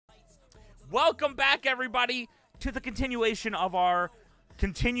Welcome back, everybody, to the continuation of a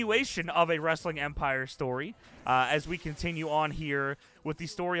Wrestling Empire story. As we continue on here with the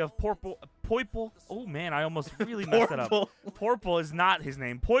story of POIPL. Oh man, I almost really messed it up. POIPL is not his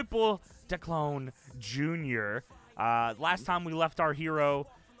name. POIPL daclown Jr. Last time we left our hero,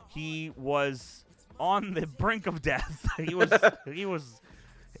 he was on the brink of death. he was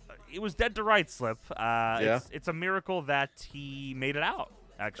dead to rights, Slip. It's a miracle that he made it out.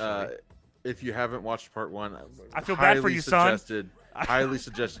 Actually, if you haven't watched part 1, I feel bad for you, son. Highly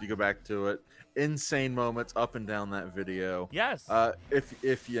suggested you go back to it. Insane moments up and down that video. Yes.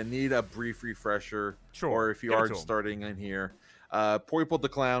 If you need a brief refresher, sure, or if you are starting in here, POIPL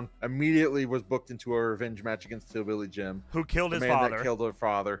daclown immediately was booked into a revenge match against Hillbilly Jim, who killed his man father. That killed her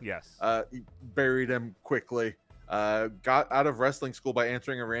father. Yes. He buried him quickly. Got out of wrestling school by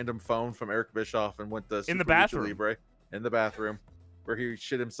answering a random phone from Eric Bischoff and went to in the bathroom. Libre, in the bathroom, where he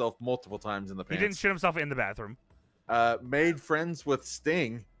shit himself multiple times in the pants. He didn't shit himself in the bathroom. Made friends with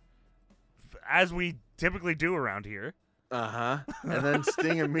Sting, as we typically do around here. And then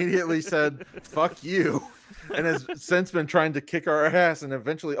Sting immediately said, "Fuck you," and has since been trying to kick our ass and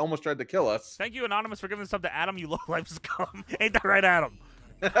eventually almost tried to kill us. Thank you, Anonymous, for giving this up to Adam. You low-life scum. Ain't that right, Adam?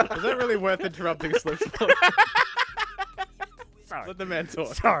 Is that really worth interrupting Slip's phone? Sorry. Let the man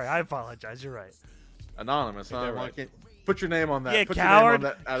talk. Sorry, I apologize. You're right. Anonymous, huh? Right. Put your name on that. Yeah, Put coward.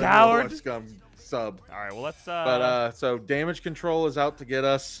 Your name on that Coward. Scum sub. All right, well, let's... But, so, Damage Control is out to get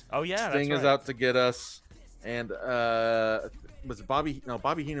us. Oh, yeah, Sting that's is right. out to get us. And, was it Bobby? No,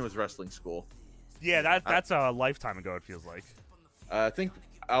 Bobby Heenan was wrestling school. Yeah, that's a lifetime ago, it feels like. I think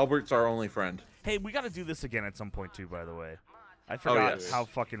Albert's our only friend. Hey, we got to do this again at some point, too, by the way. I forgot yes. how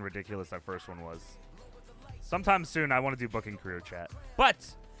fucking ridiculous that first one was. Sometime soon, I want to do booking career chat. But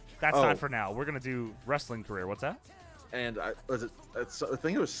that's not for now. We're going to do wrestling career. What's that? And I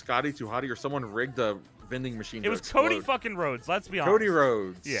think it was Scotty Too Hottie or someone rigged a vending machine. It was Cody fucking Rhodes. Let's be honest. Cody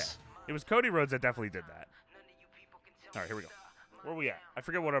Rhodes. Yeah, it was Cody Rhodes that definitely did that. All right, here we go. Where are we at? I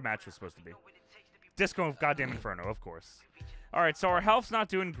forget what our match was supposed to be. Disco of Goddamn Inferno, of course. All right, so our health's not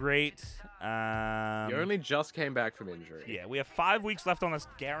doing great. You only just came back from injury. Yeah, we have 5 weeks left on this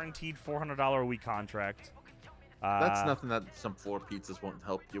guaranteed $400 a week contract. That's nothing that some floor pizzas won't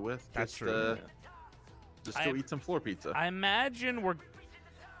help you with. That's true. Just go eat some floor pizza. I imagine we're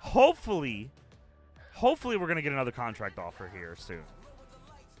hopefully we're gonna get another contract offer here soon.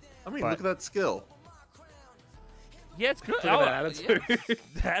 I mean, look at that skill. Yeah, it's good. Look at that attitude. Yeah.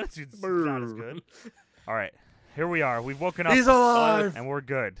 The attitude's not as good. All right, here we are. We've woken up. He's alive, and we're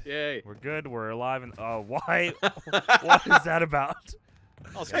good. Yay! We're good. We're alive. And why? What is that about?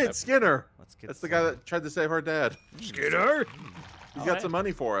 Hey, it's Skinner. That's the guy that tried to save our dad. Skinner. He's got some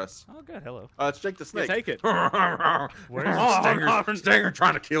money for us. Oh, good. Hello. It's Jake the Snake. Yeah, take it. Where's Stinger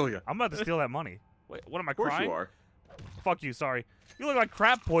trying to kill you? I'm about to steal that money. Wait, what am I Of course crying? you are. Fuck you. Sorry. You look like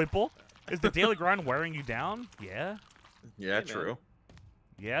crap, POIPL. Is the daily grind wearing you down? Yeah. Yeah, true.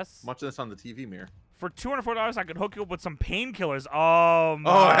 Yes. I'm watching this on the TV mirror. For $204, I could hook you up with some painkillers. Oh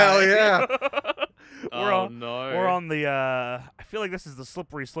my! Oh hell yeah! We're no. on the. I feel like this is the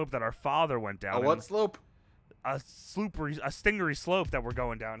slippery slope that our father went down. A what slope? A stingery slope that we're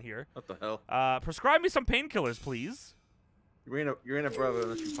going down here. What the hell? Prescribe me some painkillers, please. You're in a brother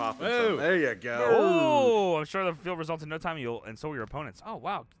unless you pop Whoa. some. There you go. Oh, I'm sure the field results in no time. And so will your opponents. Oh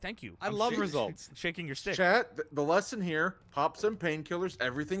wow, thank you. I love results. Shaking your stick. Chat. The lesson here: pop some painkillers.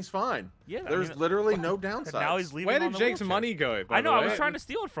 Everything's fine. Yeah. There's literally no downside. Now he's leaving. Where on did the Jake's wheelchair. money go? By I know. the I way? was trying to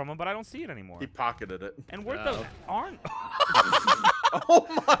steal it from him, but I don't see it anymore. He pocketed it. And where the aren't? Oh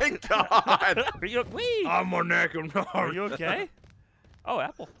my god! Are you? Wait. I'm a neck. Are you okay? Oh,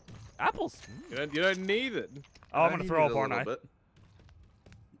 apples. You don't need it. Oh, I'm gonna throw up, aren't I? Bit.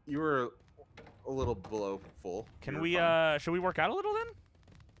 You were a little below full. Can we? Should we work out a little then?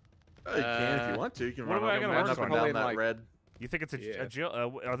 You can if you want to. You can what run am I up gonna and work down on? that Like, red. You think it's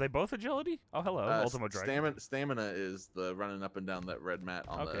are they both agility? Oh, hello, Ultimo Dragon. Stamina is the running up and down that red mat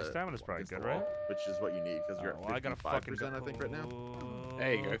on the. Okay, stamina's probably against good, the wall, right? Which is what you need because you're I at gotta 55%, I think, right now.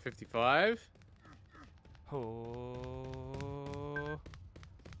 There you go, 55. Oh.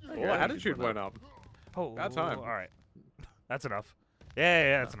 Oh, attitude went up. Oh, about time. All right, that's enough.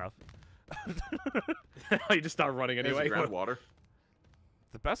 Yeah, that's enough. You just start running anyway. Groundwater.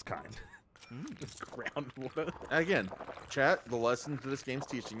 The best kind. Groundwater. Again, chat. The lesson that this game's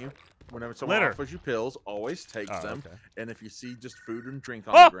teaching you: whenever someone Litter. offers you pills, always take them. Okay. And if you see just food and drink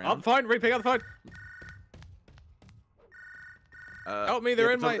on Oh! the ground, I'm fine. Rick, pick up the phone. Help me!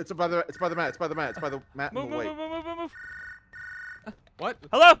 They're in my. It's by the mat. It's by the mat. It's by the mat. Move. What?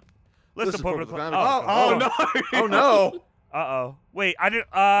 Hello. Listen, Listen, POIPL. POIPL. Oh no! Oh no! Uh-oh. Wait, I didn't.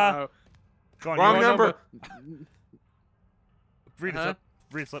 Oh. Go on, Wrong you number. Read a slip.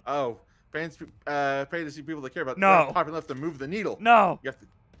 Read a slip. Oh, fans pay to see people that care about No. the popular enough to move the needle. No. You have to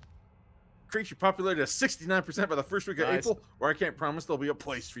increase your popularity to 69% by the first week of Nice. April, or I can't promise there'll be a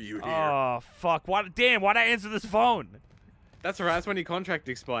place for you here. Oh, fuck. Damn, why'd I answer this phone? That's alright. That's when your contract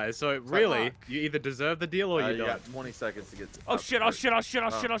expires. So really, you either deserve the deal or you you don't. got 20 seconds to get. Oh, shit. Oh, shit. Oh, shit. Oh,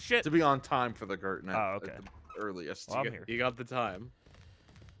 shit. Oh, shit. To be on time for the curtain at, Oh, okay. at the earliest. Well, I'm here. You got the time.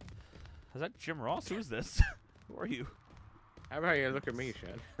 Is that Jim Ross? Who is this? Who are you? How about you look at me,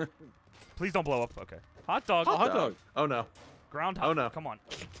 Shan? Please don't blow up. Okay. Hot dog. Oh, hot dog. Oh no. Groundhog. Oh, no. Come on.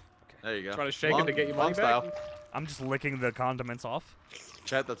 There you go. Trying to shake it to get your money style. back. I'm just licking the condiments off.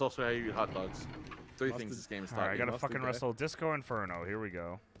 Chat, that's also how you eat hot dogs. Three things this game is All right, I taught gotta you. mustard fucking there. wrestle Disco Inferno. Here we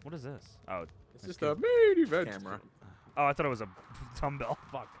go. What is this? Oh, It's just a main event. Camera. oh, I thought it was a dumbbell.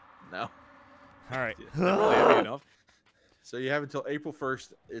 Fuck. No. All right. Not heavy enough. So you have until April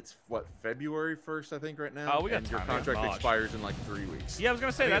 1st. It's what, February 1st, I think, right now. Oh, we got and your time. contract March. expires in like 3 weeks. Yeah, I was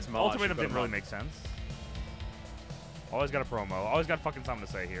gonna say I think that it's March, ultimatum but didn't really I'm make sense. Always got a promo. Always got fucking something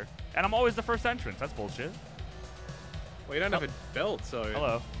to say here. And I'm always the first entrance. That's bullshit. Well, you don't have a belt, so.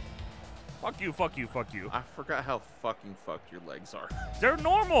 Hello. Fuck you. Fuck you. Fuck you. I forgot how fucking fucked your legs are. They're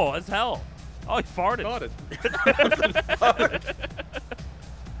normal as hell. Oh, he farted. Got it.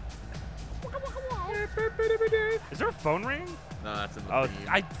 Is there a phone ring? No, that's in the Oh, theme.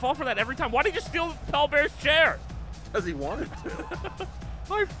 I fall for that every time. Why did you steal Pal Bear's chair? Because he wanted to.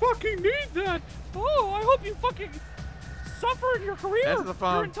 I fucking need that. Oh, I hope you fucking suffer in your career. Answer the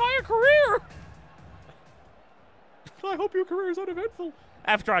phone. Your entire career. I hope your career is uneventful.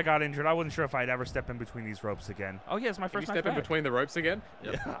 After I got injured, I wasn't sure if I'd ever step in between these ropes again. Oh, yeah, it's my Can you first night step in back. between the ropes again?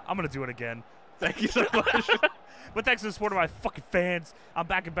 Yep. Yeah, I'm going to do it again. Thank you so much. But thanks to the support of my fucking fans, I'm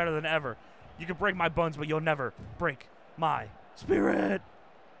back and better than ever. You can break my bones, but you'll never break my spirit.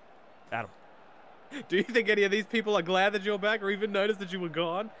 Adam. Do you think any of these people are glad that you're back or even noticed that you were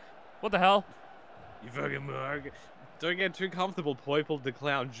gone? What the hell? You fucking mug. Don't get too comfortable, POIPL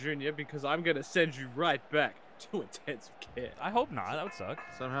daclown Jr., because I'm going to send you right back to intensive care. I hope not. That would suck.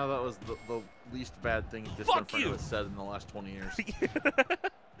 Somehow that was the least bad thing this Fuck you. has said in the last 20 years.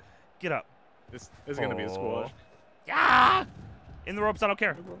 Get up. This is going to be a squash. Yeah! In the ropes, I don't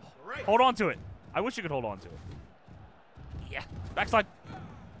care. Hold on to it. I wish you could hold on to it. Yeah. Backslide.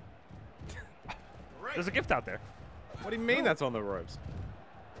 There's a gift out there. What do you mean that's on the ropes?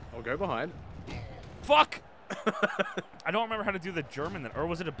 I'll go behind. Fuck! I don't remember how to do the German, or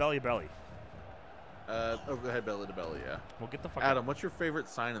was it a belly belly? Overhead belly to belly, yeah. Well, get the fuck Adam, out. what's your favorite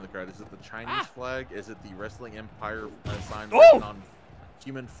sign in the crowd? Is it the Chinese flag? Is it the Wrestling Empire sign Oh! written on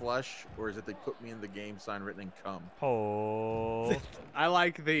human flesh? Or is it the put me in the game sign written in cum? Oh. I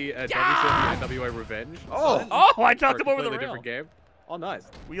like the WCW NWA Revenge. Oh! sign Oh, I for knocked a him over the completely rail. different game. Oh, nice.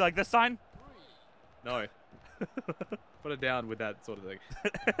 We like this sign? No. Put it down with that sort of thing.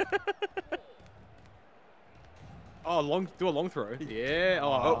 Oh, do a long throw. Yeah.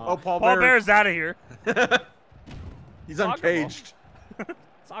 Oh, Paul Paul Bear. Bear's out of here. He's Soccer ball. uncaged.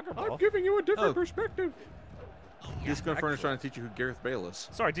 Soccer I'm ball. giving you a different Oh. perspective. He's confirmed trying to teach you who Gareth Bale is.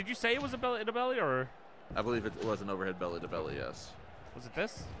 Sorry, did you say it was a belly to belly, or I believe it was an overhead belly to belly, yes. was it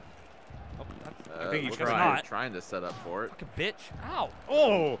this? Oh, that's I think he looks tried. like Not. you're trying to set up for it. fucking bitch. Ow.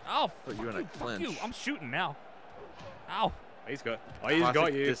 Oh. Ow. Put you in a Fuck you. clinch. I'm shooting now. Ow. He's got. Oh, he's Classic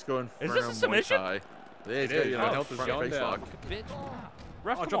got you. Disco Inferno this a submission? Muay Thai. Yeah, he's It got is. you My in a health has front gone face down. lock. Fucking bitch.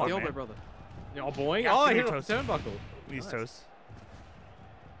 Ref, Oh, come drop on, the elbow, man. brother. Oh, boing. Yeah, Oh, give he me hit off the turnbuckle. These Nice. toes.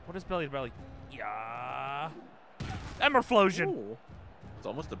 What is belly to belly? Yeah. Emerflosion. Ooh. It's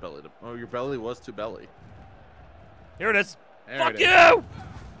almost a belly to. Oh, your belly was to belly. Here it is. There Fuck it is. you!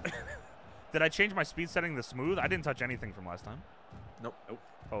 Did I change my speed setting to smooth? I didn't touch anything from last time. Nope.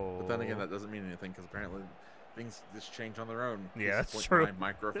 Oh. But then again, that doesn't mean anything because apparently things just change on their own. Yeah, Just that's point true. My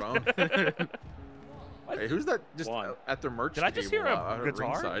microphone. What? Hey, who's that? Just One. at their merch Did I just table hear a out at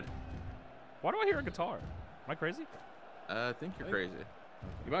guitar? ringside? Why do I hear a guitar? Am I crazy? I think you're crazy.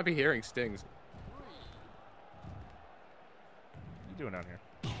 You might be hearing stings. What are you doing down here?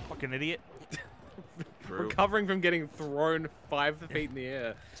 Fucking idiot. True. Recovering from getting thrown 5 feet in the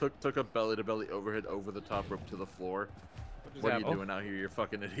air. Took a belly to belly overhead over the top rope to the floor. just What are you happened? doing out here? You're a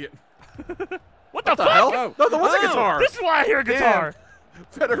fucking idiot. What the The fuck? hell? Oh. No, there was a Oh. guitar. This is why I hear a guitar.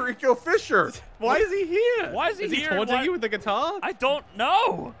 Federico Fisher. Why is he here? Why is he here? taunting Why- you with the guitar? I don't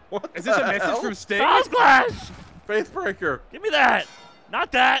know. What Is this the a message hell? from Sting? Charles Glass. Faithbreaker? Give me that.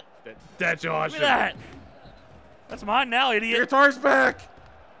 Not that. That's Give awesome. me that. That's mine now, Your idiot. guitar's back.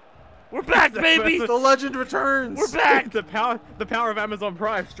 We're back, baby. The legend returns. We're back. the power of Amazon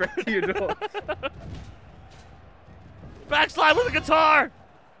Prime straight to your door. Backslide with a guitar.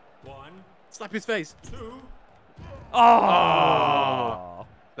 1, Slap his face. Oh!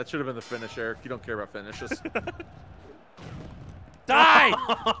 That should have been the finish, Eric. You don't care about finishes. Die!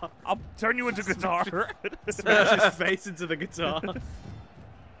 I'll turn you into guitar. Smash his face into the guitar.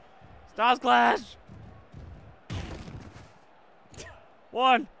 Stars Clash!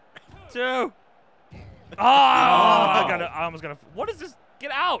 1, 2. Oh! I almost got. What is this?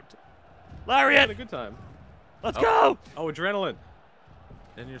 Get out! Lariat! Had a good time. Let's go! Oh, adrenaline.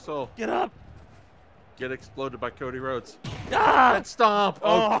 In your soul. Get up! Get exploded by Cody Rhodes. Ah! And stomp!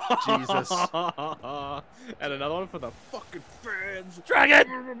 Oh, Jesus. And another one for the fucking fans. Dragon!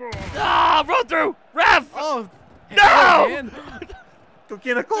 Ah! Run through! Ref! Oh, No! man. Go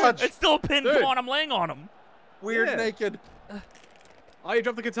get a clutch. It's still a pin. Dude. Come on, I'm laying on him. Weird Yeah. naked. Oh, you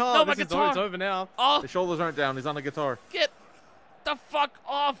dropped the guitar. No, my This is guitar. it's over now. Oh, The shoulders aren't down. He's on the guitar. get the fuck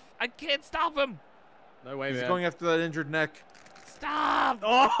off! I can't stop him. No way, He's man. going after that injured neck. Stop!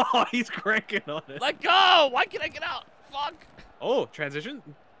 Oh, he's cranking on it. Let go! Why can't I get out? Fuck! Oh, transition.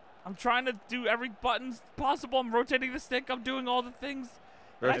 I'm trying to do every button possible. I'm rotating the stick. I'm doing all the things.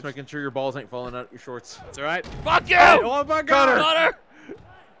 Ref's making sure your balls ain't falling out your shorts. It's all right. Fuck you! Oh my God. Cutter!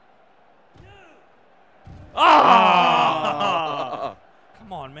 Oh! Ah.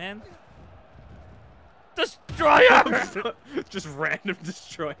 Come on, man. Destroyer! Just random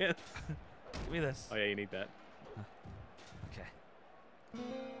destroyer. Give me this. Oh yeah, you need that. Okay.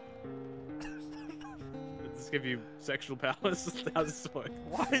 Does this give you sexual powers? How's this work?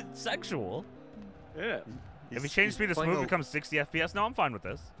 Why sexual? Yeah. If he changes speed, the playing smooth a- becomes 60 FPS. No, I'm fine with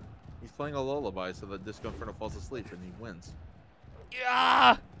this. He's playing a lullaby so that Disco Inferno falls asleep and he wins.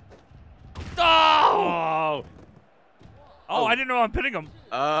 Yeah! No! Oh. Oh, I didn't know I'm pinning him.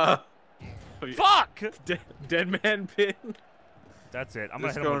 Oh, yeah. Fuck! Dead man pin. That's it. I'm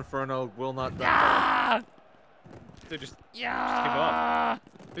gonna hit Disco him. Inferno will not die. Yeah! Dude, just Yeah!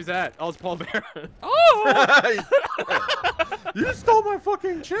 who's that? Oh, it's Paul Bear. Oh! You stole my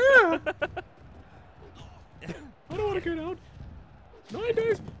fucking chair! I don't want to get out. 9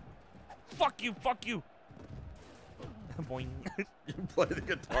 days. Fuck you! Fuck you! Boing. You play the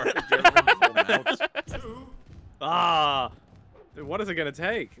guitar and adrenaline full mount. Ah. Dude, what is it gonna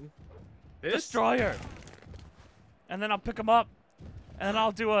take? This? Destroyer. And then I'll pick him up. And then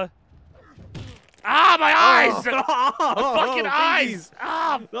I'll do a. Ah, my eyes! Oh, Fucking eyes!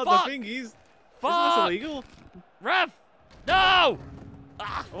 Ah, Not fuck! the fingies. Isn't Fuck! this illegal? Ref! No!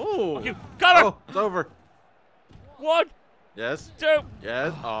 Ah, Oh. fuck you! Cover! Oh, it's over. 1, Yes. 2.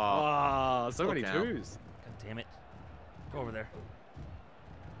 Yes. Oh. Ah, so Look many out. twos. God damn it! Go over there.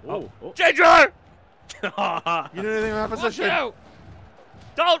 Oh. Changer! You know anything about Fuck position? you!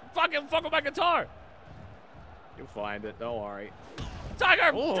 Don't fucking fuck with my guitar! You'll find it. Don't worry.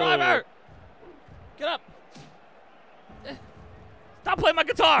 Tiger! Oh. Driver! Get up! Stop playing my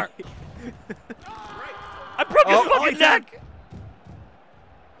guitar! I broke his fucking he neck!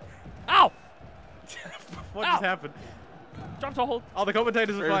 Ow! What Ow. just happened? Drop to hold. Oh, the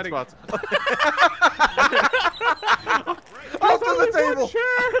commentators are Favorite fighting. spots. Off to the table.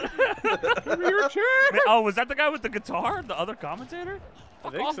 Give me your chair. Oh, was that the guy with the guitar? The other commentator? I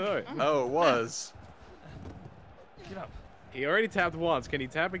Fuck think off. so. Oh, it was. Get up. He already tapped once. Can he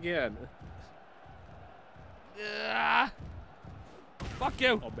tap again? Fuck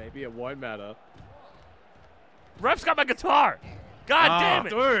you. Or maybe it won't matter. Ref's got my guitar. God damn it.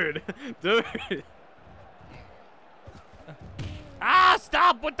 Dude. Dude. Ah,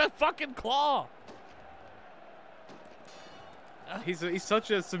 stop with the fucking claw. He's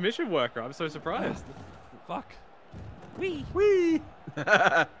such a submission worker. I'm so surprised. Fuck. Wee. Whee!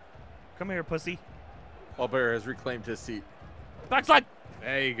 Come here, pussy. Paul Bear has reclaimed his seat. Backslide.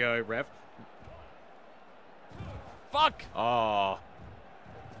 There you go, ref. Fuck. Oh.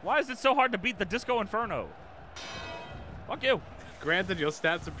 Why is it so hard to beat the Disco Inferno? Fuck you. Granted, your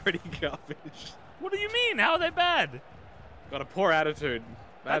stats are pretty garbage. What do you mean? How are they bad? Got a poor attitude.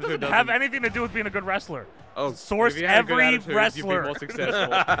 That doesn't have anything to do with being a good wrestler. Oh. Source If you had a good every attitude, wrestler. You'd be more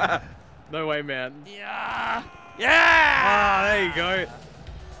successful. No way, man. Yeah. Yeah. Ah, there you go.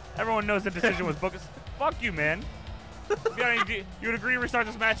 Everyone knows the decision was bogus. Fuck you, man. You would agree to restart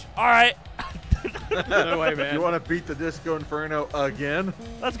this match? All right. No way, man. You want to beat the Disco Inferno again?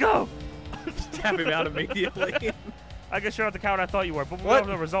 Let's go. Just tap him out immediately. I guess you're not the coward I thought you were, but What?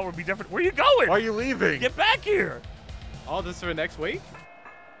 the result would be different. Where are you going? Why are you leaving? Get back here. Oh, this is for next week?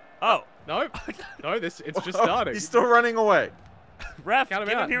 Oh, No. No, it's just starting. He's still running away. ref, Count him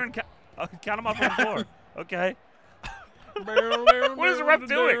get out. in here and count him up on the floor. Okay. What is the ref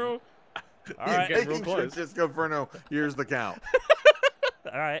doing? All right. getting real Making sure close. Disco Inferno hears the count.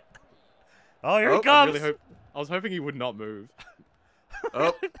 All right. Oh, here Oh, he comes. I was hoping he would not move.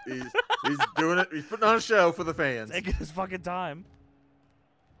 Oh, he's doing it. He's putting on a show for the fans. Taking his fucking time.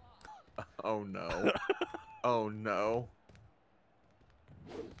 Oh no. Oh no.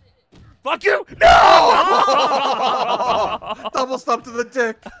 Fuck you! No! Double stomp to the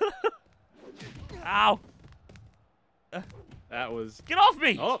dick. Ow! That was. Get off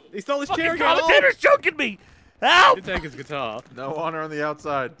me! Oh, he stole his Fucking chair again. commentator's choking me! He Help! did take his guitar. No honor on the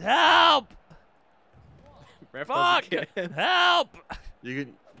outside. Help! Ref Fuck! doesn't care. Help! You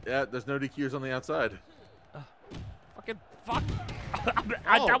can. Yeah, there's no DQs on the outside. Fucking fuck!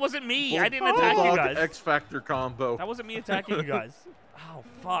 Oh. That wasn't me. I didn't attack you Bulldog guys. X Factor combo. That wasn't me attacking you guys. Oh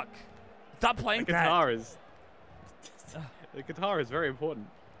fuck! Stop playing The that. guitar is. The guitar is very important.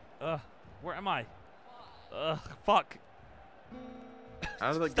 Where am I? Fuck.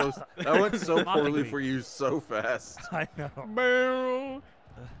 How did that go? That went so Mocking poorly me. for you so fast. I know. Boom.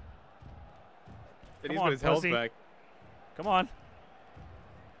 Then Come he's on, got his health pussy. back. Come on.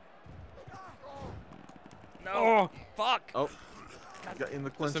 No. Fuck. Oh, got in the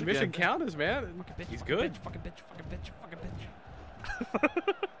clinch Submission again. counters, man. Fucking bitch, He's fucking good. Bitch, fucking bitch, fucking bitch, fucking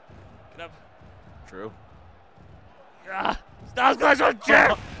bitch. Get up. True. Ah, Styles Clash on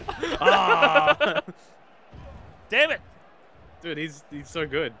chair. Ah. Damn it. Dude, he's so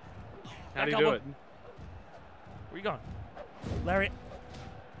good. How do you Back do elbow. it? Where you going? Larry.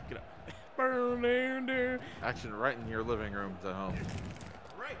 Get up. Action right in your living room at home.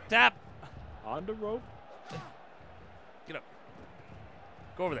 Tap. On the rope. Get up.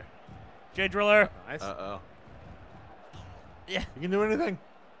 Go over there. J Driller. Nice. Uh-oh. Yeah. You can do anything?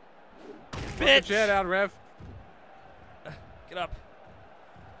 Put the Bitch. chair down, ref. Get up.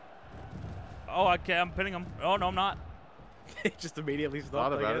 Oh, okay. I'm pinning him. Oh, no, I'm not. He just immediately Thought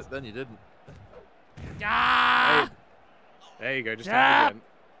stopped. I about guess. it, then you didn't. Ah! There you go. Just Tap.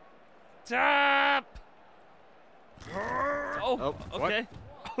 tap again. Tap. Oh, what? okay.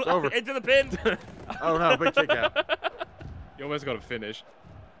 It's over. Into the pin. Oh no, big kick out. You almost got to finish.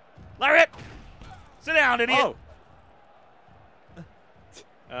 Lariat. Sit down, idiot. Oh.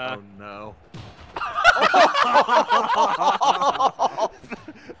 Oh no.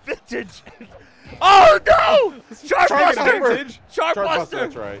 Vintage. Oh no! Sharp Sharp Buster! Buster. Sharp Sharp Buster!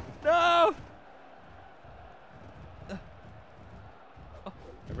 That's right. No!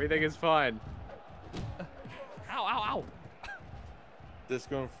 Everything is fine. Ow, ow, ow.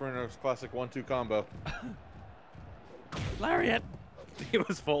 Disco Inferno's classic 1-2 combo. Lariat. He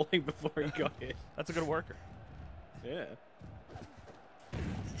was falling before he got hit. That's a good worker. Yeah.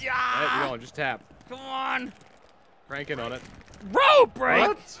 Yeah! There you go. Just tap. Come on! Cranking on it. Rope break!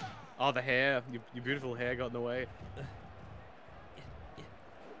 What? Oh, the hair. Your beautiful hair got in the way.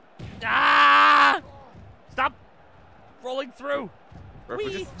 Ah! Stop rolling through.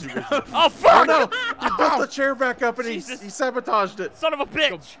 Referee just Oh, Oh fuck! no! He built the chair back up and he Jesus. sabotaged it. Son of a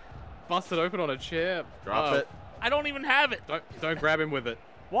bitch! Busted open on a chair. Drop Oh, it. I don't even have it. Don't grab him with it.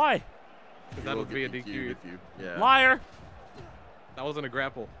 Why? 'Cause You that will would be a get DQ. DQ'd if you. Yeah. Liar. That wasn't a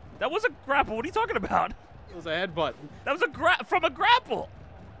grapple. That was a grapple. What are you talking about? It was a headbutt. That was from a grapple.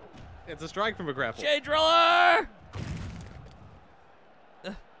 It's a strike from a grapple. J Driller.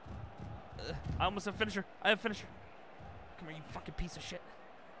 I almost have finisher. I have finisher. Come here, you fucking piece of shit.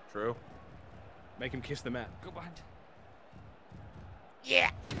 True. Make him kiss the mat. Go behind. Yeah.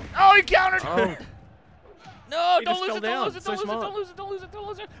 Oh, he countered. Oh. No, He don't just lose fell it. Don't down. lose it. So Don't lose it. smart. Don't lose it. Don't lose it. Don't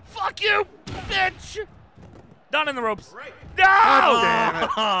lose it. Fuck you, bitch. Down in the ropes. No. Damn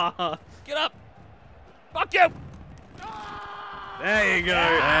it. Get up. Fuck you. There you go.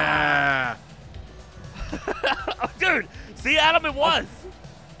 Ah. Oh, dude. See, Adam, it was.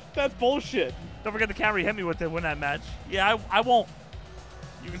 That's bullshit. Don't forget the camera you hit me with to win that match. Yeah, I won't.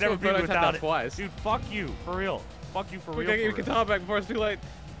 You can never Let's beat go me photo tap without that it. twice. Dude, fuck you. For real. Fuck you for We real. gotta get your For real. guitar back before it's too late.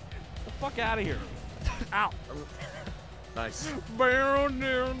 Get the fuck out of here. Ow. Nice.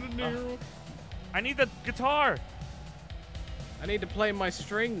 I need the guitar. I need to play my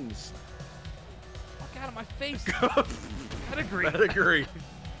strings. Fuck out of my face. Pedigree. Pedigree.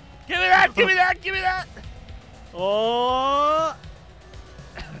 Give me that. Give me that. Give me that. Oh.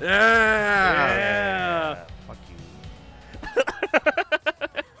 Yeah. Fuck you.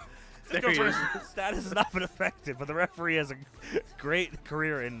 There Go he for is. his status has not been affected, but the referee has a great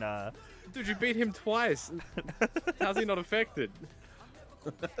career in. Dude, you beat him twice. How's he not affected?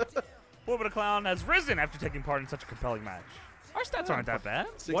 POIPL Clown has risen after taking part in such a compelling match. Our stats aren't that bad.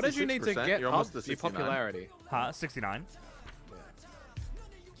 What did you need to 66%, get you're up almost to your 69. popularity? Huh? 69.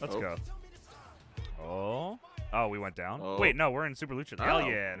 Let's Oh. go. Oh. Oh, we went down. Oh. Wait, no, we're in Super Lucha. Hell Oh.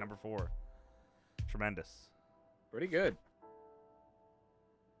 yeah, number 4. Tremendous. Pretty good.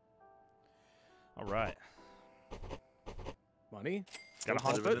 All right. money. Got a Still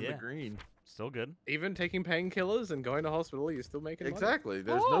hospital. living in Yeah. the green. Still good. Even taking painkillers and going to hospital, you're still making money. Exactly.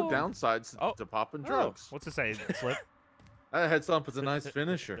 There's Oh. no downsides to popping drugs. What's it say? Slip. That head stomp is a nice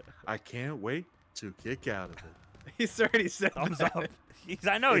finisher. I can't wait to kick out of it. He's already said Thumbs that. up.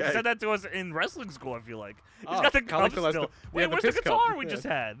 I know. He Yeah. said that to us in wrestling school, I feel like. He's Oh, got the Carly cup still has still. the- Wait, yeah, the where's the piss cup. guitar we Yeah. just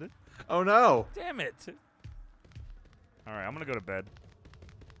had? Oh no! Damn it. All right, I'm going to go to bed.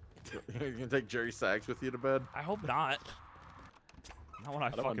 You're gonna take Jerry Sags with you to bed? I hope not. Not when I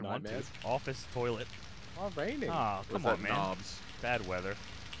don't want fucking want to. nightmares. Office, toilet. Oh, raining. Oh, With come that on, man. knobs. Bad weather.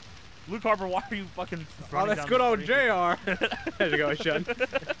 Luke Harper, why are you fucking Oh, running that's down good the old street? JR. There you go, Sean.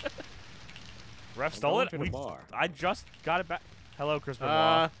 Ref stole it? To the bar. I just got it back. Hello, Chris Benoit.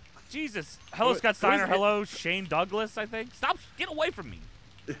 Uh, Jesus. Hello, who- Scott who is Steiner. it? Hello, Shane Douglas, I think. Stop. Get away from me.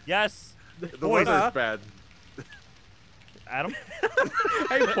 Yes. The Boys. weather's bad. Adam?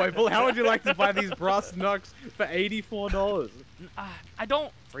 hey, POIPL, how would you like to buy these brass knucks for $84? I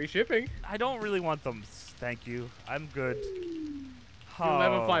don't Free shipping. really want them. Thank you. I'm good. You'll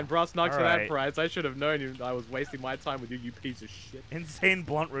never find brass knucks for that alright. price. I should have known you. I was wasting my time with you, you piece of shit. Insane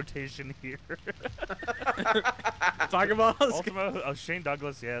blunt rotation here. Tiger Mask. Ultimo. Oh, Shane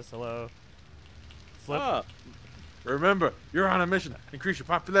Douglas. Yes. Hello. Slip. Ah, Remember, you're on a mission. Increase your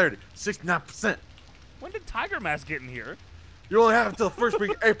popularity 69%. When did Tiger Mask get in here? You only have until the first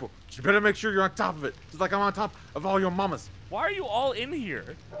week of April. So you better make sure you're on top of it. Just like I'm on top of all your mamas. Why are you all in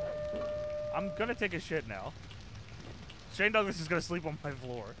here? I'm gonna take a shit now. Shane Douglas is gonna sleep on my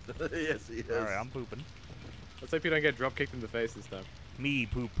floor. Yes, he is. All right, I'm pooping. let's hope you don't get drop kicked in the face this time. Me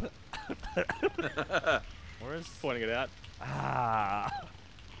poop. Where's Pointing it out. ah?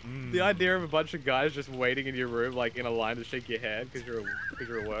 Mm. The idea of a bunch of guys just waiting in your room, like in a line to shake your hand because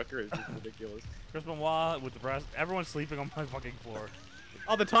you're a worker, is just ridiculous. Chris Benoit with the breast. Everyone's sleeping on my fucking floor.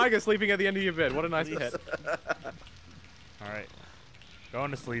 Oh, the tiger's sleeping at the end of your bed. What a nice pet. All right,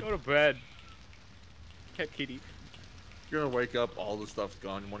 going to sleep. Go to bed. Pet kitty. You're gonna wake up, all the stuff's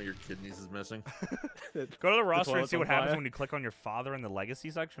gone, one of your kidneys is missing. Go to the roster and toilet's see what on happens fire. when you click on your father in the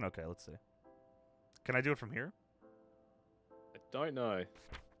legacy section. Okay, let's see. Can I do it from here? I don't know.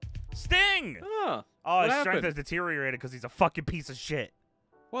 Sting! Ah, Oh, what his strength happened? has deteriorated because he's a fucking piece of shit.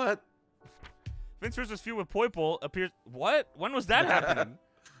 What? Vince versus feud with POIPL appears. What? When was that happening?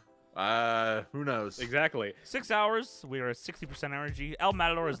 Who knows? exactly. 6 hours. We are at 60% energy. El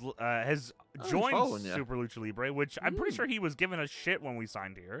Matador has he's joined following ya. Super Lucha Libre, which I'm pretty sure he was giving us shit when we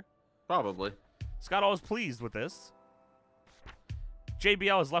signed here. Probably. Scott always pleased with this.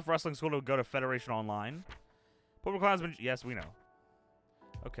 JBL has left wrestling school to go to Federation Online. POIPL Clown's been. Yes, we know.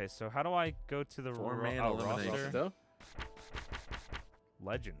 Okay, so how do I go to the Four-man roster? elimination. Roster.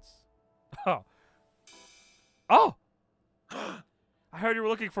 Legends. Oh. Oh! I heard you were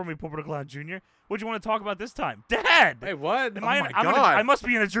looking for me, POIPL Clown Jr. What'd you want to talk about this time? Dad! Hey, what? Am Oh I, my I'm God. I must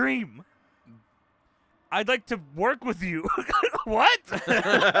be in a dream. I'd like to work with you. What?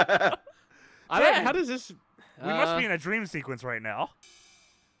 I don't. Dad. How does this? We must be in a dream sequence right now.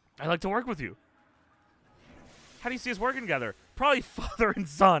 I'd like to work with you. How do you see us working together? Probably father and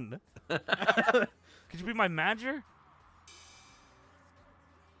son. Could you be my manager?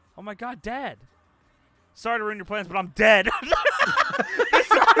 Oh my God, Dad. Sorry to ruin your plans, but I'm dead.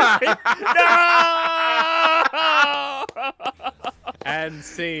 No! And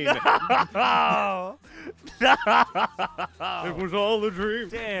scene. No! No! It was all a dream.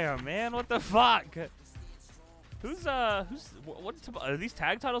 Damn, man, what the fuck? Who's are these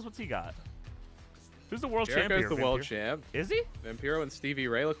tag titles? What's he got? Who's the world champion? Jericho's the world champ. Is he? Vampiro and Stevie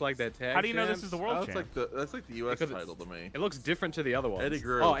Ray look like that tag. How do you know this champs. is the world champ? That's like the U.S. Because title to me. It looks different to the other ones. Eddie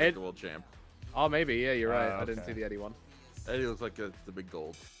Guerrero Oh, looks like Ed. the world champ. Oh, maybe. Yeah, you're right. I didn't okay. see the Eddie one. Eddie looks like the big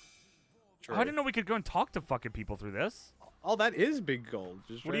gold. True. I didn't know we could go and talk to fucking people through this. Oh, that is big gold.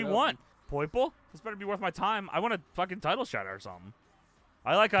 Just What do you straight up. want, POIPL? This better be worth my time. I want a fucking title shot or something.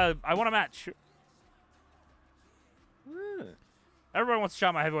 I want a match. Hmm. Everybody wants to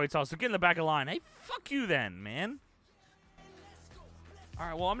shot my heavyweight title, so get in the back of the line. Hey, fuck you then, man. All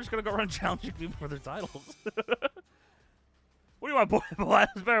right, well, I'm just going to go around challenging people for their titles. What do you want, POIPL?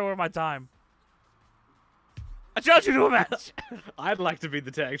 This better worth my time. I challenge you to a match. I'd like to be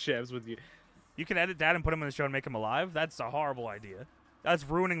the tag champs with you. You can edit that and put him in the show and make him alive? That's a horrible idea. That's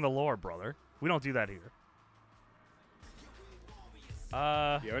ruining the lore, brother. We don't do that here.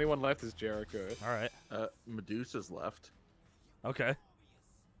 The only one left is Jericho. All right. Medusa's left. Okay.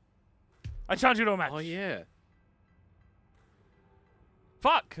 I challenge you to a match. Oh yeah.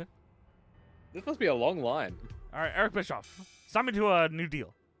 Fuck. This must be a long line. All right, Eric Bischoff. Sign me to a new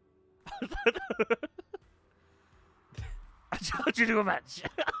deal. I challenge you to a match.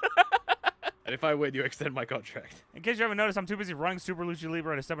 And if I win, you extend my contract. In case you haven't noticed, I'm too busy running Super Lucha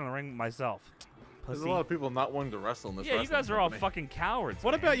Libre to step in the ring myself. There's Pussy. a lot of people not wanting to wrestle in this. Yeah, you wrestling guys are all company. fucking cowards.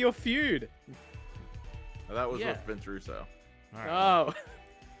 What man. about your feud? That was Yeah. with Vince Russo. All right. Oh.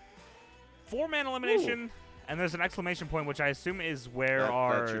 4-man elimination, and there's an exclamation point, which I assume is where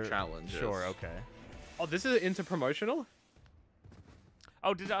That's your challenge. Sure, is. okay. Oh, this is inter-promotional?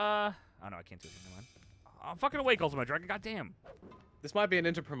 Oh, did oh no, I can't do it. Never mind. I'm fucking awake, Ultimate Dragon. Goddamn. This might be an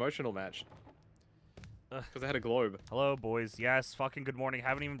inter-promotional match. Because I had a globe. Hello, boys. Yes, fucking good morning.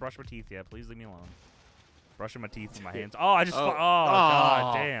 Haven't even brushed my teeth yet. Please leave me alone. Brushing my teeth with my hands. Oh, I just. Oh.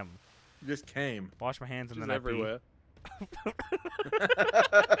 God damn. You just came. Wash my hands and Just then everywhere.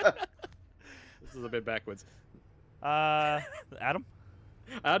 This is a bit backwards. I pee. Adam.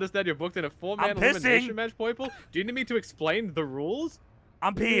 I understand you're booked in a 4-man I'm elimination pissing. match, POIPL. Do you need me to explain the rules?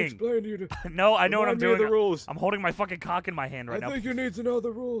 I'm peeing. Explain you to No, I know what I'm remind me of doing. the rules. I'm holding my fucking cock in my hand right now. you need to know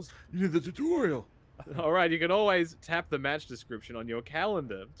the rules. You need the tutorial. All right, you can always tap the match description on your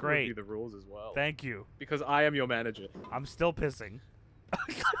calendar to Great. review the rules as well. Thank you. Because I am your manager. I'm still pissing.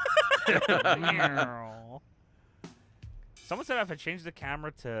 Someone said if I change the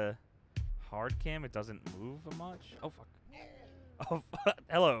camera to hard cam, it doesn't move much. Oh fuck. Oh,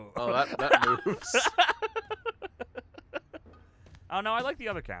 hello. Oh, that moves. Oh no, I like the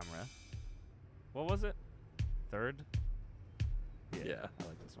other camera. What was it? Third? Yeah. I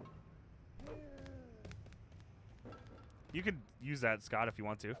like this one. You could use that, Scott, if you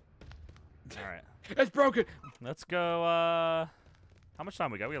want to. Alright. It's broken. Let's go, how much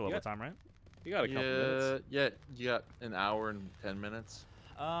time we got? We got a little bit of time, right? You got a couple minutes. Yeah, you got an hour and 10 minutes.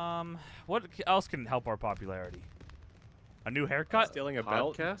 What else can help our popularity? A new haircut? Stealing a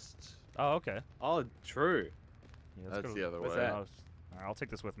belt. Podcast? Oh, okay. Oh, true. Yeah, let's That's go the other what's way. that? Alright, I'll take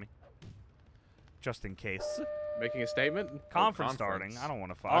this with me. Just in case. Making a statement. Conference conference. starting. I don't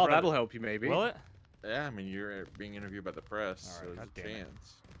want to fight. Oh, that'll help you maybe. Will it? Yeah, I mean, you're being interviewed by the press, All right, so there's a goddamn it.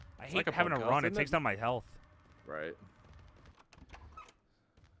 chance. I hate like a having to podcast, run. It isn't takes it? down my health. Right.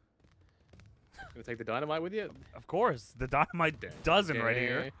 Gonna take the dynamite with you? Of course. The dynamite dozen right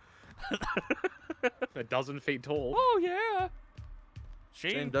here. A dozen feet tall. Oh, yeah.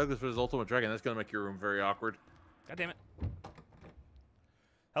 Shane Shane. Douglas for his Ultimate Dragon. That's going to make your room very awkward. God damn it.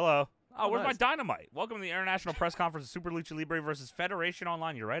 Hello. Oh, where's nice. my dynamite? Welcome to the International Press Conference of Super Lucha Libre versus Federation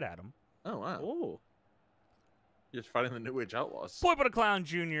Online. You're right, Adam. Oh, wow. Oh. You're just fighting the New Age Outlaws. POIPL daclown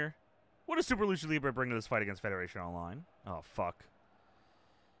Jr. What does Super Lucha Libre bring to this fight against Federation Online? Oh, fuck.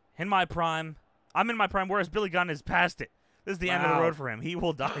 In my prime. I'm in my prime, whereas Billy Gunn is past it. This is the end of the Wow. road for him. He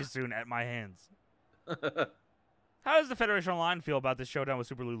will die soon at my hands. How does the Federation Online feel about this showdown with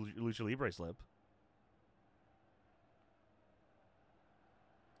Super Lucha Libre slip?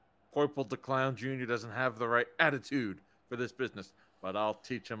 POIPL daclown Jr. doesn't have the right attitude for this business, but I'll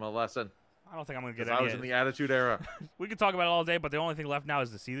teach him a lesson. I don't think I'm going to get Because I was in any. the Attitude Era. We can talk about it all day, but the only thing left now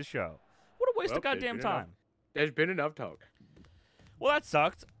is to see the show. What a waste Well, of goddamn there's been time. There's been enough talk. Well, that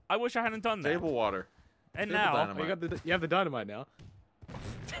sucked. I wish I hadn't done that. Table water. And table now, dynamite. You have the dynamite now.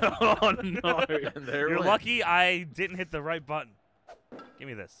 Oh no. And there you're it went. lucky I didn't hit the right button. Give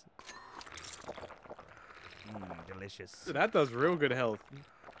me this. Delicious. That does real good health.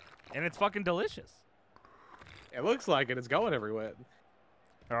 And it's fucking delicious. It looks like it. It's going everywhere.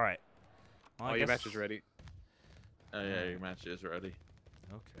 All right. Well, I Oh, your guess- match is ready. Oh, yeah, your match is ready.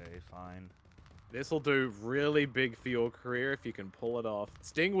 Okay, fine. This will do really big for your career if you can pull it off.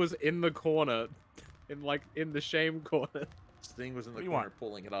 Sting was in the corner, in the shame corner. Sting was in What the do you corner want?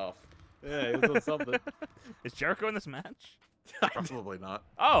 pulling it off. Yeah, he was on something. Is Jericho in this match? Probably not.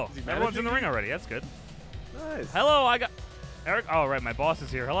 Oh, Is he everyone's in the managing? ring already. That's good. Nice. Hello, I got Eric. Oh, right, my boss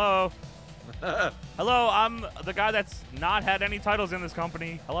is here. Hello. Hello, I'm the guy that's not had any titles in this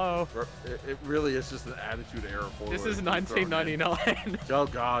company. Hello. It really is just an Attitude Era forward. This is thrown in. 1999. Oh,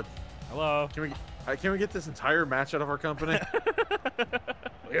 God. Hello. Can we get this entire match out of our company?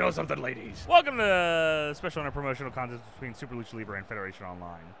 You know something, ladies. Welcome to the special interpromotional contest between Super Lucha Libre and Federation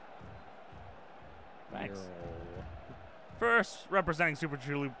Online. Thanks. First, representing Super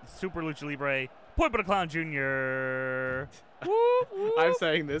Lucha Libre, POIPL daclown Jr. I'm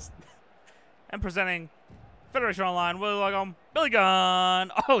saying this. And presenting Federation Online, welcome Billy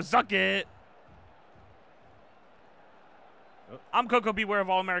Gunn. Oh, suck it. I'm Coco, beware of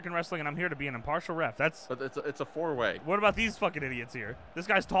All American Wrestling, and I'm here to be an impartial ref. That's. But it's a four-way. What about these fucking idiots here? This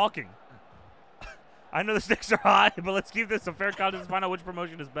guy's talking. I know the stakes are high, but let's keep this a fair contest to find out which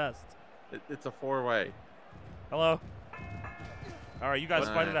promotion is best. It's a four-way. Hello. All right, you guys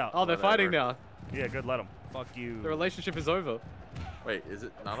fight it out. Oh, they're fighting Whatever. now. Yeah, good. Let them. Fuck you. The relationship is over. Wait, is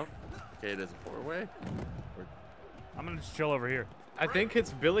it not a... Okay, it is a four-way? I'm gonna just chill over here. I think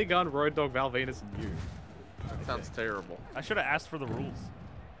it's Billy Gunn, Road Dogg, Val Venus, and you. That sounds terrible. I should have asked for the rules.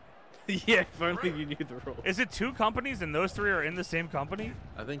 Yeah, if only you knew the rules. Is it 2 companies and those 3 are in the same company?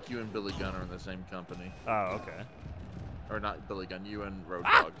 I think you and Billy Gunn are in the same company. Oh, okay. Or not Billy Gunn, you and Road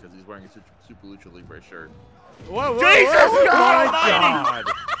Dogg, because he's wearing a Super Lucha Libre shirt. Whoa, whoa, Jesus whoa, God my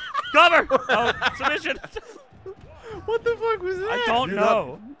Almighty! Cover! Oh, submission. What the fuck was that? I don't Dude,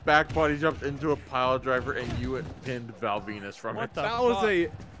 know. that back body jumped into a pile driver and you had pinned Val Venus from What it. the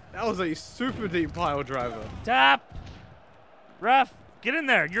That was a super deep pile driver. Tap! Ref, get in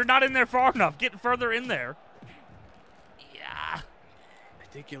there. You're not in there far enough. Get further in there. Yeah. I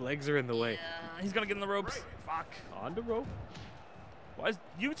think your legs are in the way. He's gonna get in the ropes. Fuck. On the rope. Why is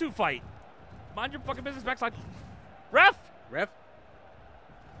you 2 fight? Mind your fucking business, backside. Ref! Ref.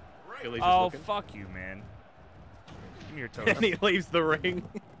 Billy's just Oh, looking. fuck you, man. Give me your toes. And he leaves the ring.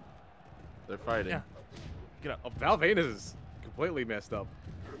 They're fighting. Yeah. Get up. Oh, Val Venus is completely messed up.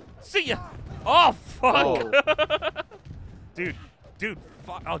 See ya! Oh, fuck! Oh. Dude,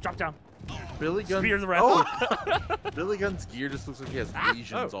 fuck. Oh, drop down. Billy Gunn. Spear the ref. Oh. Billy Gunn's gear just looks like he has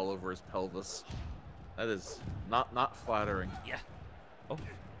lesions all over his pelvis. That is not flattering. Yeah.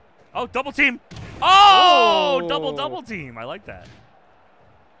 Oh, double team. Oh, Oh. double team. I like that.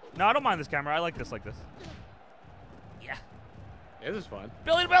 No, I don't mind this camera. I like this like this. Yeah. Yeah, this is fine.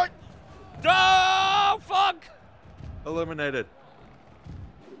 Billy to Billy. Oh, fuck. Eliminated.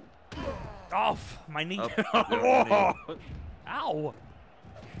 Oh, my knee. Oh, Whoa. Ow.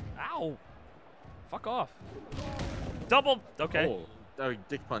 Ow. Fuck off. Double. Okay. Oh. Oh, he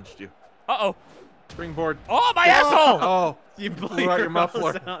dick punched you. Uh-oh. Springboard. Oh, my asshole. Oh, You blew out your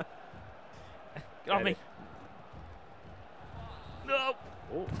muffler. Get off me. No.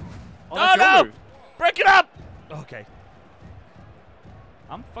 Oh, Oh, that's your no. move. Break it up. Okay.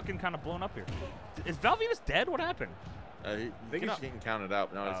 I'm fucking kind of blown up here. Is Val Venus dead? What happened? I think Get he's up. getting counted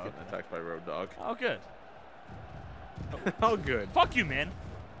out. Now he's Oh, getting okay. attacked by Road Dogg. Oh, good. Oh, good. Fuck you, man.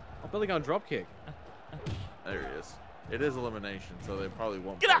 Oh, Billy Gunn drop kick. There he is. It is elimination, so they probably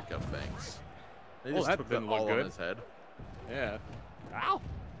won't Get break up. up things. They Oh, just that took that didn't look all on good. his head. Yeah. Ow.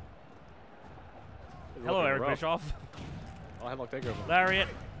 It's Hello, looking Eric rough. Bischoff. Oh, headlock takeover. Lariat.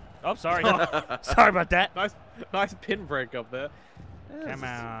 Oh, sorry. Sorry about that. Nice pin break up there. Come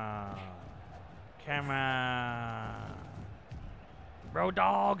on. Come on. Road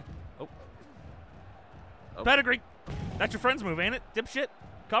Dogg. Oh. Oh. Pedigree. That's your friend's move, ain't it? Dipshit.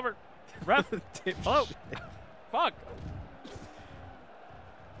 Cover. Ref. Oh. Fuck.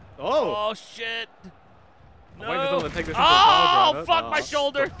 Oh. Oh, shit. I'm waiting for No. someone to take this into a power Oh, driver. fuck my Oh.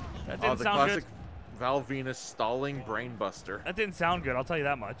 shoulder. That Oh, didn't the sound classic good. Val Venus stalling brainbuster. That didn't sound good, I'll tell you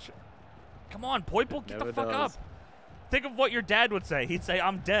that much. Come on, Poiple, get the Never fuck does. up. Think of what your dad would say. He'd say,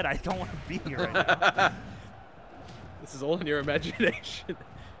 I'm dead. I don't want to be here anymore. This is all in your imagination.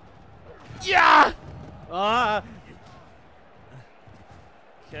 Yeah! Ah.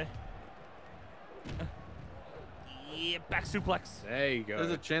 Okay. Yeah, back suplex. There you go.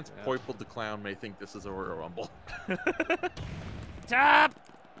 There's a chance Yeah. POIPL the clown may think this is a Royal Rumble. Tap!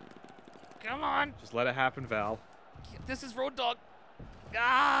 Come on. Just let it happen, Val. This is Road Dogg. Yeah,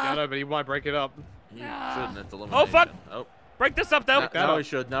 Ah! no, but he might break it up. He Ah. shouldn't. It's Oh, elimination. fuck. Oh, Break this up, though. now up. he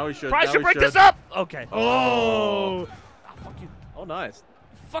should. Now he should. Probably now should he break this up. Okay. Oh. Oh, fuck you. Oh, nice.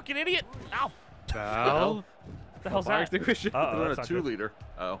 Fucking idiot. Ow. Val. What the hell's Fire that? extinguisher. Uh-oh, Doing that's a not good. 2-liter.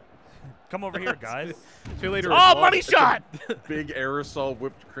 Oh. Come over here, guys. 2 liter. Oh, money shot! Big aerosol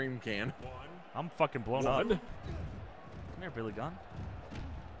whipped cream can. I'm fucking blown up. One. Come here, Billy Gunn.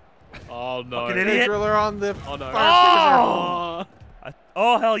 Oh no. Fucking idiot. Driller on the Oh no. Oh!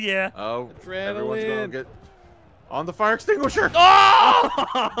 Oh, hell yeah. Oh, everyone's gonna Adrenaline. get on the fire extinguisher.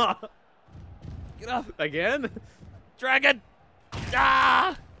 Oh! Get up. Again? Dragon.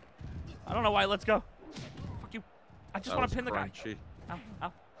 Ah! I don't know why. Let's go. Fuck you. I just That want was to pin the guy. crunchy. Ow,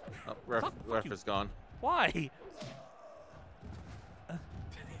 ow. Oh, ref Fuck you. is gone. Why? He's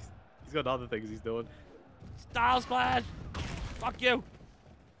got other things he's doing. Styles Clash. Fuck you.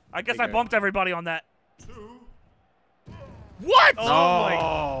 I guess There I you go. bumped everybody on that. What? Oh my.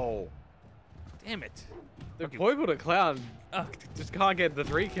 No. Damn it. The Fuck you. POIPL the clown Uh, just can't get the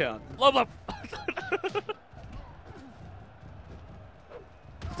 3 count. low blow.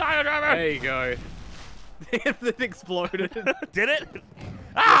 Tire driver. There you go. It exploded. Did it?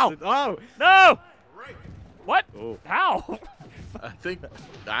 Ow! Oh! No! What? Oh. How? I think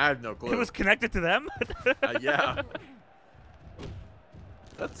I have no clue. It was connected to them? Yeah.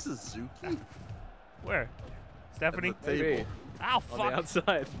 That's Suzuki. Where? Stephanie? At the Maybe. table. Ow, On the fuck.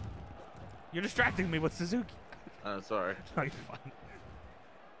 outside. You're distracting me with Suzuki. Oh, sorry. No, you're fine.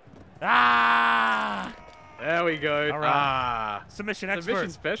 Ah! There we go. All right. Ah, Submission expert. Submission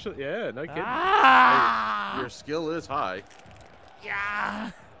special. Yeah, no kidding. Ah! your skill is high.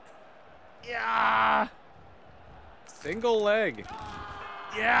 Yeah. Yeah. Single leg.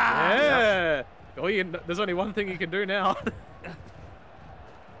 Yeah. Yeah. Oh, there's only one thing you can do now.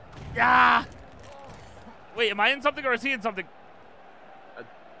 Yeah. Wait, am I in something or is he in something? I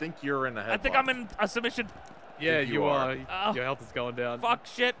think you're in the headlock. I think I'm in a submission. Yeah, think you you are. are. Oh. Your health is going down. Fuck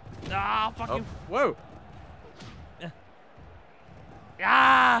shit. Ah, fuck Oh. you. Whoa.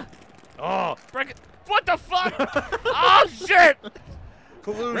 Yeah. Oh. Break it. What the fuck? Oh shit.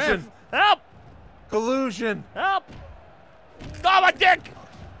 Collusion. Help. Collusion. Help. Oh, my dick.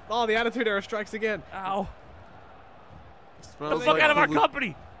 Oh, the attitude error strikes again. Ow. The Smells fuck like out of our collu-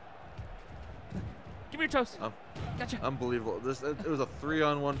 company. Give me your toast. Gotcha. Unbelievable. It was a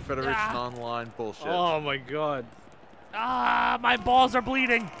 3-on-1 Federation Ah. Online bullshit. Oh my god. Ah, my balls are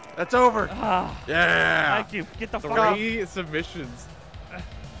bleeding. That's over. Ah, Yeah. thank you. Get the fuck out. 3 submissions.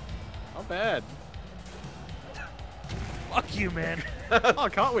 Not bad. Fuck you, man. Oh,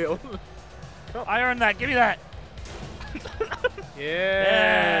 cartwheel. I earned that. Give me that. Yeah.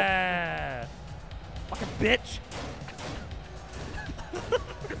 Yeah. Fucking bitch.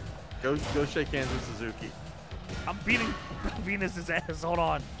 Go shake hands with Suzuki. I'm beating Venus's ass. Hold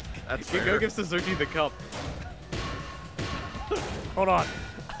on. That's You fair. go give Suzuki the cup. Hold on.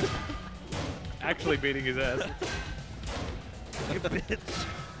 Actually beating his ass. You bitch.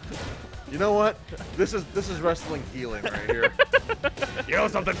 You know what? This is wrestling healing right here. You know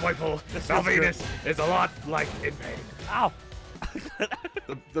something, POIPL? Venus is a lot like in pain. Ow.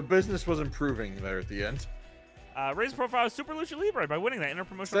 the business was improving there at the end. Raise profile of Super Lucha Libre by winning that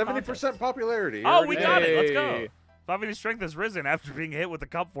interpromotional 70% popularity. Oh, we got it. Let's Hey. go. Fabian's strength has risen after being hit with the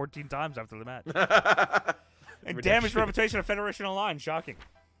cup 14 times after the match. And damaged reputation of Federation Online. Shocking.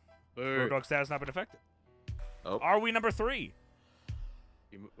 Road dog status not been affected. Oh. Are we number 3?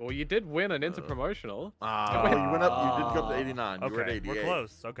 Well, you did win an interpromotional. You went up. You did go up to 89. You were at Okay, 88. we're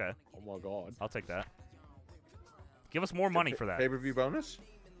close. Okay, Oh my god. I'll take that. Give us more money for that. Pay-per-view bonus?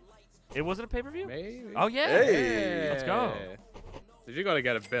 It wasn't a pay-per-view? Maybe. Oh yeah. Hey. Let's go. Dude, you gotta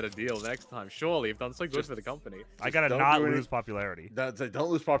get a better deal next time. Surely, you've done so good for the company. I gotta don't not do any- lose popularity. Don't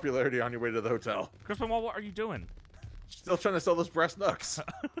lose popularity on your way to the hotel. Crispin Wall, what are you doing? Still trying to sell those breast knucks.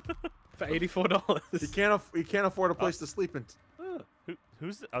 For $84. He can't afford a place to sleep in.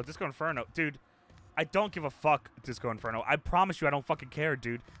 Who's oh, Disco Inferno, dude. I don't give a fuck, Disco Inferno. I promise you, I don't fucking care,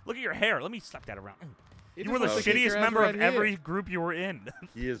 dude. Look at your hair. Let me slap that around. You were the just wanna kick your shittiest ass member right of here. every group you were in.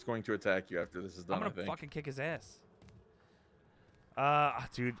 He is going to attack you after this is done, I'm I gonna think. fucking kick his ass.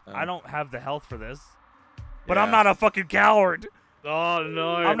 Dude, I Oh. don't have the health for this. But Yeah. I'm not a fucking coward. Oh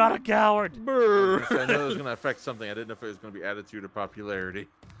no. I'm not a coward. I know it was going to affect something. I didn't know if it was going to be attitude or popularity.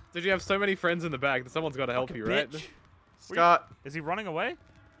 Did you have so many friends in the back that someone's got to help Fucking you, right? bitch. Scott. Is he running away?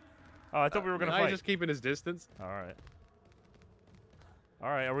 Oh, I thought we were gonna Nah, fight. he's just keeping his distance. All right. All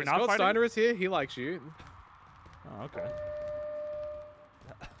right. Are we If not Scott fighting? Steiner is here. He likes you. Oh, okay.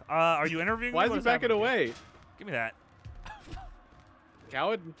 Are you interviewing? Why me? is What he is backing happening here? away? Give me that.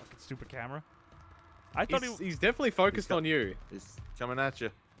 Coward. Fucking stupid camera. I thought He's definitely focused on you. He's coming at you.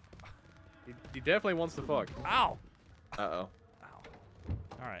 He definitely wants to fuck. Ow. Uh-oh. Ow.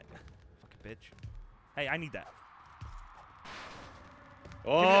 All right. Fucking bitch. Hey, I need that.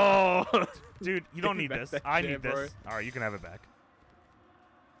 Oh. Dude, you don't Give me need back this. that I chair, need this. bro. All right, you can have it back.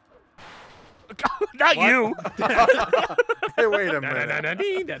 Not What? you. Hey, wait a minute. All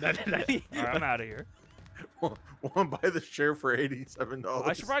right, I'm out of here. Want to buy this chair for $87?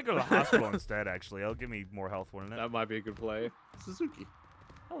 I should probably go to the hospital instead, actually. It'll give me more health, wouldn't it? That might be a good play. Suzuki.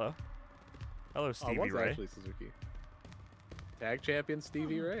 Hello. Hello, Oh, Stevie what's Ray. actually Suzuki? Tag champion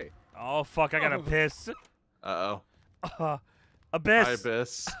Stevie Ray. Oh, fuck. I gotta piss. Uh-oh. Abyss.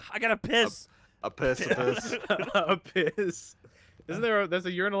 Ibis. I gotta piss. A piss, a piss. A piss. Isn't there's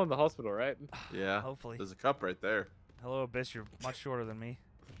a urinal in the hospital, right? Yeah. Hopefully. There's a cup right there. Hello, Abyss. You're much shorter than me.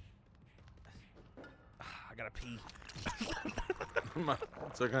 I gotta pee.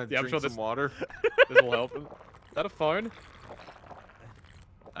 So can I Yeah, I'm drink sure some this- water? This will help him. Is that a phone?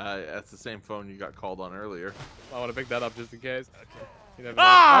 That's the same phone you got called on earlier. I want to pick that up just in case. Okay. You never know.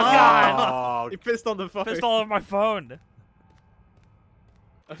 Ah, Oh, He pissed on the phone. Pissed all over my phone.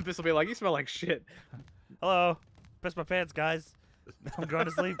 This will be like, you smell like shit. Hello. Pissed my pants, guys. I'm going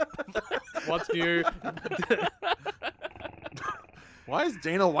to sleep. What's new? why is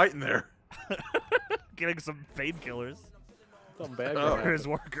Dana White in there? Getting some painkillers Something bad. Oh. for his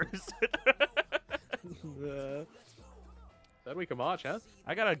workers. That week of March, huh?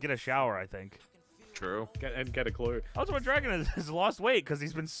 I gotta get a shower, I think. True. Get a clue. Ultimate Dragon has lost weight because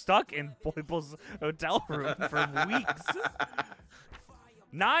he's been stuck in POIPL's hotel room for weeks.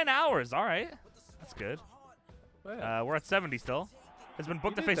 9 hours. All right. That's good. We're at 70 still. Has been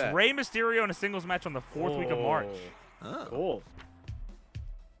booked to face that. Rey Mysterio in a singles match on the 4th week of March. Oh. Cool.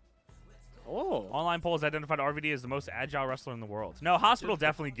 Oh. Online polls identified RVD as the most agile wrestler in the world. No, Hospital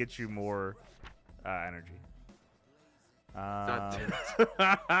definitely gets you more energy. God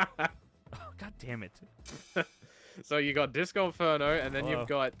God damn it. So you got Disco Inferno, and then Whoa. you've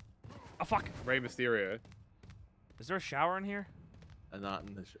got Oh, fuck. Rey Mysterio. Is there a shower in here? Not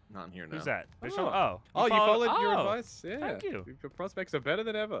in here now. Who's that? Oh. Oh, Oh, you followed your oh, advice? Yeah. Thank you. Your prospects are better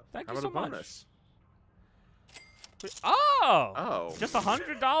than ever. Thank How you about so a much. bonus? Oh! Oh. Just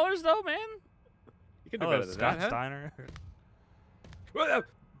 $100 though, man? You can do Hello, better than Scott that, huh? Steiner. Thank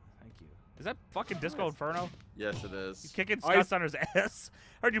you. Is that fucking Disco Inferno? Yes, it You is. kicking Scott Steiner's ass?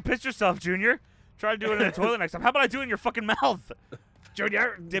 Heard you pissed yourself, Junior. Try to do it in the toilet next time. How about I do it in your fucking mouth?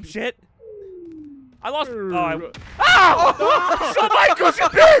 Junior! Dipshit. I lost. Oh! Ow! Shawn Michaels, you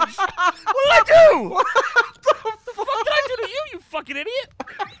bitch! What did I do? What the fuck did I do to you, you fucking idiot?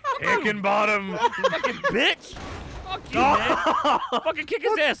 Hickenbottom! Fucking bitch! Fuck you, man. Fucking kick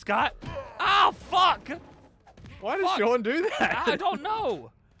his ass, Scott. Ow, fuck! Why did Fuck. Sean do that? I don't know.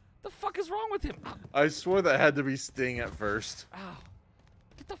 The fuck is wrong with him? Ow. I swore that had to be Sting at first. Ow.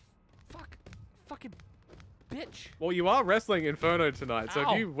 Get the fuck. Fucking bitch. Well, you are wrestling Inferno tonight, so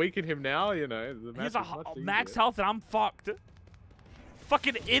Ow. if you weaken him now, you know, the match He's a is much max easier. health and I'm fucked.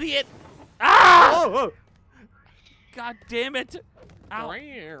 Fucking idiot. Ah! Oh, God damn it. Ow.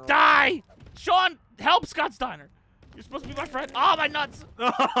 oh. Die! Sean, help Scott Steiner. You're supposed to be my friend. Oh, my nuts.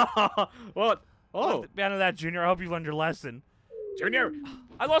 What? Oh, Man of that, Junior. I hope you learned your lesson. Junior!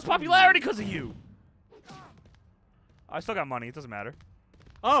 I lost popularity because of you. I still got money. It doesn't matter.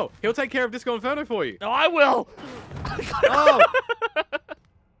 Oh, he'll take care of Disco Inferno for you. No, I will. Oh!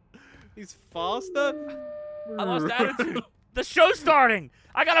 He's faster? I lost attitude. The show's starting.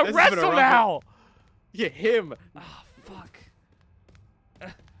 I gotta This has been a wrestle rough now. Yeah, him. Oh, fuck.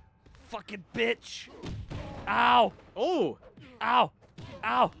 Fucking bitch. Ow. Oh! Ow.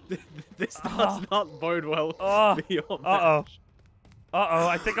 Ow. This does not bode well Oh. for your Uh-oh. match. Uh-oh.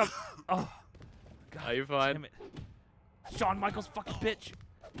 I think I'm... Oh. God Are you fine? damn it. Shawn Michaels, fucking bitch.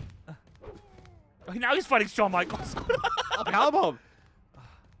 Oh, now he's fighting Shawn Michaels. Oh, powerbomb!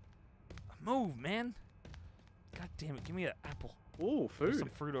 Move, man. God damn it. Give me an apple. Ooh, There's food. some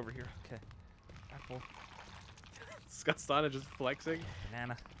fruit over here. Okay. Apple. Scott Steiner just flexing.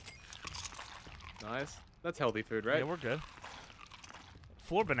 Banana. Nice. That's healthy food, right? Yeah, we're good.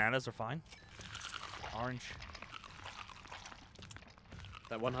 4 bananas are fine. Orange.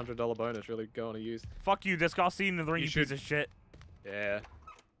 That $100 bonus really going to use. Fuck you, Disc. I'll see you in the ring, You you should- piece of shit. Yeah.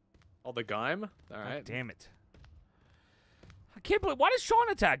 Oh, the Gaim? Alright. God damn it. I can't believe... Why does Sean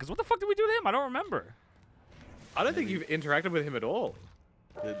attack? Because what the fuck did we do to him? I don't remember. I don't think you've interacted with him at all.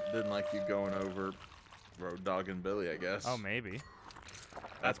 Didn't like you going over Road Dogg and Billy, I guess. Oh, maybe.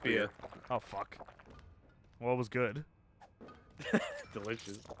 That's beer. Oh, fuck. Well, it was good.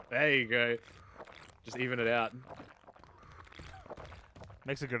 Delicious. There you go. Just even it out.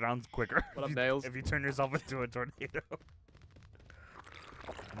 Makes it go down quicker. What up, if you, Nails? If you turn yourself into a tornado.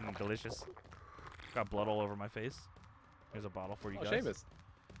 Delicious. Got blood all over my face. Here's a bottle for you Oh, guys.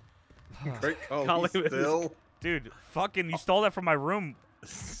 Seamus. Great call. Can't He's leave it. still, Dude, fucking, you stole that from my room.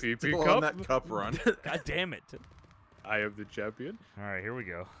 PP still on cup? that cup run. God damn it. I am the champion. All right, here we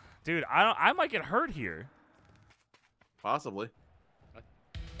go. Dude, I might get hurt here. Possibly.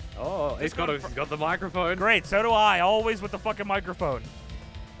 Oh, he's got the microphone. Great, so do I. Always with the fucking microphone.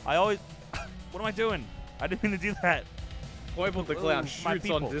 I always... What am I doing? I didn't mean to do that. POIPL the Clown my shoots on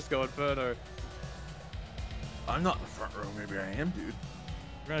people. Disco Inferno. I'm not in the front row. Maybe I am, dude.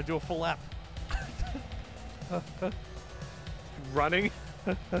 We're going to do a full lap. Running.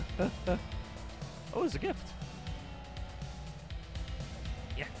 Oh, it's a gift.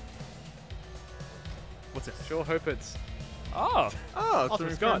 Yeah. What's this? Sure hope it's... Oh. Oh, it's Awesome,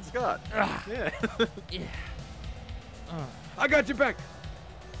 my Scott. friend Scott. Ah, Yeah. yeah. I got you back.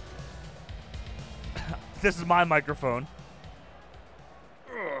 This is my microphone.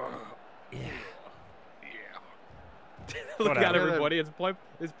 Yeah. Look Whatever. out, everybody. It's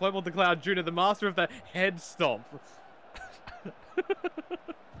POIPL the Clown Jr., the master of the head stomp.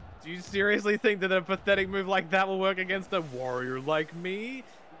 Do you seriously think that a pathetic move like that will work against a warrior like me?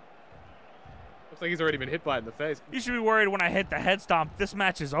 Looks like he's already been hit by it in the face. You should be worried when I hit the head stomp. This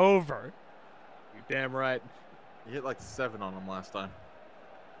match is over. You damn right. You hit like 7 on him last time.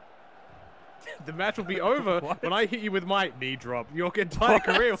 The match will be over What? when I hit you with my knee drop. Your entire What?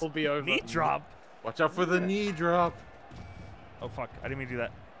 career will be over. Knee drop. Watch out for the knee drop. Oh, fuck. I didn't mean to do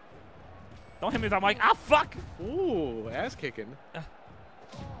that. Don't hit me with that mic. Ah, fuck! Ooh, ass kicking.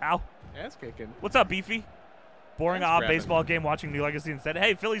 Ow. Ass kicking. What's up, Beefy? Boring Ass odd grabbing. baseball game watching New Legacy instead.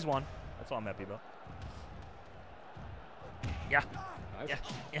 Hey, Phillies won. That's all I'm happy about. Yeah. Nice.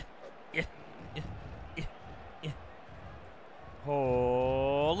 Yeah.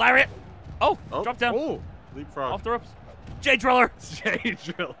 Oh, lariat! Oh, drop down. Oh, leapfrog. Off the ropes. Jay Driller! Jay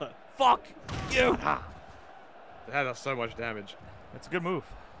Driller. Fuck you! That does so much damage. That's a good move.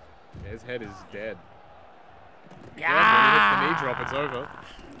 Yeah, his head is dead. Yeah! When he hits the knee drop, it's over.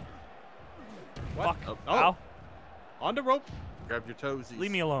 What? Fuck. Oh. Ow. On the rope. Grab your toesies.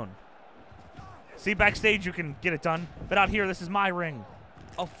 Leave me alone. See, backstage you can get it done, but out here, this is my ring.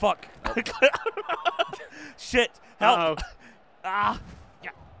 Oh, fuck. Shit. Help. Uh-oh. Ah. Yeah.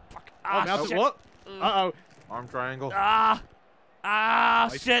 Fuck. Oh, Ah, mounted shit. what? Uh-oh. Arm triangle. Ah. Ah,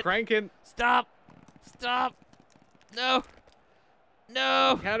 He's shit. cranking. Stop. Stop. No.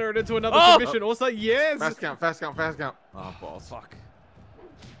 No. Counter it into another Oh! submission. Also, yes. Fast count, fast count, fast count. Oh, balls. Fuck.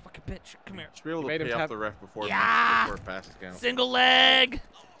 Fucking bitch. Come here. Should be able to Made him pay off tap- the ref before, Yeah! before fast count. Single leg.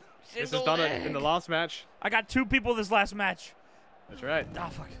 This Single has done leg. it in the last match. I got 2 people this last match. That's right. Ah,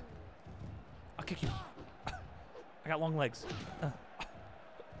 fuck. I'll kick you. I got long legs.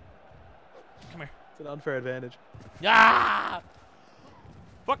 Come here. It's an unfair advantage. Ah!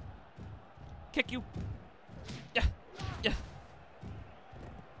 Fuck. Kick you. Yeah. Yeah.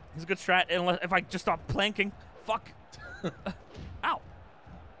 He's a good strat unless if I just stop planking. Fuck. Ow.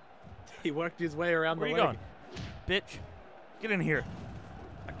 He worked his way around Where the you leg. going? Bitch. Get in here.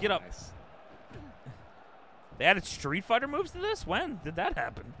 Get up. Nice. They added Street Fighter moves to this? When did that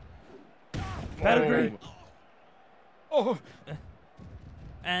happen? Pedigree. Boom. Oh.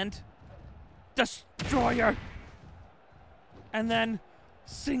 And Destroyer. And then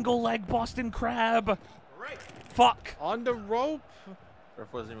single leg Boston Crab. Fuck. On the rope.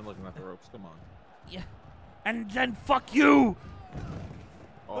 Ref wasn't even looking at the ropes. Come on. Yeah. And then fuck you.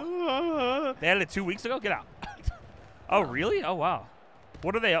 Oh. They added it 2 weeks ago? Get out. Oh, really? Oh, wow.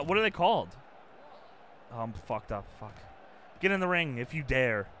 What are they called? Oh, I'm fucked up. Fuck. Get in the ring if you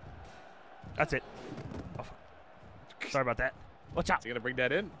dare. That's it. Oh, fuck. Sorry about that. Watch out. Is he gonna bring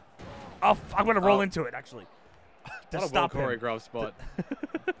that in? Oh, I'm gonna roll Oh. into it, actually. To What a stop him. well-choreographed spot.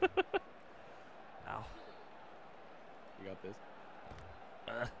 Ow. You got this.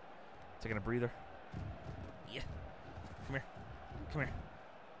 Taking a breather. Yeah. Come here. Come here.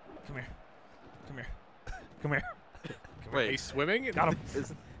 Come here. Come here. Come here. Wait, He's swimming. Got him.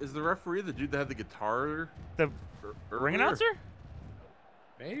 is the referee the dude that had the guitar? The ring earlier? announcer?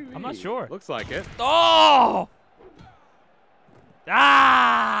 Maybe. I'm not sure. Looks like it. Oh!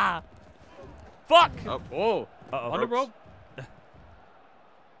 Ah! Fuck! Oh, Whoa. Uh-oh. On the rope.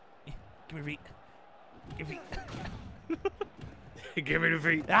 Give me feet. Give me feet. Give me the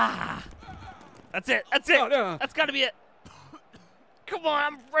feet. Ah! That's it. That's it. Oh, no. That's gotta be it. Come on,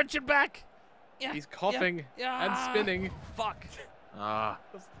 I'm wrenching back. Yeah. He's coughing yeah. and spinning. Fuck. ah.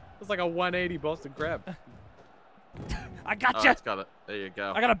 It's like a 180 Boston Crab. I Oh, gotcha. it's got it. There you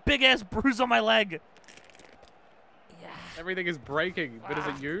go. I got a big ass bruise on my leg. Yeah. Everything is breaking, but is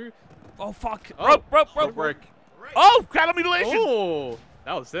it you? Oh fuck. Oh, Rope, rope, Rope rope. break. Oh, cattle mutilation. Oh,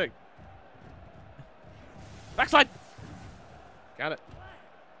 that was sick. Backslide. Got it.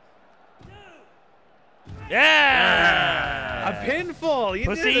 Yeah. A pinfall. You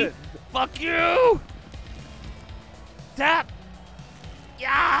Pussy. did it. Fuck you. Tap.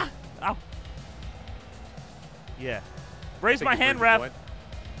 Yeah. Ow. Yeah. Raise Think my you hand, proved your ref. point.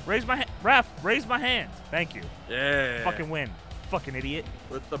 Raise my hand. Ref, raise my hand. Thank you. Yeah. Fucking win. Fucking idiot.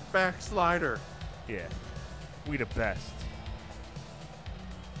 With the backslider. Yeah. We the best.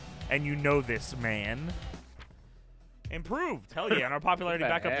 And you know this, man. Improved. Hell yeah. And our popularity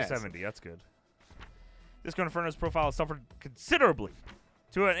back up to Badass. 70. That's good. Disco Inferno's profile has suffered considerably.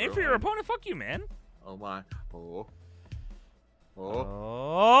 To an inferior opponent? Fuck you, man. Oh my. Oh. Oh.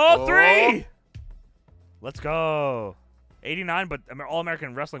 Oh, 3! Let's go. 89, but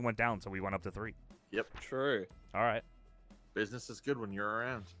All-American Wrestling went down, so we went up to 3. Yep. True. All right. Business is good when you're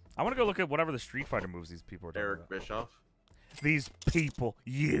around. I want to go look at whatever the Street Fighter moves these people are talking Eric about. Bischoff. These people.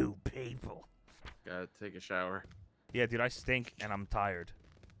 You people. Gotta take a shower. Yeah, dude, I stink, and I'm tired.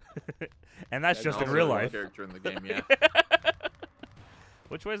 And that's And just in also real a life. Character in the game, yeah.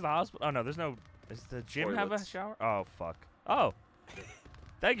 Which way is the hospital? Oh, no, there's no... Does the gym have a Toilets. shower? Oh, fuck. Oh.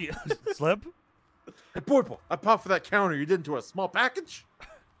 Thank you. Slip? Hey, POIPL, I popped for that counter you did into a small package.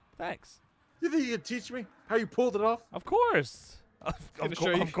 Thanks. You think you could teach me how you pulled it off? Of course. Gonna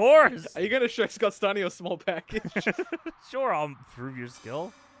show you- Of course. Are you gonna show Scott Stunny a small package? Sure, I'll prove your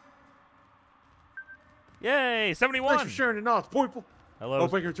skill. Yay, 71. Thanks for sharing the knowledge, POIPL. Hello.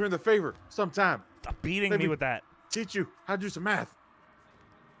 Hope I can return the favor sometime. Stop beating Maybe me with that. Teach you how to do some math.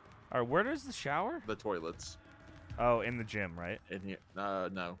 All right, where is the shower? The toilets Oh, in the gym, right? in here.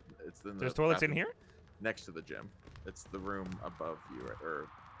 No, it's in the There's toilets in bathroom here? next to the gym. It's the room above you, or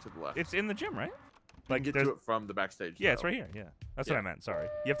to the left. It's in the gym, right? You Like, can get there's- to it from the backstage. Yeah, it's though. right here. Yeah, that's what Yeah. I meant. Sorry.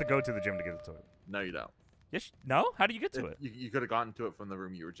 You have to go to the gym to get to the toilet. No, you don't. Yes. No? How do you get to it? You could have gotten to it from the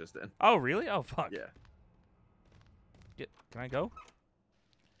room you were just in. Oh, really? Oh, fuck. Yeah. Can I go?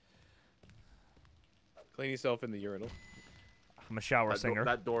 Clean yourself in the urinal. I'm a shower That, singer.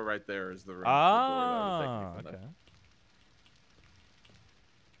 that door right there is the room. Ah, the door that would take me okay. kind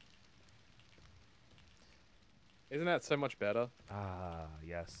Isn't that so much better? Ah,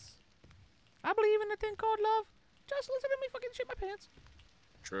 yes. I believe in a thing called love. Just listen to me fucking shit my pants.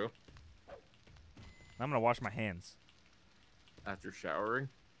 of. True. I'm gonna wash my hands. After showering.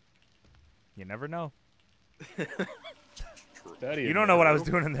 You never know. True. Dirty You in don't know what I was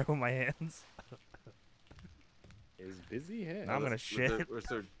there. doing in there with my hands. His busy hair. I'm gonna Was shit.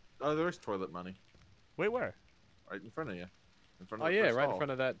 Oh, there's toilet money Wait, where? right in front of you. In front Oh of the yeah, first right in hall.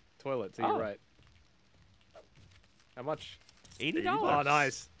 front of that toilet to Oh. your right. How much? $80. $80. Oh,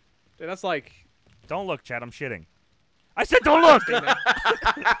 nice. Dude, that's like. Don't look, Chad. I'm shitting. I said don't look.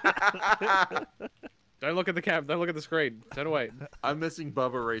 Don't look at the cam. Don't look at the screen. Turn away. I'm missing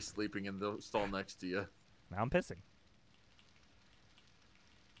Bubba Ray sleeping in the stall next to you. Now I'm pissing.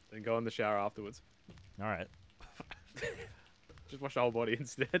 Then go in the shower afterwards. All right. Just wash the whole body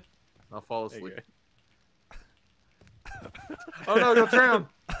instead. I'll fall There you asleep. go. Oh no, you'll drown.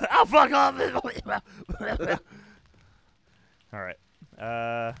 I'll fuck off. All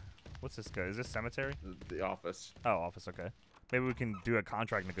right. What's this guy? Is this cemetery? The office. Oh, office. Okay. Maybe we can do a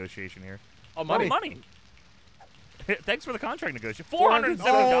contract negotiation here. Oh, money. Oh, money. Thanks for the contract negotiation. $470.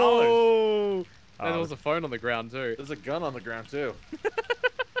 Oh! And there Oh. was a phone on the ground too. There's a gun on the ground too.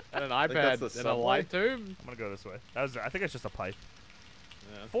 And an that's iPad the and a subway. light too. I'm gonna go this way. I think it's just a pipe.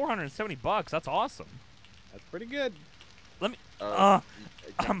 Yeah, $470. That's awesome. that's pretty good. You I'm-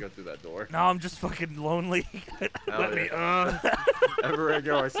 can't go through that door. No, I'm just fucking lonely. Hell Let me. Everywhere I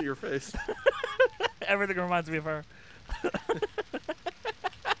go, I see your face. Everything reminds me of her.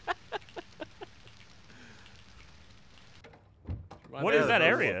 What is Yeah, that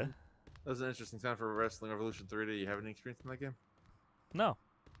that was area? That was an interesting time for Wrestling Revolution 3. Do you have any experience in that game? No,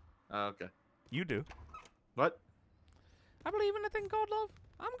 Oh, okay. you do. What? I believe in a thing called love.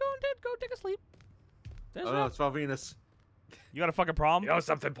 I'm going to go take a sleep. There's Oh no, it's Valvinus. You got a fucking problem? You know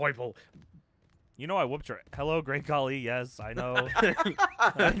something, POIPL. You know I whooped your. Hello, great golly. Yes, I know.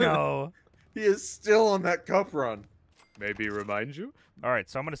 I know. He is still on that cup run. Maybe remind you. All right,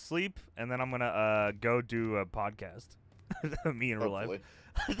 so I'm gonna sleep and then I'm gonna go do a podcast. Me in real life.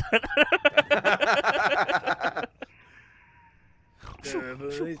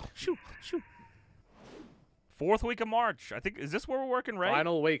 Hopefully. Shoot. Fourth week of March. I think is this where we're working, Ray?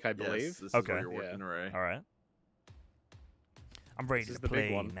 Final week, I Yes, believe. this is Okay. where you're working, Ray. All right. I'm ready This to is the big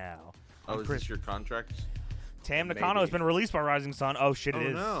play one. now. Oh, is this your contract? Tam Nakano has Maybe. been released by Rising Sun. Oh shit, it Oh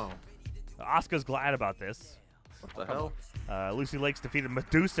is. no. Asuka's glad about this. What the hell? Lucy Lakes defeated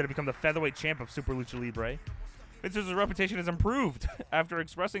Medusa to become the featherweight champ of Super Lucha Libre. Vince's reputation has improved after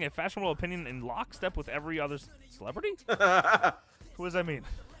expressing a fashionable opinion in lockstep with every other celebrity. What does that mean?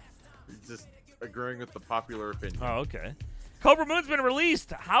 He's just agreeing with the popular opinion. Oh, okay. Cobra Moon's been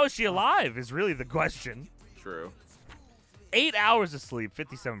released. How is she alive is really the question. True. 8 hours of sleep,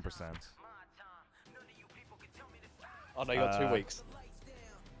 57%. Oh no, you got 2 weeks.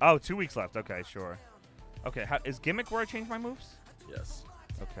 Oh, 2 weeks left. Okay, sure. Okay, is Gimmick where I change my moves? Yes.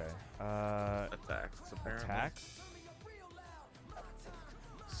 Okay. Attacks, apparently. Attack.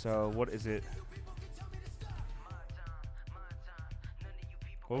 So, what is it?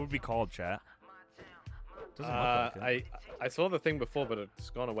 What would be called, chat? Doesn't look like it. I saw the thing before, but it's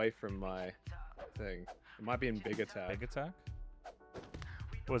gone away from my thing. It might be in big attack. Big attack?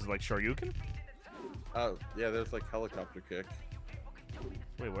 What is it, like Shoryuken? Oh, yeah, there's like helicopter kick.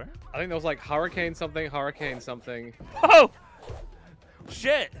 Wait, where? I think there was like hurricane something. Oh!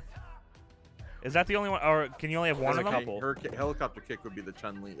 Shit! Is that the only one? Or can you only have one There's of a them? couple. Helicopter kick would be the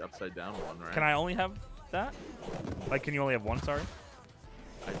Chun-Li upside down one, right? Can I only have that? Like, can you only have one, sorry?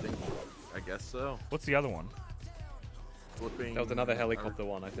 I guess so. What's the other one? Flipping. There was another helicopter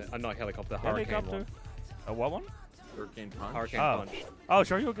one, I think. Not helicopter, hurricane Helicopter? one. A what one? Hurricane punch. Hurricane Oh. punch. Oh,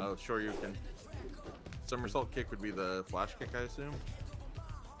 Shoryuken. Oh, sure you can. Somersault kick would be the flash kick, I assume.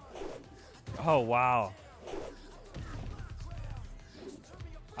 Oh, wow.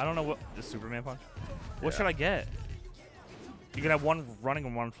 I don't know what... The Superman punch? What Yeah. should I get? You can have one running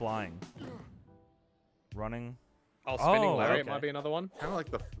and one flying. Running. Oh, spinning Oh, lariat okay. might be another one. Kind of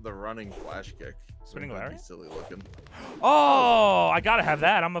like the running flash kick. Spinning That'd be lariat? silly looking. Oh, I gotta have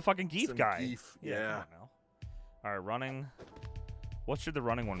that. I'm a fucking geef Some guy. geef, Come yeah. on now. All right, running. What should the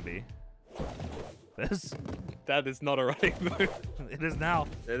running one be? This? That is not a running move. It is now.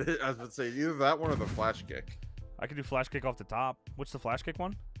 It is, I was about to say either that one or the flash kick. I could do flash kick off the top. What's the flash kick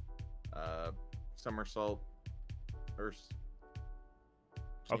one? Somersault. Or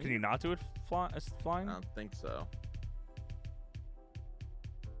Oh, can you not do it flying? I don't think so.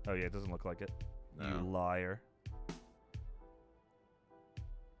 Oh yeah, it doesn't look like it. You No. liar.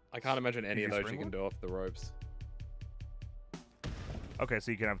 I can't imagine any you of those spring you can do off the ropes. Okay,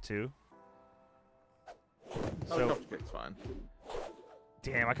 so you can have two. Oh, So, couple kick's fine.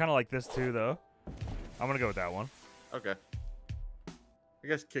 damn, I kind of like this too, though. I'm gonna go with that one. Okay. I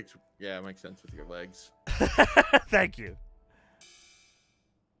guess kicks. Yeah, it makes sense with your legs. Thank you.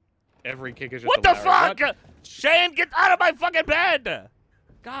 Every kick is just What a the lariat. fuck? Shane, get out of my fucking bed!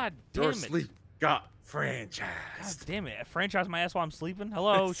 God damn Your it. sleep got God franchised. damn it. Franchise my ass while I'm sleeping?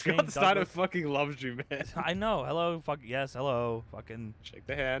 Hello, Shane. Scott Steiner Douglas. fucking loves you, man. I know. Hello. Fuck. Yes. Hello. Fucking. Shake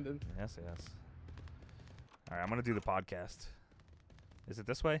the hand. And... Yes. Yes. All right. I'm gonna do the podcast. Is it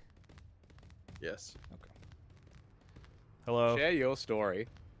this way? Yes. Okay. Hello. Share your story.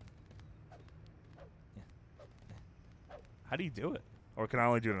 How do you do it? Or can I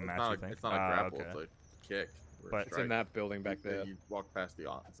only do it in a match? You think? It's not a Ah, grapple. okay. It's a kick. or a But- It's in strike. that building back there. You walk past the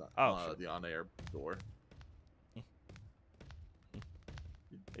on. It's not, Oh, sure. the on-air door.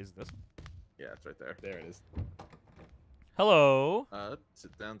 Is this? Yeah, it's right there. There it is. Hello.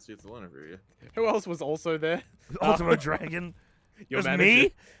 Sit down, see if they'll interview you. Who else was also there? Ultimate Dragon. Your It was manager.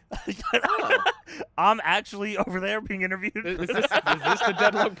 me. I'm actually over there being interviewed. Is this the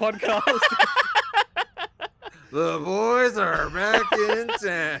Deadlock podcast? The boys are back in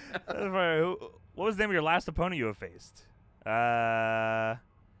town. What was the name of your last opponent you have faced?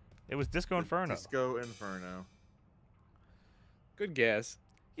 It was Disco Inferno. Disco Inferno. Good guess.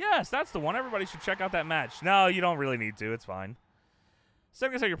 Yes, that's the one. Everybody should check out that match. No, you don't really need to. It's fine.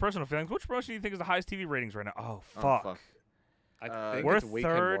 Second is how your personal feelings. Which promotion do you think is the highest TV ratings right now? Oh, fuck. fuck. I think We're it's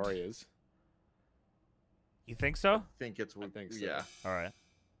Weekend third. Warriors. You think so? I think it's. I think so. Yeah. All right.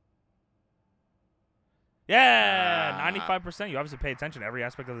 Yeah, Ah. 95%. You obviously pay attention to every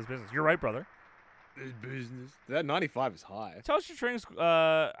aspect of this business. You're right, brother. This business. That 95 is high. Tell us your trainings.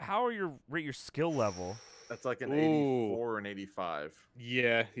 How are rate your skill level? That's like an Ooh. 84 and 85.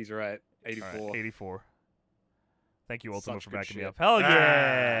 Yeah, he's right. 84. All right, 84. Thank you, Ultimate, Such for good backing me shit. up. Hell Ah.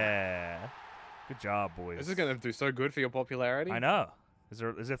 yeah! Good job, boys. This is gonna do so good for your popularity. I know.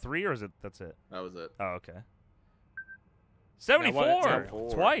 Is it 3 or is it? That's it. That was it. Oh, okay. 74. Now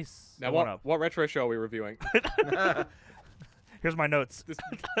 74. Twice. Now I went what? up. What retro show are we reviewing? Here's my notes. This,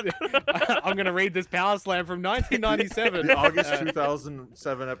 I'm gonna read this Power Slam from 1997. The August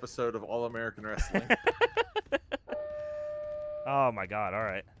 2007 episode of All American Wrestling. Oh my God! All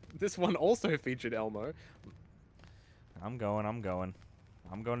right. This one also featured Elmo. I'm going. I'm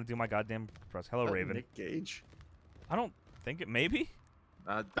going to do my goddamn press. Hello, Raven. Nick Gage? I don't think it. Maybe.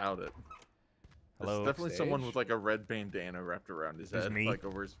 I doubt it. Hello. It's definitely someone stage. with like a red bandana wrapped around his It's head, me. like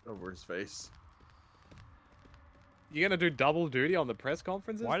over his face. You gonna do double duty on the press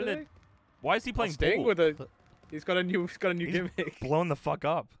conferences Why did today? it? Why is he playing Sting pool? with a? He's got a new He's gimmick. blown the fuck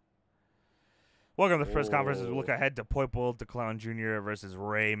up. Welcome to the press conference as we Oh. look ahead to POIPL daclown Jr. versus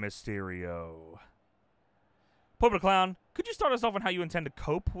Rey Mysterio. POIPL daclown, could you start us off on how you intend to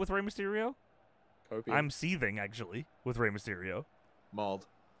cope with Rey Mysterio? Copium. I'm seething, actually, with Rey Mysterio. Mauled.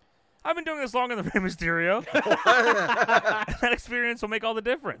 I've been doing this longer than Rey Mysterio. That experience will make all the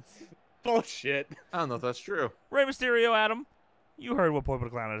difference. bullshit. I don't know if that's true. Rey Mysterio, Adam, you heard what POIPL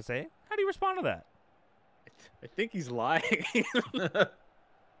daclown had to say. How do you respond to that? I think he's lying.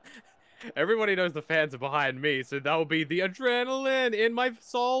 Everybody knows the fans are behind me, so that will be the adrenaline in my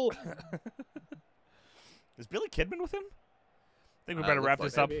soul. Is Billy Kidman with him? I think we It better looks wrap like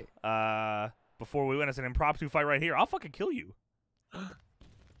this up maybe. before we win. It's an impromptu fight right here. I'll fucking kill you.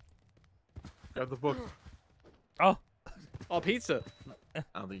 Grab the book. Oh, Oh, pizza. I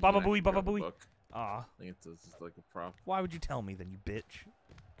don't think you Baba can Booey, actually Baba grab the Booey. book. aw. I think it's just like a prop. Why would you tell me then, you bitch?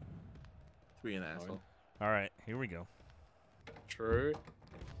 To be an asshole. All right, here we go. True.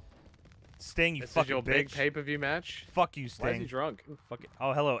 Sting, you This is fucking your bitch. big pay-per-view match. Fuck you, Why is he Sting. drunk? Fuck it.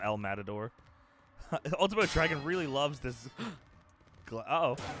 Oh, hello, El Matador. Ultimate Dragon really loves this.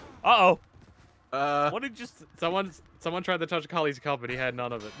 Uh-oh. Uh-oh. What did just... Someone tried to touch Kali's cup, but he had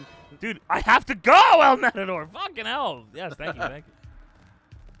none of it. Dude, I have to go, El Matador. Fucking hell. Yes, thank you, thank you.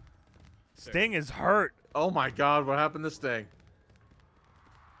 Sting is hurt. Oh my god, what happened to Sting?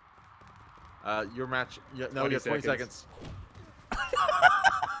 Your match. No, 20 you have 20 seconds. seconds.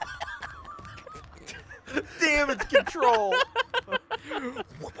 Damn, it's control.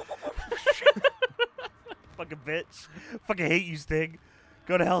 Fucking bitch. Fucking hate you, Sting.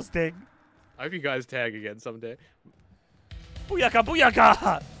 Go to hell, Sting. I hope you guys tag again someday. Booyaka,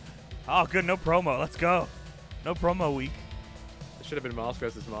 booyaka! Oh, good. No promo. Let's go. No promo week. It should have been Miles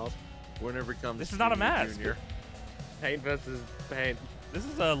versus Miles. Whenever it comes. This is not a Junior, mask. Junior. Pain versus pain. This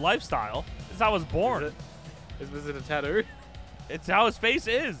is a lifestyle. This is how I was born. Is it a tattoo? It's how his face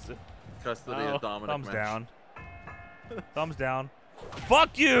is. Custody Oh, of Dominic Thumbs match. down. Thumbs down.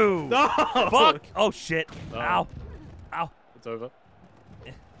 Fuck you! No! Fuck! Oh, shit. Oh. Ow. Ow. It's over.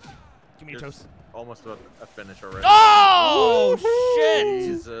 Give me a There's toast. almost a finish already. Oh, shit!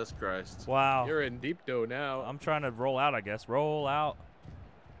 Jesus Christ. Wow. You're in deep dough now. I'm trying to roll out, I guess. Roll out.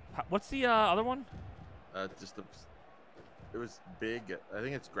 What's the other one? It was big. I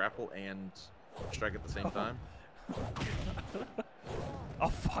think it's grapple and strike at the same time. Oh,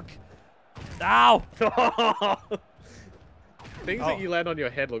 fuck. Ow! Things Oh. that you land on your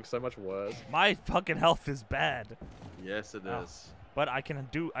head look so much worse. My fucking health is bad. Yes, it Ow. is. But I can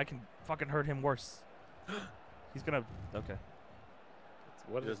fucking hurt him worse. He's gonna, okay.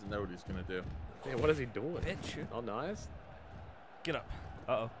 What He doesn't know what he's gonna do. Yeah, what is he doing? Bitch. Oh, nice. Get up.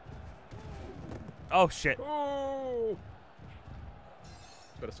 Uh-oh. Oh, shit. Oh!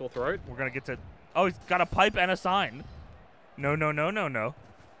 Got a sore throat. We're gonna get to, oh, he's got a pipe and a sign. No, no, no, no, no.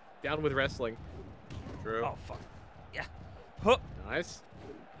 Down with wrestling. True. Oh, fuck. Yeah. Huh. Nice.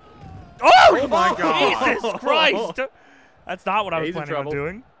 Oh, my God. Jesus Christ. That's not what I Yeah, was he's in planning on trouble.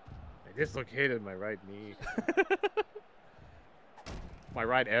 doing. I dislocated my right knee. My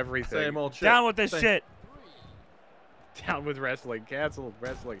right everything. Same old shit. Down with this Same- shit. Down with wrestling. Canceled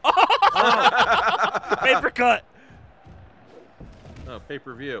wrestling. Paper cut. Oh,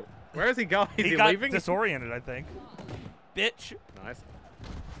 pay-per-view. Where is he going? Is He he got leaving? disoriented, I think. Bitch. Nice.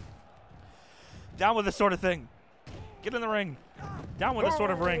 Down with this sort of thing. Get in the ring. Down with this sort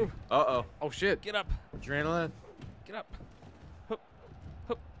of ring. Uh-oh. Oh shit. Get up. Adrenaline. Get up. Hup.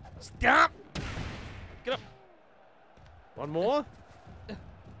 Hup. Stop. Get up. One more?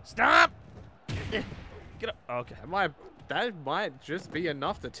 Stop. Get up. Oh, okay. That might just be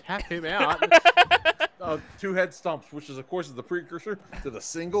enough to tap him out. 2 head stomps, which is, of course, is the precursor to the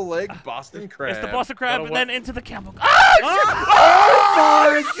single-leg Boston Crab. It's the Boston Crab, Gotta and wa- then into the Campbell.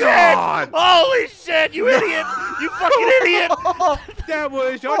 Oh, shit! Oh, my God! Holy shit, you idiot! You fucking idiot! That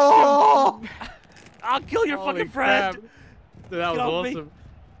was your Oh! I'll kill your Holy fucking friend. crap. That was Get off me. awesome.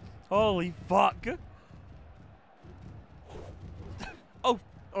 Holy fuck. Oh.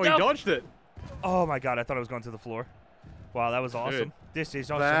 Oh, no. he dodged it. Oh my god, I thought I was going to the floor. Wow, that was awesome. Dude. This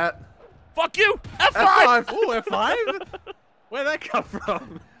is awesome. That. Fuck you! F5! F5. Ooh, F5? Where'd that come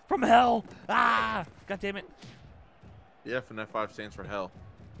from? From hell! Ah! God damn it. The F and F5 stands for hell.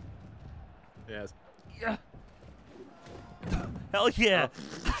 Yes. Yeah. Hell yeah.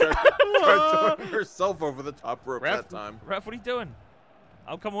 Tried throwing herself over the top rope Ref. that time. Ref, what are you doing?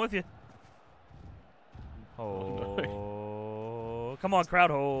 I'm coming with you. Oh. Come on,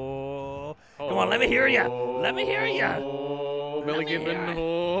 crowd. Oh. Come on, let me hear ya. Let me hear ya. Oh, Let Billy me hear Gibbon. it.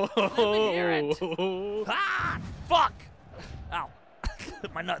 Oh. Let me hear it. Ah! Fuck! Ow.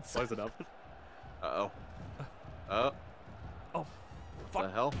 My nuts. Close enough. Uh-oh. Oh, Oh, fuck. the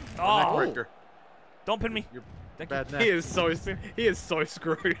hell? Oh. The neck breaker. Don't pin me. You're Thank you. bad neck. He is so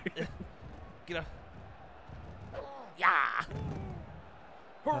screwed. Get up. Yeah.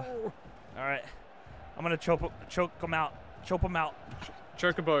 All right. I'm gonna choke him out. Choke him out.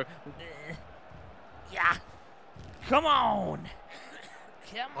 Chocobo. Yeah. Come on.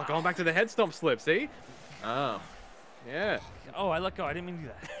 Come Oh, on. going back to the head stomp slip, see? Oh. Yeah. Oh, I let go. I didn't mean to do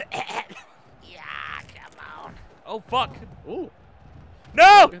that. Yeah. Come on. Oh fuck. Ooh.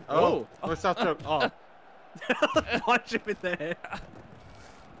 No. Oh. North south choke. Oh. Punch him in the head.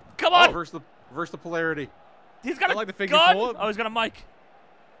 Come on. Reverse the polarity. He's got I a like the figure gun. four. Oh, he's got a mic.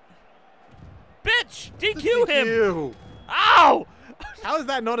 Bitch. DQ him. DQ. Ow. How is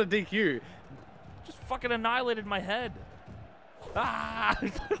that not a DQ? Just fucking annihilated my head. Ah.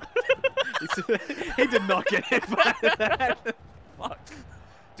 He did not get hit by that. Fuck.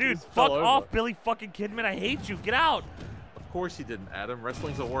 Dude, Just fell fuck over. off, Billy fucking Kidman. I hate you. Get out. Of course he didn't, Adam.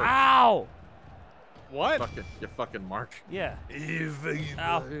 Wrestling's a work. Ow. What? You fucking mark. Yeah.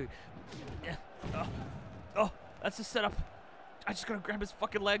 Ow. Yeah. Oh, that's the setup. I just gotta grab his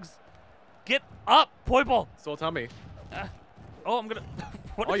fucking legs. Get up, POIPL. Sore tummy. Oh, I'm gonna.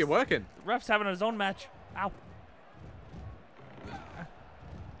 What Oh, is- you're working. The ref's having his own match. Ow.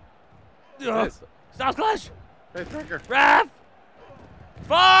 Yes. Styles Clash. Hey, Breaker. Ref.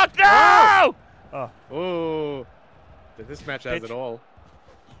 Fuck no! Oh, this match has Bitch. it all.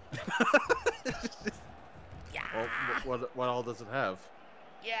 Well, what all does it have?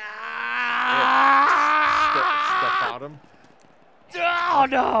 Yeah. Step Oh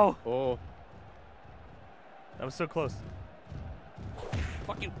no! Oh. That was so close.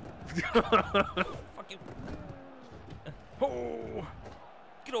 Fuck you. Fuck you. Oh.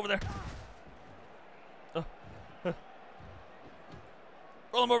 Get over there.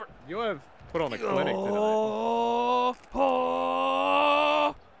 Roll him over. You have put on a clinic tonight. Oh.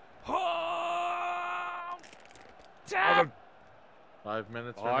 Oh. Oh. Tap. 5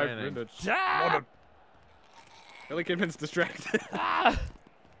 minutes 5 remaining. minutes. Tap. Billy Kidman's distracted. Ah.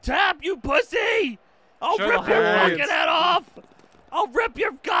 Tap, you pussy! I'll Show rip the your hands. fucking head off! I'll rip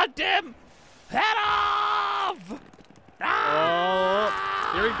your goddamn head off!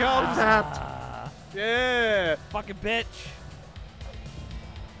 Ah! Oh, here he comes. Ah. Yeah. Fucking bitch.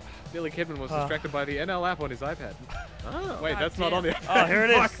 Billy Kidman was distracted by the NL app on his iPad. Oh. Wait, God that's not damn. on the iPad. Oh, here it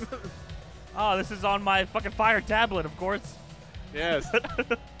is. Fuck. Oh, this is on my fucking Fire tablet, of course. Yes.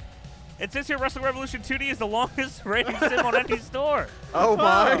 It says here Wrestling Revolution 2D is the longest rating sim on any store. Oh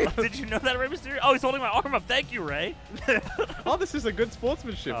my! Did you know that, Rey Mysterio? Oh, he's holding my arm up. Thank you, Ray. Oh, this is a good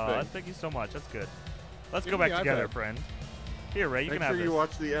sportsmanship thing. Thank you so much. That's good. Let's Give go me back the together, iPad. friend. Here, Ray, you Make can have sure this. you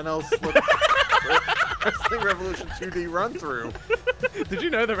watch the NL Wrestling Revolution 2D run through. Did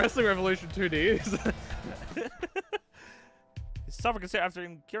you know the Wrestling Revolution 2D is? He's suffering after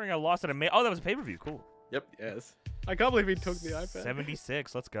incurring a loss at a Oh, that was a pay-per-view. Cool. Yep. Yes. I can't believe he took the iPad.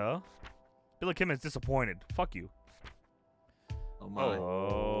 76. Let's go. Billy Kidman's disappointed. Fuck you. Oh my.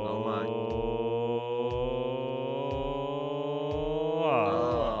 Oh.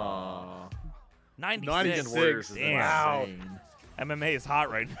 Oh. 96. 96. Warriors is Damn. Wow. insane. MMA is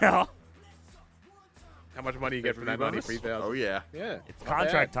hot right now. How much money you get for that bonus? 93,000? Oh yeah. Yeah. It's not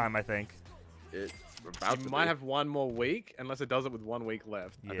contract bad. time, I think. It's about You to might be. have one more week, unless it does it with 1 week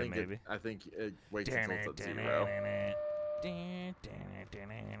left. Yeah, I think maybe. I think it waits until it's at 0.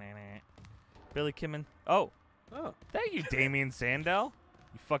 Billy Kidman. Oh, Oh. thank you, Damian Sandow.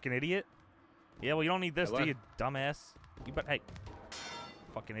 You fucking idiot. Yeah, well, you don't need this, Hello. do you, dumbass? You but hey,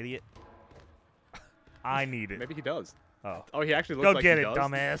 fucking idiot. I need it. Maybe he does. Oh, Oh, he actually looks go like get he it, does.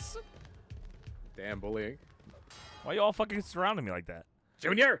 dumbass. Damn bullying. Why you all fucking surrounding me like that?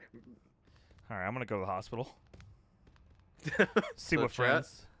 Junior! All right, I'm gonna go to the hospital. See So what chat,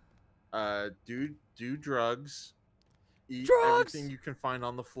 friends. Do drugs. Eat Drugs! everything you can find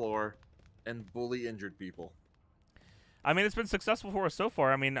on the floor, and bully injured people. I mean, it's been successful for us so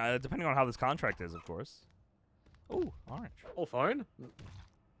far. I mean, depending on how this contract is, of course. Oh, orange. Oh, phone?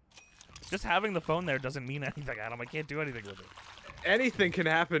 Just having the phone there doesn't mean anything, Adam. I can't do anything with it. Anything can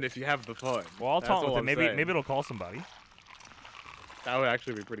happen if you have the phone. Well, I'll That's talk with all it. I'm Maybe saying. maybe it'll call somebody. That would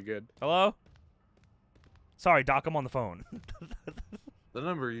actually be pretty good. Hello? Sorry, Doc, I'm on the phone. The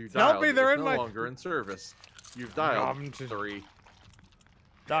number you Help dialed me, is they're in no my- longer in service. You've dialed Um, 3.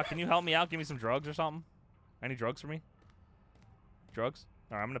 Doc, can you help me out? Give me some drugs or something? Any drugs for me? Drugs?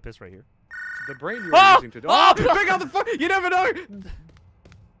 All right, I'm gonna piss right here. The brain you're Oh! using to... Oh! Pick up the phone! You never know!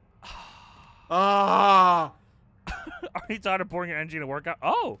 Ah! Are you tired of pouring your energy into workout?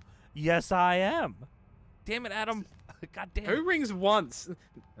 Oh, yes, I am. Damn it, Adam. God damn Who it. rings once?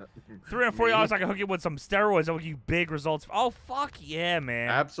 $340, I can hook you with some steroids. I'll give you big results. Oh, fuck yeah, man.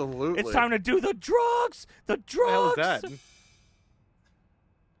 Absolutely. It's time to do the drugs. The What the hell drugs. is that?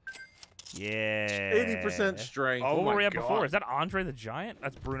 Yeah. 80% strength. Oh, what my were we at God. before? Is that Andre the Giant?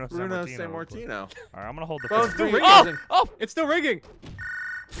 That's Bruno Bruno Sammartino. Sammartino. All right, I'm gonna hold the Well, phone. still ringing. Oh, oh, It's still ringing!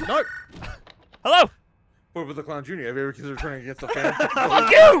 No! hello. POIPL the Clown Jr. Have you ever considered turning against the fan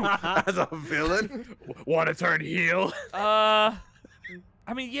Fuck you. as a villain? Want to turn heel? I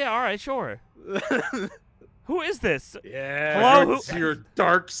mean, yeah, all right, sure. Who is this? Yeah. Hello? It's your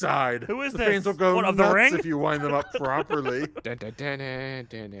dark side. Who is the this? fans will go What, of the nuts Ring? if you wind them up properly.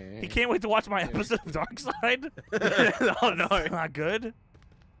 He can't wait to watch my episode of Dark Side. Oh no. Not good.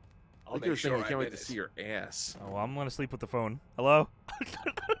 I'll Like you were make saying, sure you I can't wait did to it. see your ass. Oh, well, I'm gonna sleep with the phone. Hello?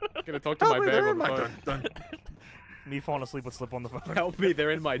 Gonna talk to Help my me, babe they're on in the my phone. dun, dun. Me falling asleep with slip on the phone. Help me,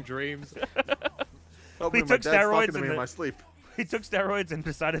 they're in my dreams. Help We me, my took dad's steroids talking to and me in the- my sleep. He took steroids and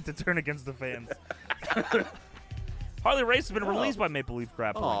decided to turn against the fans. Harley Race has been released by Maple Leaf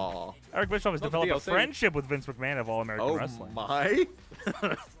Grappling. Aw. Eric Bischoff has Love the developed a DLC. friendship with Vince McMahon of All American Oh Wrestling. my.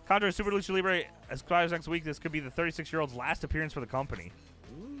 Contra Super Lucha Libre expires next week. This could be the 36-year-old's last appearance for the company.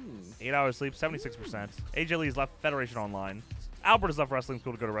 8 hours sleep, 76%. AJ Lee's left Federation Online. Albert has left Wrestling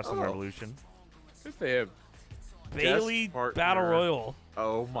School to go to Wrestling Oh. Revolution. Good for him. Bailey partner. Battle Royal.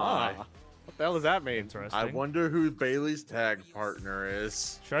 Oh my. Ah. What the hell does that mean? Interesting. I wonder who Bailey's tag partner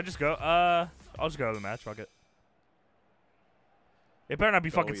is. Should I just go? I'll just go to the match. Fuck it. It better not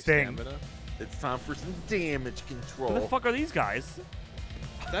be fucking Sting. It's time for some damage control. Who the fuck are these guys?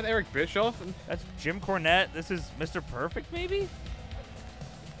 Is that Eric Bischoff? That's Jim Cornette. This is Mr. Perfect, maybe?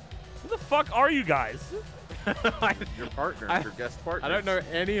 Who the fuck are you guys? Your partner, your guest partner. I don't know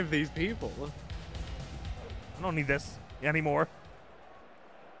any of these people. I don't need this anymore.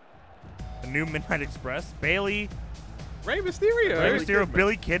 The new Midnight Express. Bailey. Rey Mysterio. Rey Mysterio.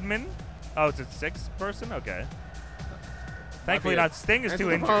 Billy Kidman. Oh, it's a 6th person? Okay. Thankfully not. Sting is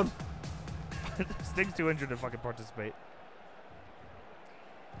too injured. Sting's too injured to fucking participate.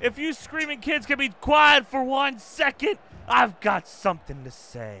 If you screaming kids can be quiet for 1 second, I've got something to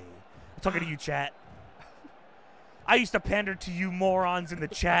say. I'm talking to you, chat. I used to pander to you morons in the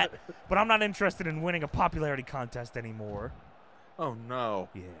chat, but I'm not interested in winning a popularity contest anymore. Oh, no.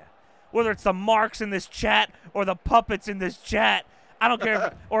 Yeah. Whether it's the marks in this chat or the puppets in this chat, I don't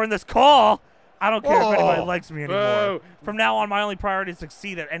care, or in this call, I don't care if anybody likes me anymore. Whoa. From now on, my only priority is to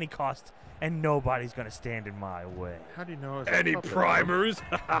succeed at any cost, and nobody's going to stand in my way. How do you know? Any primers?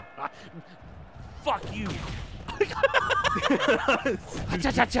 Fuck you.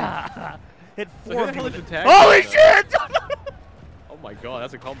 Cha-cha-cha. Hit 4 Holy shit! Oh my god,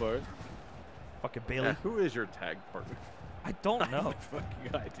 that's a combo. Fucking Bailey. Yeah, who is your tag partner? I don't know.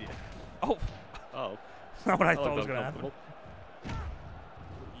 Fucking idea. Oh. Oh. Not what I thought was going to happen.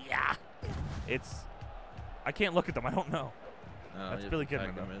 Yeah. I can't look at them. I don't know. No, That's Billy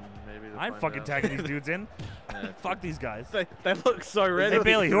Kidman, though. Maybe I'm fucking tagging these dudes in. Yeah. Fuck these guys. They look so ready. Hey,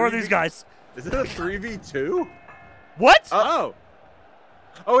 Bailey, who are these guys? Is it a 3v2? What? Oh.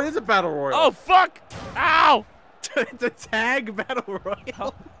 Oh, it is a battle royal. Oh, fuck. Ow. It's a tag battle royal.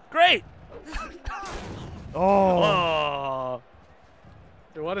 Oh, great. Oh.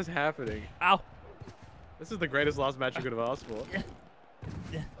 Dude, what is happening? Ow. This is the greatest last match you could have asked for.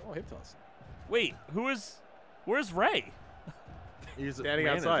 Yeah. Oh, hip toss. Wait, where's Ray? He's standing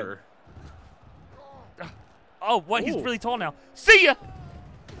manager. outside. Oh, what? He's Ooh. really tall now. See ya.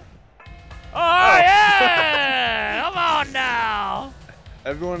 Oh, yeah. Come on now.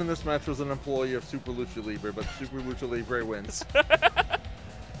 Everyone in this match was an employee of Super Lucha Libre, but Super Lucha Libre wins.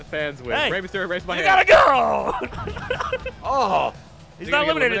 The fans win. Hey, Rey Mysterio raised my you hand. gotta go. Oh! He's not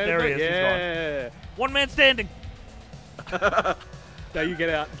eliminated. There he is. Yeah. He's gone. One man standing. Now you get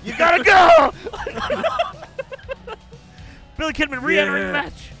out. You gotta go. Billy Kidman re-entering the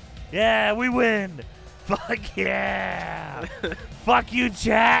match. Yeah, we win. Fuck yeah. Fuck you,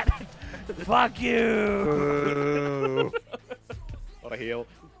 chat. Fuck you. What a heel.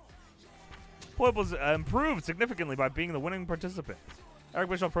 POIPL's improved significantly by being the winning participant. Eric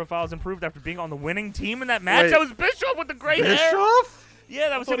Bischoff's profile has improved after being on the winning team in that match. Wait. That was Bischoff with the gray hair. Bischoff? Yeah,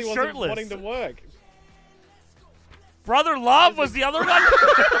 that was I thought him he wasn't shirtless. wanting to work. Brother Love was the other one.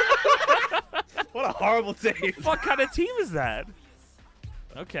 What a horrible team. What kind of team is that?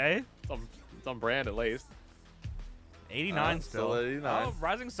 Okay. It's on brand at least. 89 still. 89. Oh,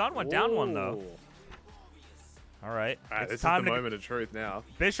 Rising Sun went down one though. Ooh. All right. Alright, It's this time is the to moment of truth now.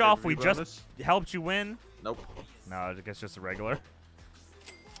 Bischoff, we Bonus? just helped you win. Nope. No, I guess just a regular.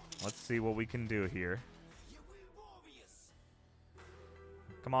 Let's see what we can do here.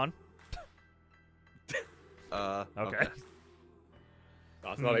 Come on. Okay.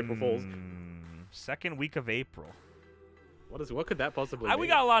 Oh, it's not April Fool's. Second week of April. What could that possibly be? We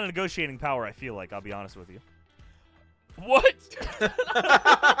got a lot of negotiating power, I feel like. I'll be honest with you. What?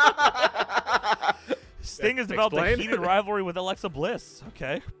 Sting has developed a heated rivalry with Alexa Bliss.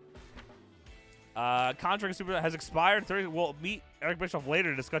 Okay. Contract with Super has expired. We'll meet Eric Bischoff later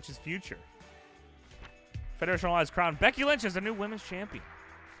to discuss his future. Federation has crowned Becky Lynch as the new women's champion.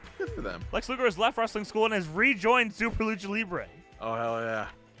 Good for them. Lex Luger has left wrestling school and has rejoined Super Lucha Libre. Oh, hell yeah.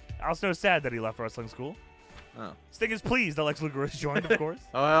 Also sad that he left wrestling school. Oh. Sting is pleased that Lex Luger has joined, of course.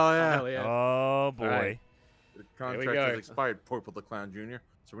 Oh, hell yeah. Hell yeah. Oh, boy. Right. The Here we contract go. has expired, POIPL the Clown Jr.,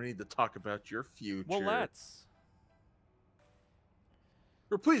 so we need to talk about your future. Well, let's.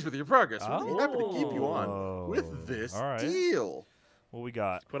 We're pleased with your progress. We're really happy to keep you Oh. on with this All right. deal. What we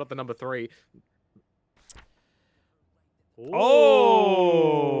got? Put up the number 3. Oh!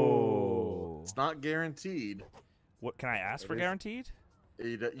 It's not guaranteed. What can I ask for It is. guaranteed?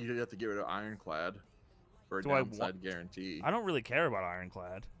 You'd have to get rid of Ironclad for a Do I downside guarantee. I don't really care about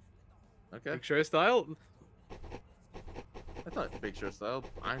Ironclad. Okay. Big Show style. I thought Big Show style.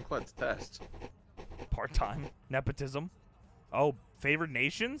 Ironclad's test. Part-time. Nepotism. Oh, favored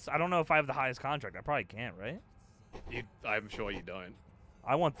nations? I don't know if I have the highest contract. I probably can't, right? I'm sure you don't.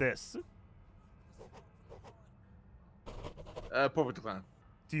 I want this. POIPL the Clown.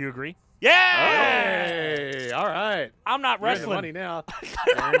 Do you agree? Yeah! Hey, all right. I'm not You're in the wrestling. money now.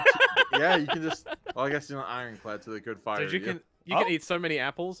 Yeah, you can just. Well, I guess you're not ironclad, so they could fire Dude, you you. can eat so many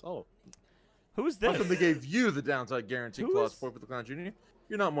apples. Oh, Who's How this? come they gave you the downside guarantee Who clause, is- POIPL Clown Jr.?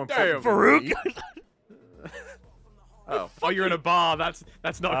 You're not more Damn, important than Farouk? me. Oh, oh, you're in a bar. That's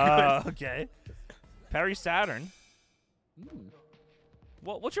not good. Okay. Perry Saturn.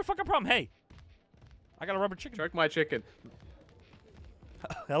 What's your fucking problem? Hey, I got a rubber chicken. Choke my chicken.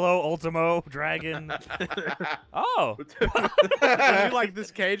 Hello, Ultimo Dragon. Oh. You like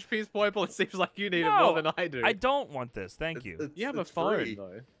this cage piece, POIPL? It seems like you need it more than I do. I don't want this. Thank you. You have a it's phone, free.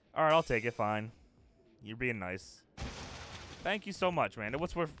 though. All right, I'll take it. Fine. You're being nice. Thank you so much, man.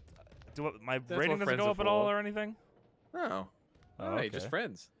 What's worth? My That's rating what doesn't friends go are up at all for. or anything? No, Oh, Hey, just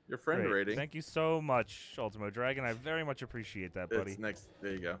friends. your friend Great. rating. Thank you so much, Ultimo Dragon. I very much appreciate that, buddy. It's next.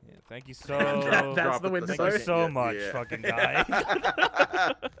 There you go. Yeah, thank you so. That's Drop the it window. Thank you second. so Yeah, much, yeah. fucking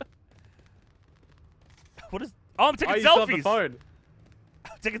guy. What is? Oh, I'm taking Oh, you still have the selfies. phone.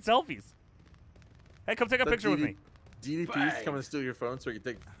 I'm taking selfies. Hey, come take a That picture with me. DDP's Bang. coming to steal your phone so you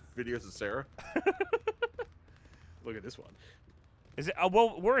can take videos of Sarah. Look at this one. Is it?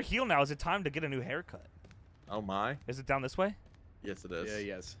 Well, we're a heel now. Is it time to get a new haircut? Oh my. Is it down this way? Yes, it is. Yeah,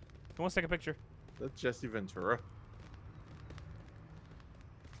 yes. Who wants to take a picture? That's Jesse Ventura.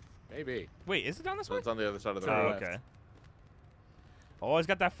 Maybe. Wait, is it down this So way? it's on the other side of the Oh, road. left. okay. Always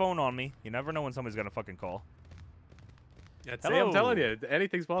got that phone on me. You never know when somebody's gonna fucking call. Yeah, see, I'm telling Hello. you,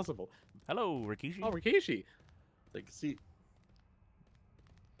 anything's possible. Hello, Rikishi. Oh, Rikishi. Take a seat.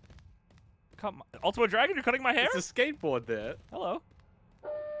 Come, Ultimo Dragon, you're cutting my hair. It's a skateboard there. Hello.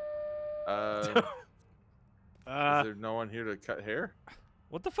 Is there no one here to cut hair?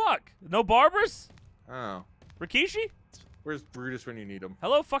 What the fuck? No barbers? Oh. Rikishi? Where's Brutus when you need him?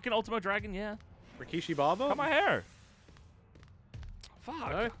 Hello, fucking Ultimo Dragon. Yeah. Rikishi Barber? Cut my hair. Fuck.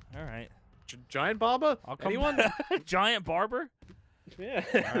 No? All right. Giant Barber? I'll come Anyone? Giant barber. Yeah.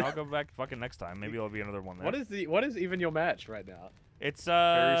 All right, I'll go back fucking next time. Maybe there'll be another one there. What is even your match right now? It's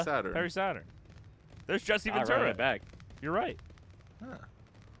Perry Saturn. Perry Saturn. There's Jesse Ah, right, Ventura. right back. You're right. Huh.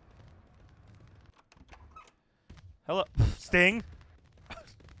 Hello, Sting.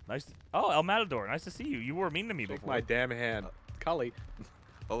 Nice. Oh, El Matador. Nice to see you. You were mean to me Shake before. my damn hand. Cully,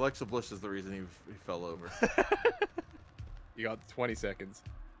 Alexa Bliss is the reason he fell over. you got 20 seconds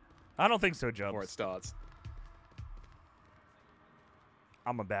I don't think so, before it Jubs. starts.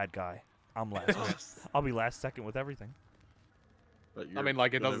 I'm a bad guy. I'm last. I'll be last second with everything. But I mean,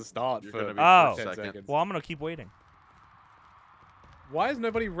 like, it doesn't start you're for gonna be Oh. 10 second. seconds. Well, I'm gonna keep waiting. Why has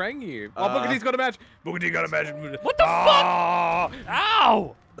nobody rang you? Oh, Booker T's got a match. Booker T got a match. What the fuck?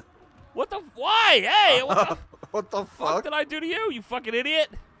 Ow! What the? Why? Hey! What the What the fuck fuck? did I do to you? You fucking idiot!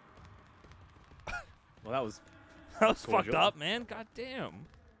 Well, that was That was fucked Cordial. up, man. God damn.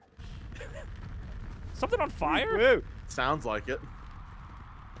 Something on fire? Woo. Sounds like it.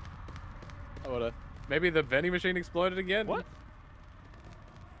 Oh, what a... Maybe the vending machine exploded again? What?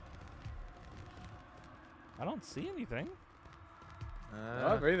 I don't see anything.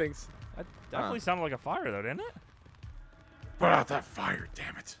 Oh, everything's... That definitely sounded like a fire, though, didn't it? Put out that fire,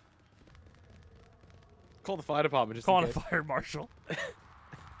 damn it. Call the fire department just Calling in a case. fire marshal. That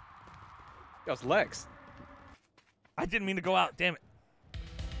was Lex. I didn't mean to go out. Damn it.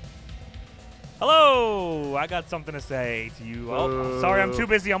 Hello. I got something to say to you. Oh, sorry, I'm too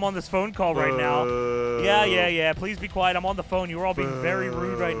busy. I'm on this phone call right now. Yeah. Please be quiet. I'm on the phone. You're all being very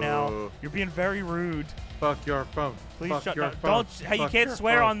rude right now. You're being very rude. Fuck your phone. Please Fuck shut your up. phone. Don't. Hey, you Fuck can't your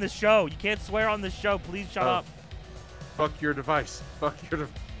swear phone. on this show. You can't swear on this show. Please shut Oh. up. Fuck your device. Fuck your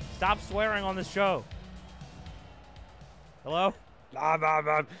device. Stop swearing on this show. Hello?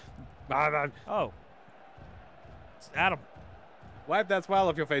 Oh. It's Adam. Wipe that smile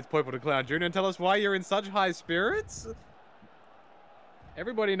off your face, POIPL Clown Jr., and tell us why you're in such high spirits?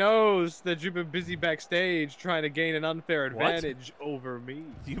 Everybody knows that you've been busy backstage trying to gain an unfair What? advantage over me.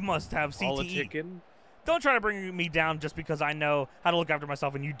 You must have CTE. Politicking. Don't try to bring me down just because I know how to look after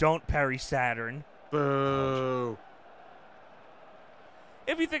myself and you don't, Perry Saturn. Boo.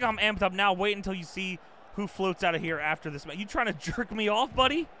 If you think I'm amped up now, wait until you see who floats out of here after this. You trying to jerk me off,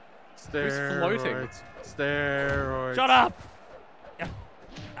 buddy? Steroids. floating? Steroids. Shut up! Yeah.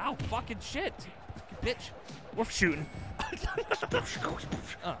 Ow, fucking shit. Fucking bitch. We're shooting. Oh,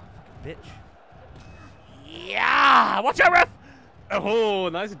 fucking bitch. Yeah! Watch out, ref! Oh,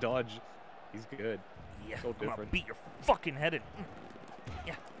 nice dodge. He's good. Yeah, So I'm gonna different. beat your fucking head in.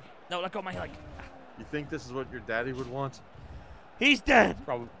 Yeah. No, let go of my leg. You think this is what your daddy would want? He's dead.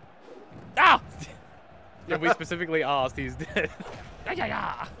 Probably. Ah! Yeah, we specifically asked. He's dead.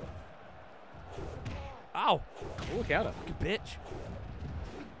 Yeah. Ow. Ooh, counter. Fucking bitch.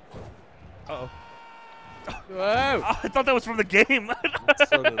 Uh-oh. Whoa. I thought that was from the game.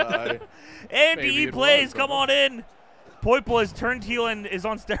 So did I. Andy Maybe E it plays. was, Come but- on in. POIPL has turned heel and is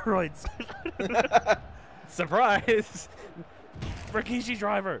on steroids. Surprise. Rikishi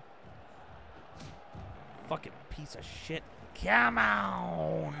driver. Fucking piece of shit. Come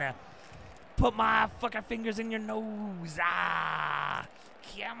on. Put my fucking fingers in your nose. Ah.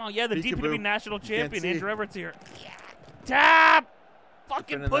 Come on. Yeah, the Peekaboo. DPW national You can't champion, see. Andrew Everett's here. Yeah. Tap.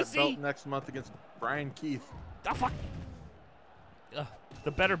 Fucking Defending that pussy. belt next month against Brian Keith. Oh, fuck.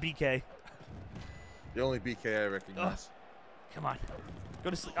 The better BK. The only BK I recognize. Come on.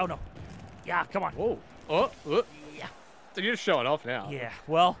 Go to sleep. Oh, no. Yeah, come on. Whoa. Oh. Yeah. So you're just showing off now. Yeah.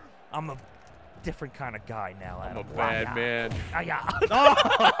 Well, I'm a different kind of guy now, I'm a Adam. bad man. Ah, yeah.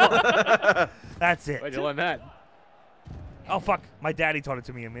 Oh! That's it. Where'd you learn that? Oh, fuck. My daddy taught it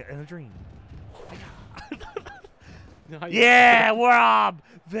to me in a dream. No, Yeah, Rob!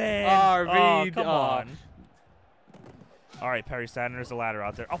 Van. RV, Oh, come oh. on. All right, Perry Saturn, there's a ladder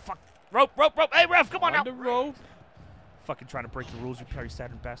out there. Oh, fuck. Rope. Hey, ref, come on On now. the rope. Fucking trying to break the rules, you Perry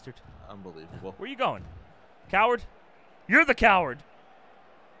Saturn bastard. Unbelievable. Where you going? Coward? You're the coward.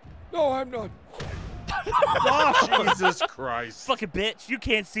 No, I'm not. Oh, Jesus Christ. Fucking bitch. You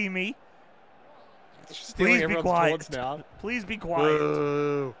can't see me. Stealing Please be everyone's quiet. taunts now. Please be quiet.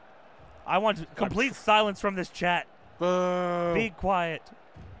 Boo. I want complete silence from this chat. Boo. Be quiet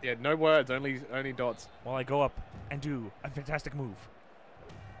Yeah, no words, only dots. while I go up and do a fantastic move.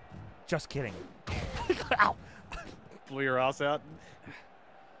 Just kidding. Ow. Blew your ass out.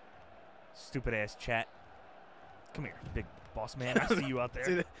 Stupid ass chat. Come here, big boss man. I see you out See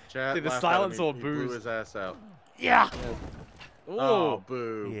there. the- Chat Did the laughed at silence him. or He blew booze? his ass out. Yeah. Ooh. Oh,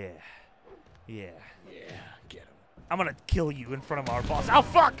 boo. Yeah. Yeah. Yeah, get him. I'm gonna kill you in front of our boss. Ow,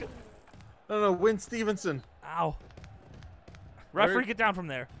 fuck! No, Win Stevenson. Ow. Referee, get down from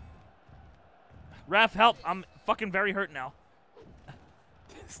there. Ref, help. I'm fucking very hurt now.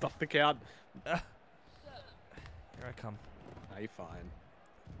 Stop the count. Here I come. Nah, you're fine.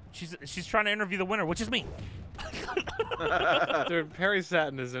 She's trying to interview the winner, which is me. Dude, Perry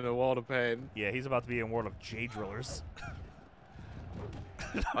Saturn is in a world of pain. Yeah, he's about to be in World of J Drillers.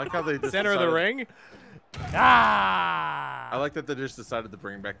 I like how they just Center of the decided- ring? Ah! I like that they just decided to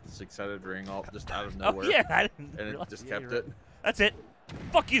bring back the six-sided ring all just out of Oh nowhere. yeah, I didn't. And realize- it just yeah, kept you're it. right. That's it.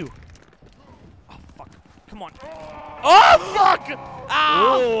 Fuck you. Oh fuck. Come on. Oh fuck!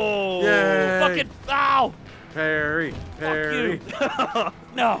 Ow! Oh! Yay. Fucking ow! Perry. Perry. Fuck you.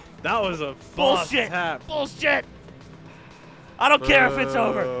 No. That was a fast Bullshit. tap. Bullshit. I don't care if it's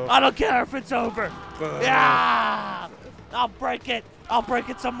over. Boo. I don't care if it's over. Boo. Yeah. I'll break it. I'll break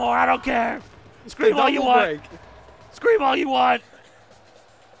it some more. I don't care. Hey, Scream all you double want. break. Scream all you want.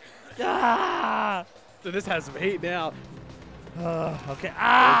 Ah. So this has some heat now. Okay.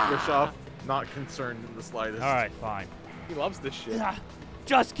 Ah. Bischoff, not concerned in the slightest. All right, fine. He loves this shit. Ah,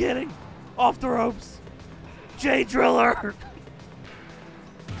 just kidding. Off the ropes. J Driller.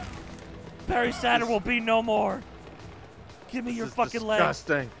 Perry Saturn will be no more. Give me This your is fucking leg.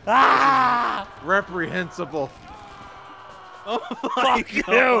 disgusting. Ah! Reprehensible. Oh my Fuck you.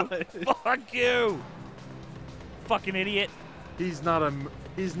 God. Fuck you. Fucking idiot. He's not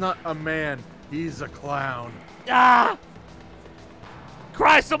a man. He's a clown. Ah!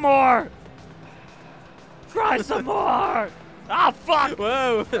 Cry some more. Cry some more. Ah, fuck.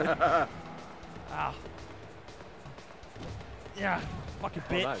 Whoa. Ow. Yeah, fucking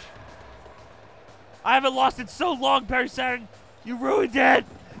Oh, bitch. nice. I haven't lost it so long, Perry Saturn. You ruined it.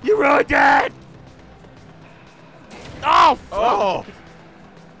 You ruined it. Oh, fuck. Oh,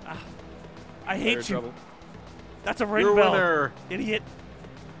 I You're hate in you. trouble. That's a ring your bell. winner. Idiot.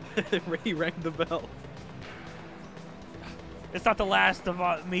 He rang the bell. It's not the last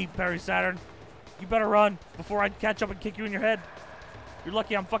of me, Perry Saturn. You better run before I catch up and kick you in your head. You're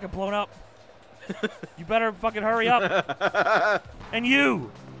lucky I'm fucking blown up. You better fucking hurry up. And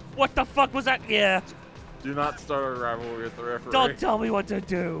you. What the fuck was that? Yeah. Do not start a rivalry with the referee. Don't tell me what to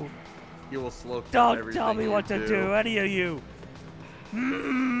do. He will slow down Don't everything tell me you what to do, any of you.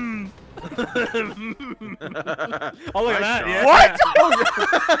 Mm. Oh, look at Nice that. Yeah. What?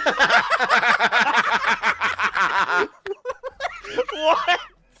 What?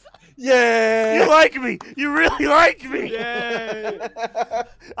 Yay! You like me? You really like me? Yay.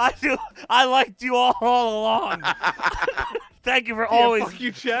 I do. I liked you all along. Thank you for Yeah, always fuck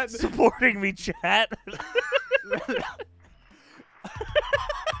you, chat. supporting me, chat.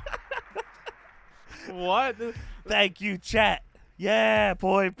 What? Thank you, chat. Yeah,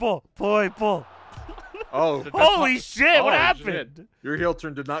 POIPL. Oh, Holy shit! What Oh, happened? shit. your heel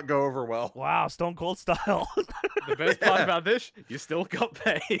turn did not go over well. Wow, Stone Cold style. The best part about this, you still got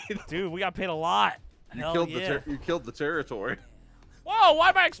paid. Dude, we got paid a lot. You Hell killed yeah. you killed the territory. Whoa, why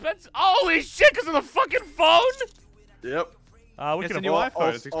am I expensive? Holy shit, because of the fucking phone? Yep. We It's can a new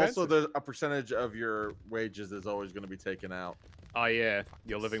afford. iPhone. It's Also, expensive. there's a percentage of your wages is always going to be taken out. Oh yeah,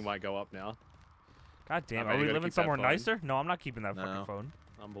 your living might go up now. God damn, I are bet you we gotta living keep that somewhere phone. nicer? No, I'm not keeping that fucking No. phone.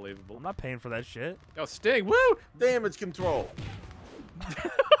 Unbelievable. I'm not paying for that shit. Oh, Sting! Woo! Damage control.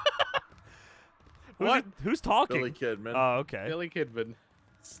 What? Who's talking? Billy Kidman. Oh, okay. Billy Kidman.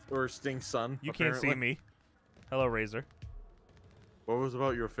 Or Sting's son. You can't see apparently. me. Hello, Razor. What was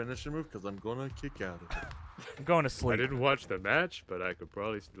about your finishing move? Because I'm going to kick out of it. I'm going to I sleep. didn't watch the match, but I could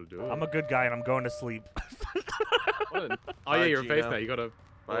probably still do it. I'm a good guy and I'm going to sleep. Oh yeah, Bye, you're a face Gino. now. You gotta.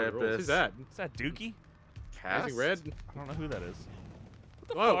 Bye, follow the rules. Abyss. Who's that? Is that Dookie? Cast? Amazing Red. I don't know who that is. What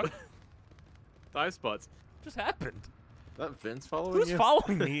the Whoa. fuck Dive spots. just happened? Is that Vince following Who's you?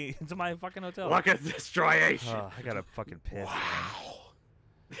 following me into my fucking hotel? Look at this striation. I gotta fucking piss.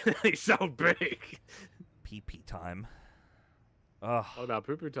 Wow. He's so big. Pee-pee time. Ugh. What about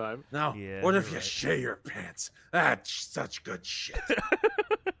poo poo time? No. Yeah, What if you're you right. shit your pants? That's such good shit.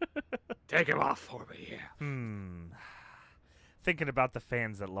 Take him off for me, yeah. Thinking about the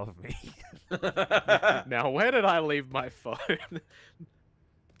fans that love me. Now, where did I leave my phone?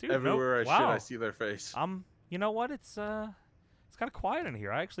 Dude, Everywhere I wow. shit, I see their face. You know what? It's kind of quiet in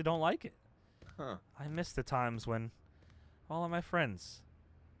here. I actually don't like it. Huh. I miss the times when all of my friends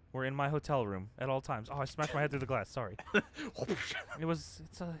were in my hotel room at all times. Oh, I smashed my head through the glass. Sorry.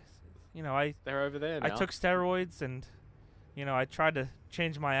 They're over there now. I took steroids and, I tried to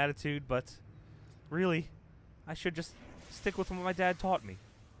change my attitude, but really, I should just stick with what my dad taught me.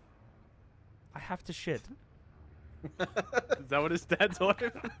 I have to shit. Is that what his dad taught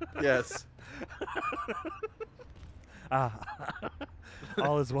him? Yes.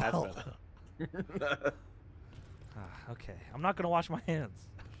 All is That's well. better. Okay, I'm not gonna wash my hands.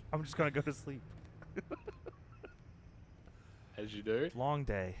 I'm just gonna go to sleep. As you do. Long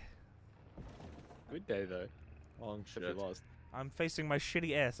day. Good day, though. Long Except shit. you lost. I'm facing my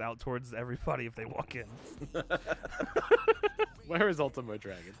shitty ass out towards everybody if they walk in. Where is Ultimo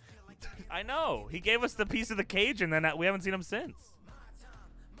Dragon? I know. He gave us the piece of the cage, and then we haven't seen him since.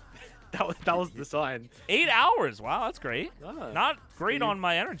 That was the sign. 8 hours. Wow, that's great. Ah. Not great Can you- on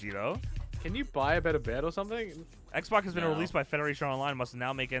my energy though. Can you buy a better bed or something? Xbox has been No. released by Federation Online. Must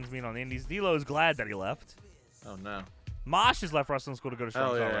now make ends meet on the indies. D'Lo is glad that he left. Oh, no. Mosh has left wrestling school to go to Strong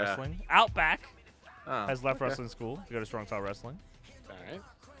Hell Style yeah. Wrestling. Outback Oh, has left okay. wrestling school to go to Strong Style Wrestling. Alright.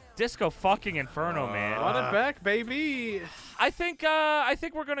 Disco fucking Inferno, man. Run it back, baby. I think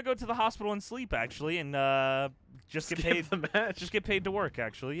we're gonna go to the hospital and sleep actually, and just get Skip paid. the match. Just get paid to work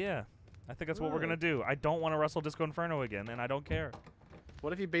actually. Yeah, I think that's what we're gonna do. I don't want to wrestle Disco Inferno again, and I don't care.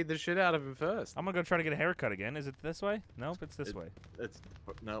 What if you beat the shit out of him first? I'm gonna go try to get a haircut again. Is it this way? Nope, it's this way. It's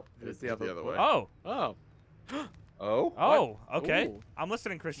no. It's It's the the other other way. way. Oh, Oh. Oh. oh, okay. Ooh. I'm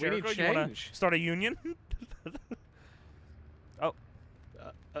listening, Chris We need Jericho. You wanna change. start a union? Oh,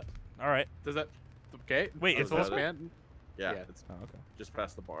 all right. Does that? Okay. Wait, Oh, it's is that this way? man? Yeah. Yeah. It's Oh, okay. just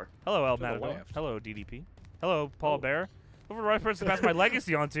past the bar. Hello, El To the Matador. left. Hello, DDP. Hello, Paul Oh. Bear. Over the right person to pass my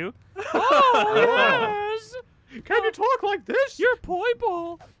legacy on to. Oh, yes! Can you talk like this? You're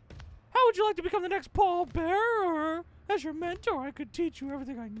POIPL. How would you like to become the next Paul Bear? Or as your mentor, I could teach you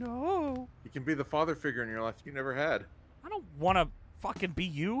everything I know. You can be the father figure in your life you never had. I don't want to fucking be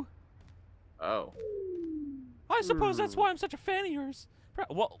you. Oh. I suppose that's why I'm such a fan of yours.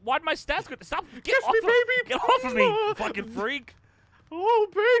 Why'd my stats go? Stop! Get Kiss off me, of, baby! Get off of me, you fucking freak! Oh,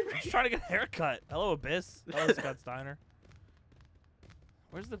 baby. I'm just trying to get a haircut. Hello, Abyss. Hello, Scott Steiner.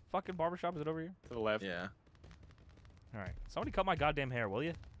 Where's the fucking barbershop? Is it over here? To the left. Yeah. All right. Somebody cut my goddamn hair, will you?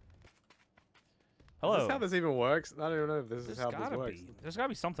 Is Hello. this how this even works? I don't even know if this is There's how this gotta works. be. There's gotta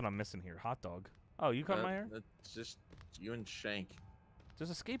be something I'm missing here. Hot dog. Oh, you cut my hair? It's just you and Shank.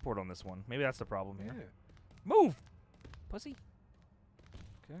 There's a skateboard on this one. Maybe that's the problem Yeah. here. Move, pussy.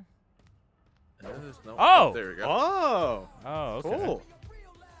 Okay. And then there's no. Oh! There we go. Oh, Oh, okay. cool.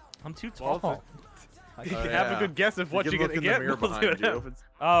 I'm too Well, tall. You Oh, can have a yeah. good guess of what can you're look gonna in the get. mirror We'll see behind what you. happens.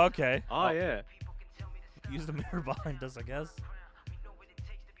 Oh, okay. Oh yeah. Use the mirror behind us, I guess.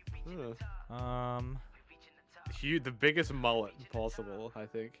 The biggest mullet possible, I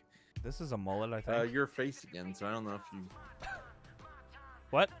think. This is a mullet, I think. Your face again, so I don't know if you.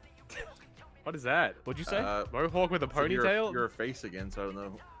 What? What is that? What'd you say? Mohawk with a so you're- ponytail? You're a face again, so I don't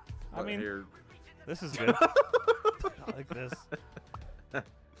know. I what mean- hair- This is good. I like this.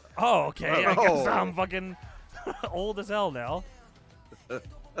 Oh, okay. I guess Oh. I'm fucking old as hell now.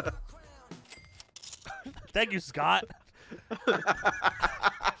 Thank you, Scott.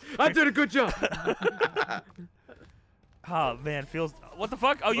 I did a good job. Oh man, feels. What the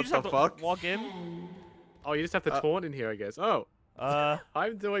fuck? Oh, you What just have the to fuck? walk in. Oh, you just have to taunt in here, I guess. Oh.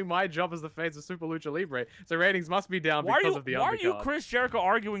 I'm doing my job as the face of Super Lucha Libre, so ratings must be down because of the undercard. Why are you, Chris Jericho,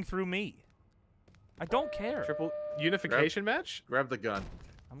 arguing through me? I don't care. Triple unification match? Grab the gun.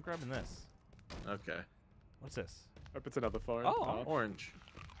 I'm grabbing this. Okay. What's this? Hope it's another phone. Oh. Orange.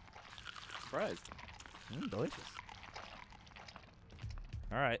 Surprised. Delicious.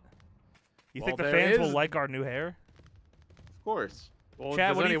 All right. You Well, think the there fans will is- like our new hair? Of course. Well, Chad,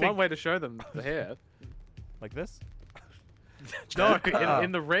 there's what do only you one think? way to show them the hair. Like this? No, Oh.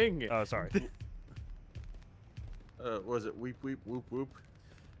 in the ring. Oh, sorry. Was it weep weep whoop whoop?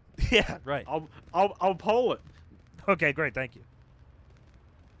 Yeah, right. I'll poll it. Okay, great. Thank you.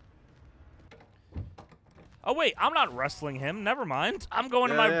 Oh wait, I'm not wrestling him. Never mind. I'm going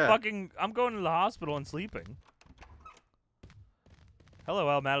to my fucking. I'm going to the hospital and sleeping. Hello,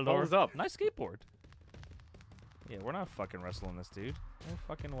 El Matador. What was up? Nice skateboard. Yeah, we're not fucking wrestling this dude. No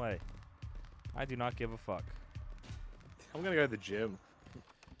fucking way. I do not give a fuck. I'm gonna go to the gym.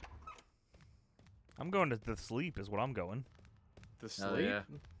 I'm going to the sleep is what I'm going. The Hell sleep? yeah.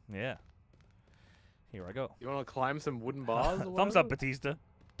 Yeah. Here I go. You wanna climb some wooden bars? or Thumbs up, whatever? Batista.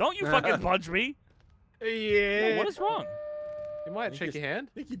 Don't you fucking punch me. Yeah. No, what is wrong? You might shake your hand.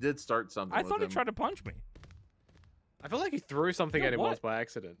 I think he did start something. I with thought he him. tried to punch me. I feel like he threw something No, at him what? once by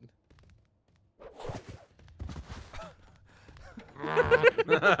accident.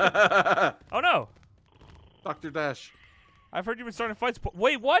 Oh no. Dr. Dash. I've heard you've been starting fights.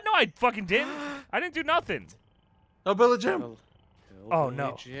 Wait, what? No, I fucking didn't. I didn't do nothing. Oh, Billy Jim. Oh,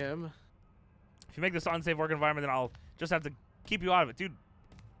 no. Jim. If you make this unsafe work environment, then I'll just have to keep you out of it. Dude,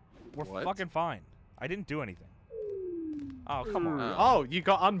 we're What? fucking fine. I didn't do anything. Oh, come on. Oh, you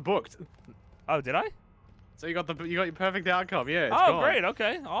got unbooked. Oh, did I? So you got your perfect outcome. Yeah. It's Oh, gone. great.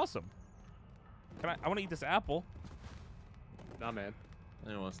 Okay, awesome. I want to eat this apple. Nah, man. I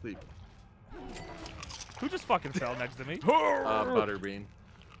didn't want to sleep. Who just fucking fell next to me? Butterbean.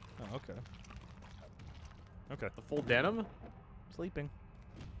 Oh, okay. Okay. The full denim. Sleeping.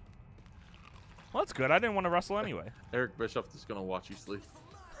 Well, that's good. I didn't want to wrestle anyway. Eric Bischoff is gonna watch you sleep.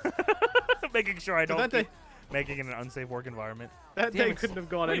 Making sure I don't that keep making it an unsafe work environment. That Damn day it, couldn't have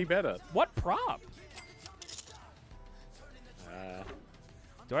gone wait, any better. What prop?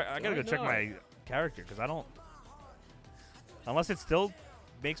 I gotta go check know. my character because I don't. Unless it still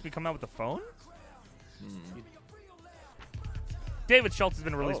makes me come out with the phone. David Schultz has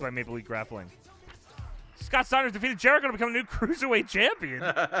been released by Maple Leaf Grappling. Scott Steiner's defeated Jericho to become a new cruiserweight champion.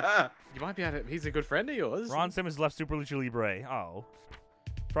 You might be able to. He's a good friend of yours. Ron Simmons left Super Lucha Libre. Oh,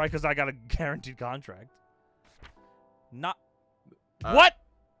 probably because I got a guaranteed contract. Not what?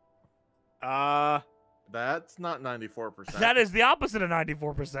 That's not 94%. That is the opposite of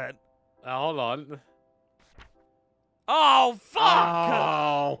 94%. Hold on. Oh fuck!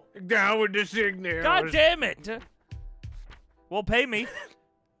 Oh. Down with the signal. God damn it! Well, pay me.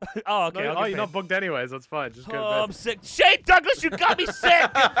 Oh, okay. No, I'll oh, get you're paid. not booked anyways. That's fine. Just go Oh, to I'm bed. sick. Shane Douglas, you got me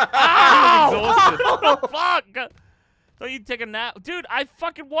sick. Ow! Fuck! Don't you take a nap, dude? I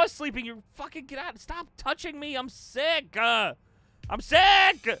fucking was sleeping. You fucking get out. Stop touching me. I'm sick. I'm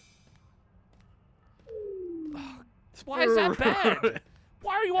sick. Why is that bad?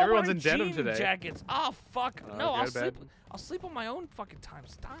 Why are you all Everyone's wearing in denim jean today. jackets? Oh fuck! Oh, No, go I'll to sleep. bed. I'll sleep on my own fucking time.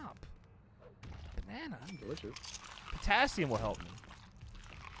 Stop. Banana. Delicious. Potassium will help me.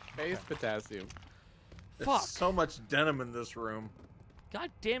 Base potassium. There's Fuck. so much denim in this room,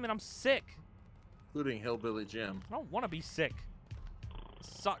 God damn it! I'm sick. including Hillbilly Jim. I don't want to be sick. It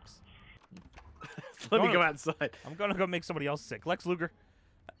sucks. Let me Going- go outside. I'm gonna go make somebody else sick. Lex Luger.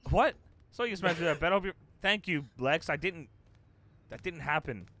 What? So you smashed me that bed. Thank you, Lex. I didn't. That didn't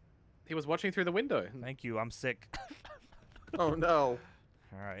happen. He was watching through the window. Thank you. I'm sick. Oh no.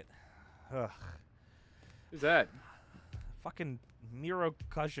 All right. Ugh. Who's that? Fucking Murray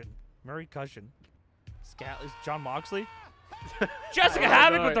Cushion. Is John Moxley? Jessica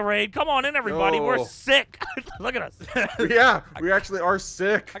Havoc no. with the raid. Come on in, everybody. We're No. sick. Look at us. Yeah, we actually are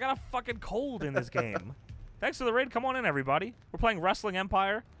sick. I got a fucking cold in this game. Thanks for the raid. Come on in, everybody. We're playing Wrestling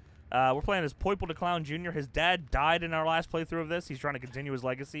Empire. We're playing as POIPL daclown Jr. His dad died in our last playthrough of this. He's trying to continue his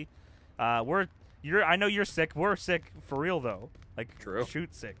legacy. I know you're sick. We're sick for real though. Like True.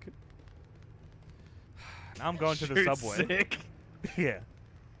 shoot sick. Now I'm going to the Shoot subway. sick. Yeah.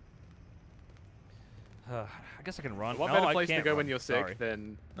 I guess I can run. What No, better I place to can't go run. when you're sick Sorry.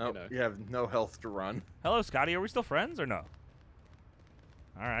 than Nope, you know? you have no health to run. Hello, Scotty. Are we still friends or no?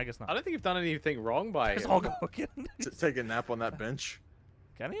 All right, I guess not. I don't think you've done anything wrong by Let's him. all go again. Take a nap on that bench.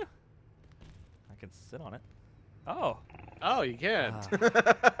 Can you? can sit on it. Oh. Oh, you can.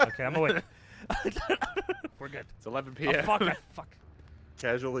 Okay, I'm awake. We're good. It's 11 Oh, p.m. fuck.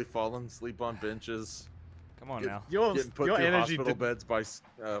 Casually falling asleep on benches. Come on now. Getting put your through energy hospital beds by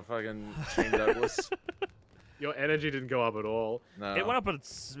fucking Shane Douglas. Your energy didn't go up at all. No. It went up a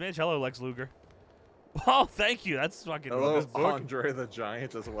smidge. Hello, Lex Luger. Oh, thank you. That's fucking. Hello, this book. Andre the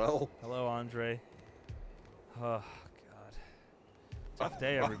Giant as well. Hello, Andre. Oh God. Tough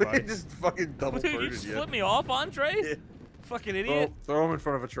day, everybody. He just fucking double Dude, you birded just you. flipped me off, Andre? Yeah. Fucking idiot. Throw him in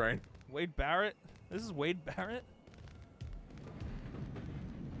front of a train. Wade Barrett. This is Wade Barrett.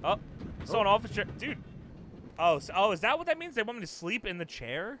 Oh, someone off his chair, dude. Oh, is that what that means? They want me to sleep in the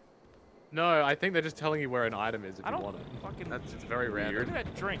chair? No, I think they're just telling you where an item is if I you don't want it. fucking. That's just very Look random. at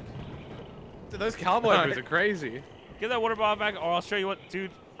that drink. Dude, those cowboy boots are crazy. Give that water bottle back, or I'll show you what,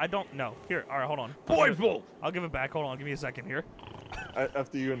 dude. I don't know. Here, all right, hold on. POIPL! I'll give it back. Hold on, give me a second here.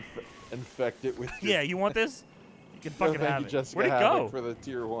 After you infect it with. Yeah, you want this? You can fucking thank have you, it. Jessica Where'd it Havoc, go? for the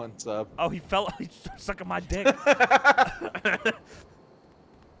tier 1 sub. Oh, he fell. He's sucking my dick.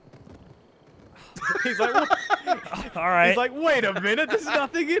 He's like, what? All right. He's like, wait a minute, there's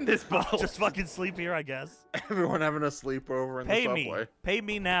nothing in this bowl. Just fucking sleep here, I guess. Everyone having a sleepover in Pay the me. subway. Pay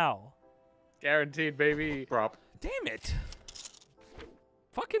me now. Guaranteed, baby. Prop. Damn it.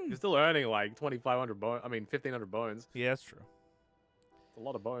 Fucking. You're still earning like 2,500 bones. I mean, 1,500 bones. Yeah, that's true. It's a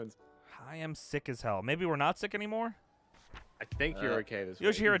lot of bones. I am sick as hell. Maybe we're not sick anymore? I think you're okay this week.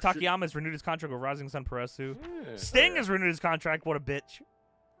 Yoshihiro Takayama has renewed his contract with Rising Sun Puresu. Yeah. Sting has renewed his contract. What a bitch.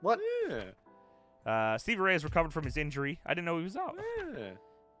 What? Yeah. Stevie Ray has recovered from his injury. I didn't know he was out. Yeah.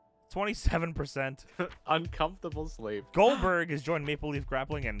 27%. Uncomfortable sleep. Goldberg has joined Maple Leaf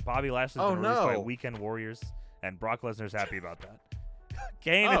Grappling, and Bobby Lashley's Oh, been released by no. Weekend Warriors, and Brock Lesnar's happy about that.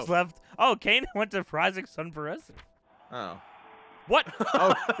 Kane Oh. has left. Oh, Kane went to Rising Sun Puresu. Oh. What?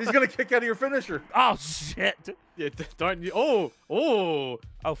 Oh, he's gonna kick out of your finisher. Oh, shit. Yeah, don't you? Oh, oh.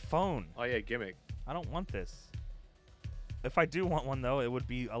 Oh, phone. Oh yeah, gimmick. I don't want this. If I do want one, though, it would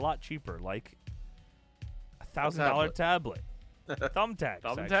be a lot cheaper, like $1,000 tablet. Thumbtacks,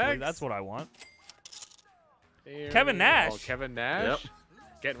 actually. Thumbtacks? That's what I want. There Kevin we Nash. go. Kevin Nash. Yep.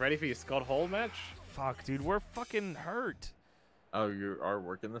 Getting ready for your Scott Hall match. Fuck, dude, we're fucking hurt. Oh, you are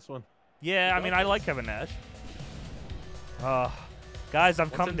working this one? Yeah, I mean, I like Kevin Nash. Guys, I've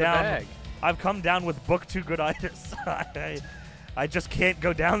What's come in the down. bag? I've come down with book 2 gooditis. I just can't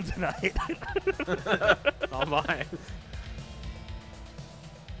go down tonight. Oh my.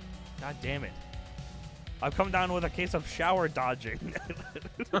 God damn it. I've come down with a case of shower dodging.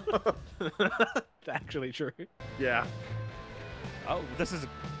 It's actually true. Yeah. Oh, this is.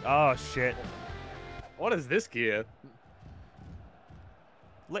 Oh shit. What is this gear?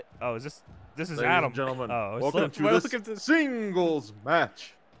 Oh, is this? This is Ladies Adam. and gentlemen, Oh, it's welcome Lit. to welcome this to- singles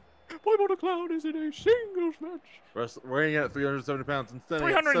match. POIPL the Clown is in a singles match. Weighing in at 370 pounds and standing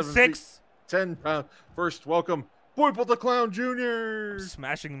at 7 feet 306. 10 pounds. First, welcome POIPL the Clown Jr.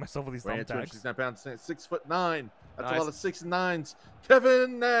 Smashing myself with these Weighing at thumbtacks. 269 pounds, standing at 6'9". That's Nice. a lot of 6 and 9s.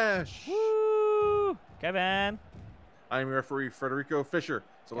 Kevin Nash. Woo! Kevin. I'm your referee, Federico Fisher.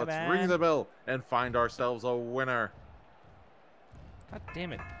 So let's Kevin. ring the bell and find ourselves a winner. God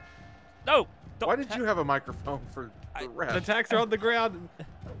damn it. No. Don't Why did you have a microphone for the ref? The tacks are on the ground.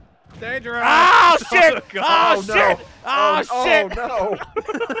 Dangerous. Oh shit! God. Oh shit! Oh shit! Oh no!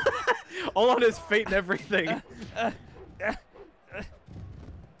 All on his feet and everything. It's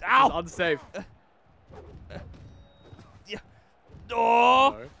Ow! unsafe. Yeah.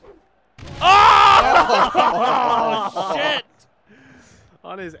 Oh! No. Oh! Shit!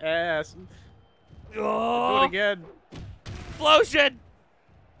 On his ass. Do Oh! it again. Explosion!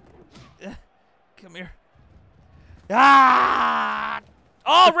 Come here. Ah!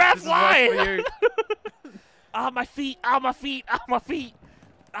 Oh, red This is worse fly! for you. Ah, my feet! Ah, my feet! Ah, my feet!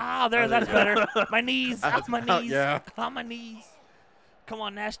 Ah, there, that's better. My knees! Ah, my knees! Yeah. Ah, my knees! Come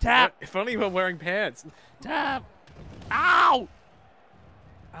on, Nash, tap! If only you were wearing pants. Tap! Ow!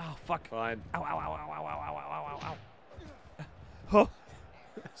 Oh, fuck. Fine. Ow, ow, ow, ow, ow, ow, ow, ow, ow, ow. Oh.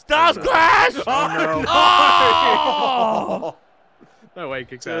 Stars Clash! Oh, no. Oh! No way he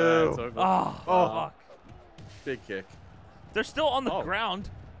kicks out of that. It's over. Oh, Oh. fuck. Big kick. They're still on the Oh. ground.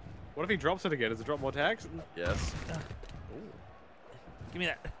 What if he drops it again? Does it drop more tags? Yes. Give me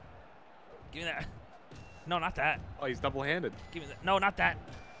that. Give me that. No, not that. Oh, he's double-handed. Give me that. No, not that.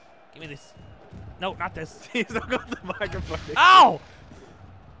 Give me this. No, not this. He's not got the microphone. Ow!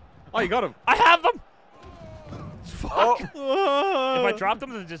 Oh, you got him. I have them! Fuck. Oh. If I drop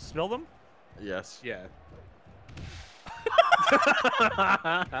them, does it just spill them? Yes. Yeah.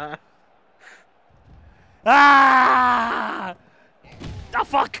 Ah! Oh,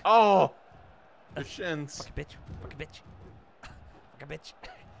 fuck! Oh. Your shins. Fucking bitch. Fucking bitch. Fucking bitch.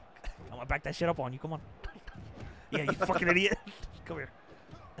 I'm gonna back that shit up on you. Come on. Yeah, you fucking idiot. Come here.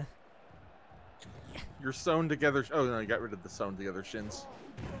 Your sewn together. Oh no, you got rid of the sewn together shins.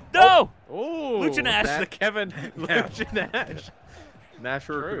 No! Oh, Lucha Nash. the Kevin Yeah. Lucha Nash. Nash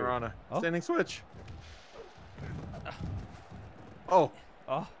or True. Rana. Oh. Standing switch. Oh.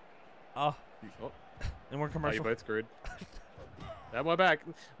 Oh. Oh. Oh, And we're you commercial. both screwed. Have my back.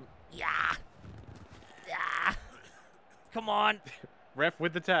 Yeah. Yeah. Come on. Ref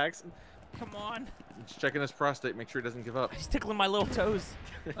with the tax. Come on. He's checking his prostate. Make sure he doesn't give up. He's tickling my little toes.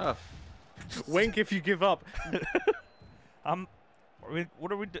 Oh. Wink if you give up.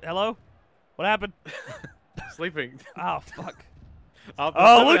 What are we hello? What happened? Sleeping. Oh, fuck. Oh,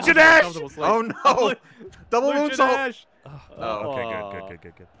 Lucha Nash! Oh no! Double Lucha moonsault. Nash! Oh, okay,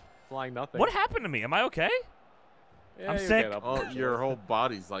 good. Flying nothing. What happened to me? Am I okay? Yeah, I'm you'll sick. get up. Oh, your whole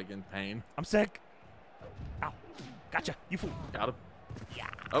body's like in pain. I'm sick. Ow. Gotcha. You fool. Got him. Yeah.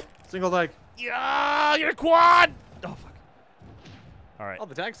 Oh, single leg. Yeah, you're quad. Oh, fuck. All right. Oh,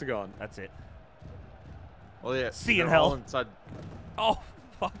 the tags are gone. That's it. Well, yeah. See you in they're all hell. inside, Oh,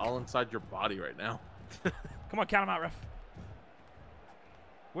 fuck. all inside your body right now. Come on, count them out, ref.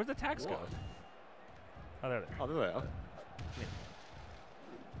 Where'd the tags go? What? Oh, there they are. Oh, there they are.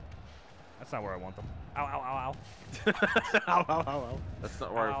 That's not where I want them. Ow, ow, ow, Ow, ow, ow, ow. That's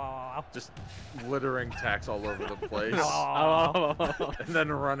not ow. where. Ow, ow, ow, Just littering tacks all over the place, ow. Ow, ow, ow. Oh, and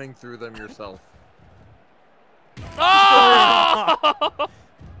then running through them yourself. Oh! ow,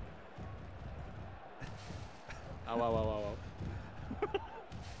 ow, ow, ow.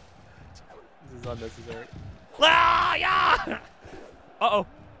 This is unnecessary. Ah, yeah! Uh-oh.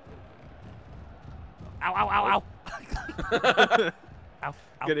 Ow, ow, ow, ow. Ow, ow.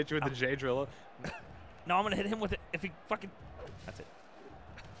 Get at you with ow. the J driller. No, I'm gonna hit him with it if he fucking... That's it.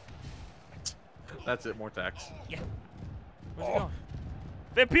 That's it. More tacks. Yeah. Where's he going?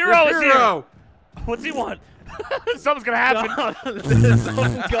 Vampiro is here! Vampiro! What's he want? Something's gonna happen. There's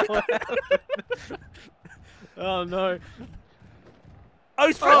something going happen. Oh, no. Oh,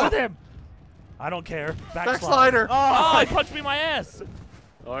 he's friends Oh. with him. I don't care. Backslider. Oh, he punched me in my ass.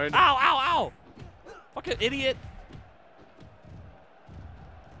 Owen. Ow, ow, ow. Fucking idiot.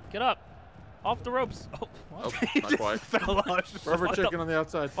 Get up. Off the ropes. Oh, Oh, well, not quite. Fell off. Rubber fucked chicken on the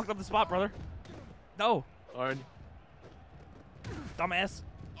outside. fucked up the spot, brother. No. Owen. Dumbass.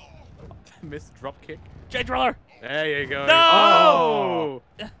 Missed drop kick. J Driller. There you go. No! Oh!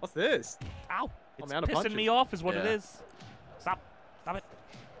 What's this? Ow. It's out of pissing punches. me off is what it Yeah. is. Stop. Stop it.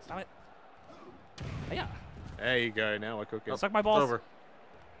 Stop it. Yeah. There you go. Now we're cooking. Suck my It's balls. over.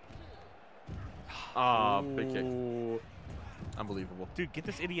 Ah, big kick. Ooh. Unbelievable. Dude, get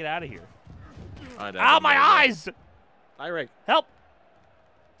this idiot out of here. I Ow, my eyes! Irek. Help!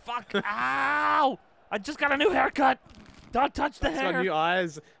 Fuck! Ow! I just got a new haircut. Don't touch the It's got hair. new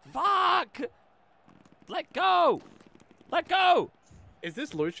eyes. Fuck! Let go! Let go! Is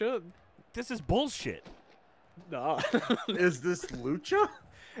this Lucha? This is bullshit. No. Is this Lucha?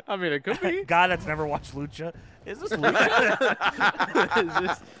 I mean, it could be. God, that's never watched Lucha. Is this Lucha? is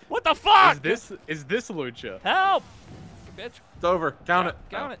this What the fuck? is this Lucha? Help! Bitch. It's over. Count it.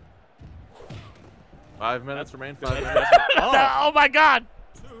 Count it. 5 minutes remain. 5 That's- minutes. Oh my god!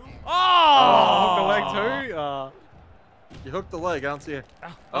 Oh, Oh! the leg too. You hooked the leg. I don't see it.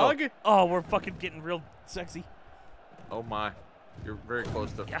 Oh. Oh. Oh, we're fucking getting real sexy. Oh my. You're very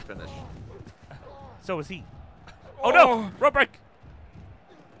close to Yeah. finish. So is he. Oh no! Rope break!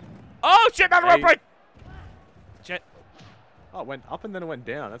 Oh shit, not a rope Hey. break! Shit. Oh, it went up and then it went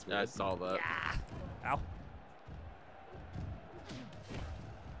down. That's Yeah, I weird. saw that. Ow.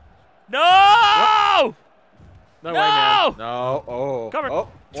 No! No way, man. No. Oh. Cover. Oh.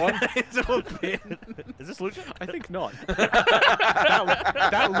 One. Into a pin. Is this Lucha? I think not.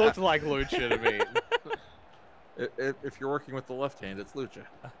 that looked like Lucha to me. If you're working with the left hand, it's Lucha.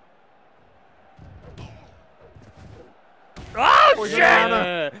 Oh shit!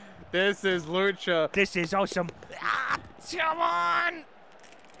 Yeah, this is Lucha. This is awesome. Ah, come on!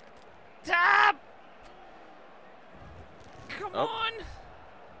 Tap! Come Oh. on!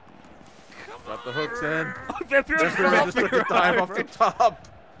 Come Got the hooks in. Oh, Vampiro's Vampiro coming. just took a dive off the top.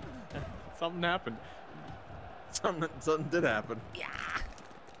 Something happened. Something did happen.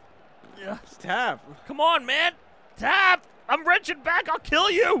 Yeah. Just tap. Come on, man! Tap! I'm wrenching back. I'll kill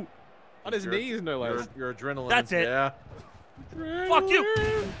you. On his Your- knees, no less. Your adrenaline. That's it. Yeah. Fuck you.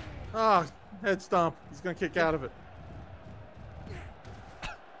 Oh, head stomp. He's gonna kick out of it.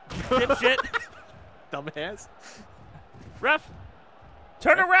 Dipshit. Dumbass. Ref,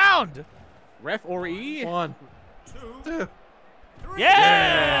 turn around. Ref or E? 1, 2.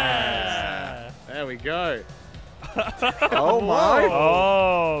 Yeah. There we go. Oh my!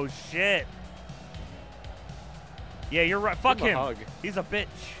 Oh shit! Yeah, you're right. Fuck Give him him. a hug. He's a bitch.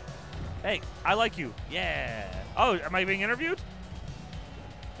 Hey, I like you. Yeah. Oh, am I being interviewed?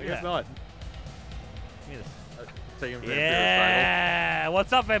 I guess not. Give me this. Take him Yeah.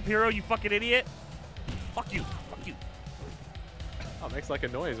 What's up, Vampiro? You fucking idiot. Fuck you. Fuck you. Oh, it makes like a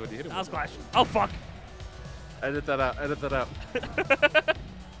noise when you hit him. That was with it. clash. Oh fuck. Edit that out. Edit that out.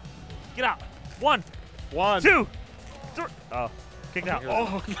 Get out. 1, 2, 3. Oh, kick it out.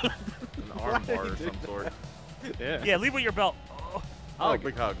 Oh. An arm bar or some sort. Yeah. Yeah, leave with your belt. Oh. Oh,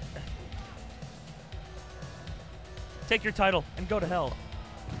 big hug. Take your title and go to hell.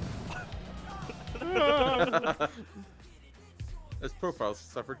 His profile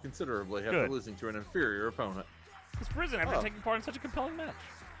suffered considerably after Good. losing to an inferior opponent. He's prison after taking part in such a compelling match.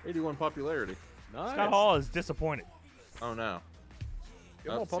 81 popularity. Nice. Scott Hall is disappointed. Oh no.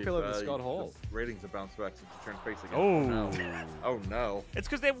 You're more Let's see if, popular than Scott Hall. the ratings have bounced back since you turned face again. Oh. no. Oh no. It's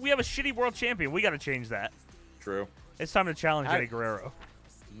because we have a shitty world champion. We got to change that. True. It's time to challenge I- Eddie Guerrero.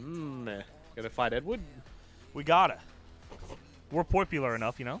 Gonna fight Edward? We gotta. We're popular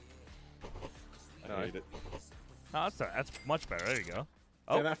enough, you know? I hate it. No, that's much better. There you go.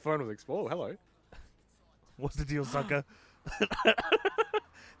 Oh, Oh, that phone was exploded. Hello. what's the deal, sucker?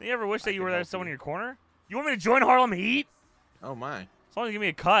 You ever wish that you were there, someone in your corner? You want me to join Harlem Heat? Oh my. As long as you give me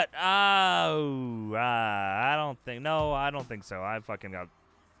a cut. Oh, I don't think. No, I don't think so. I fucking got.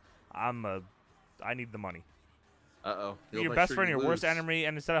 I need the money. Uh-oh. You're your best friend, your worst enemy,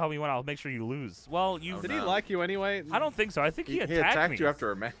 and instead of helping you win, I'll make sure you lose. Well, you. Oh, Did no. he like you anyway? I don't think so. I think he He attacked me. you after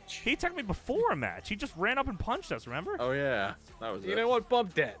a match. He attacked me before a match. He just ran up and punched us. Remember? Oh yeah. That was You it. know what?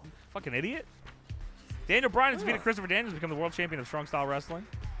 Bump dead. Fucking idiot. Daniel Bryan has defeated Christopher Daniels to become the world champion of Strong Style Wrestling.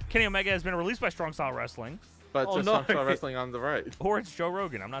 Kenny Omega has been released by Strong Style Wrestling. But Oh, just no. Strong Wrestling on the right. Or it's Joe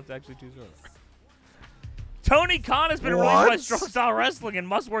Rogan. I'm not actually too sure. Tony Khan has been What? released by Strong Style Wrestling and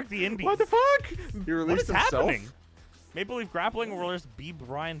must work the indies. What the fuck? He What released is himself? happening? Maple Leaf Grappling will release B.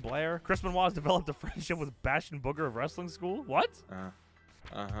 Brian Blair. Chris Benoit has developed a friendship with Bastion Booger of Wrestling School. What?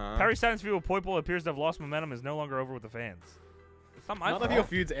 Uh-huh. Perry Stein's feud with POIPL appears to have lost momentum and is no longer over with the fans. It's not my None fault. of your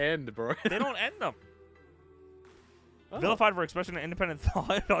feuds end, bro. They don't end them. Oh. Vilified for expression of independent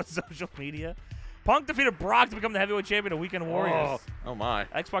thought on social media. Punk defeated Brock to become the heavyweight champion of Weekend Warriors. Oh my.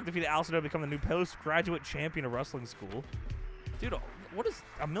 X-Pac defeated Alcino to become the new postgraduate champion of Wrestling School. Dude, what is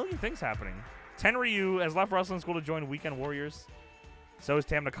a million things happening? Tenryu has left Wrestling School to join Weekend Warriors. So is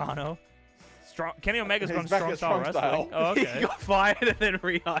Tam Nakano. Kenny Omega's He's gone back Strong at Style Strong Wrestling. Style. Oh, He okay. got fired and then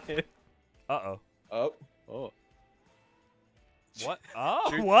rehired. Uh-oh. Oh. Oh. What? Oh,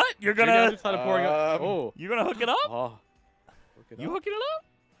 Shoot- what? You're gonna Pouring up. Oh. you're gonna hook it up? Oh. Hook it You up. hooking it up?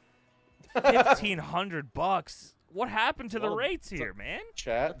 $1,500. What happened to the Well, rates here, man?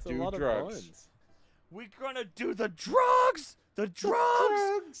 Chat, That's a do lot of drugs. coins. We're gonna do the drugs! The drugs!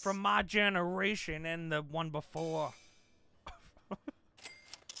 drugs! From my generation and the one before.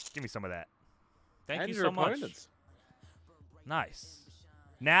 Give me some of that. Thank And you your so much. opponents. Nice.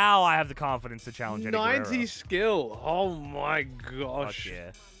 Now I have the confidence to challenge Eddie 90 Guerrero. skill. Oh my Fuck gosh.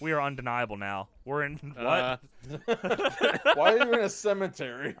 yeah. We are undeniable now. We're in what? Why are you in a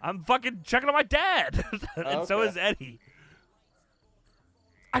cemetery? I'm fucking checking on my dad. And so Okay. is Eddie.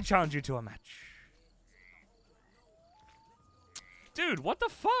 I challenge you to a match. Dude, what the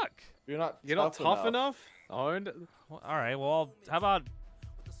fuck? You're not tough enough? Owned. Well, all right, well, how about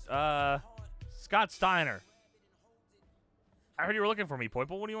Scott Steiner? I heard you were looking for me,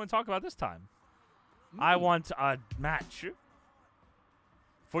 POIPL. What do you want to talk about this time? I want a match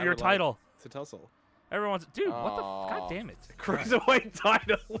for I your would like- title. It's a tussle. Everyone's dude. What the? Aw. God damn it! Cruiserweight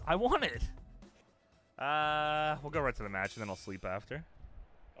title. I want it. We'll go right to the match and then I'll sleep after.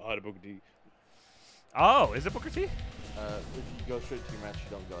 Oh, the Booker T. Oh, is it Booker T? If you go straight to your match,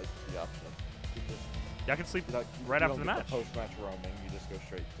 you don't get like the option of you just, Yeah, I can sleep you don't, right you after don't the get match. Post-match roaming, you just go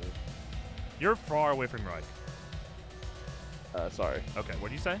straight You're far away from your mic. to. Sorry, Okay, what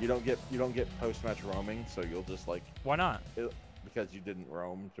do you say? you don't get post-match roaming, so you'll just like Why not? because you didn't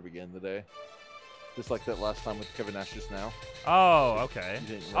roam to begin the day. Just like that last time with Kevin Nash just now. Oh, okay. You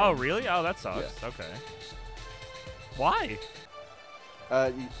didn't Oh, roam. really? Oh, that sucks. Okay. Why?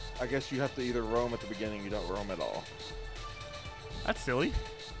 I guess you have to either roam at the beginning, or you don't roam at all. That's silly.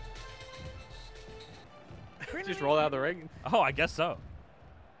 Just roll out of the ring. Oh, I guess so.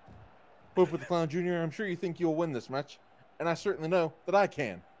 Pope with the Clown Jr., I'm sure you think you'll win this match, and I certainly know that I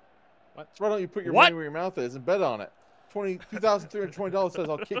can. What? So why don't you put your What? money where your mouth is and bet on it? $2,320 says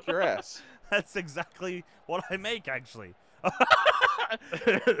I'll kick your ass. That's exactly what I make, actually.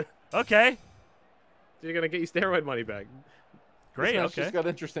 Okay. You're gonna get your steroid money back. Great. This match Okay. just got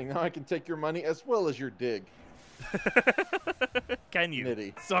interesting. Now I can take your money as well as your dig. Can you?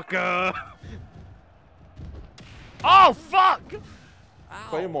 Nitty. Sucker! Oh fuck! Ow.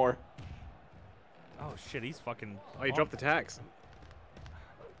 Claymore. Oh shit, he's fucking. Oh, you dropped the tax.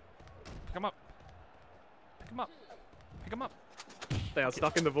 Pick him up. Pick him up. Pick him up. They are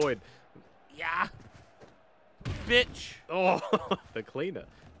stuck in the void. Yeah. Bitch. Oh, the cleaner.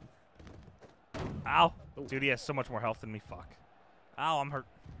 Ow. Ooh. Dude, he has so much more health than me. Fuck. Ow, I'm hurt.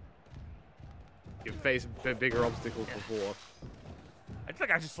 You've faced bigger obstacles before. I feel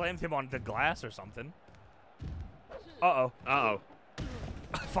like I just slammed him on the glass or something. Uh-oh. Uh-oh.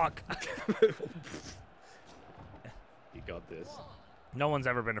 Fuck. You got this. No one's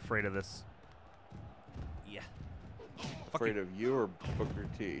ever been afraid of this. Yeah. Afraid of you or Booker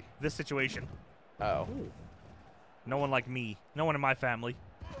T? This situation. Oh. No one like me. No one in my family.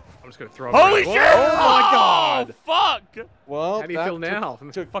 I'm just gonna throw it Holy around. shit! Whoa! Oh my God! Fuck! Well, How do you that feel now?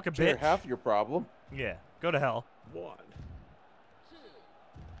 Took Fucking care bitch. half your problem. Yeah. Go to hell. What?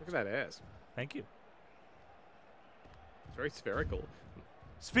 Look at that ass. Thank you. It's very spherical.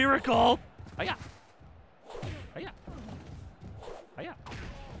 Spherical! Hiya! Hiya! Hiya!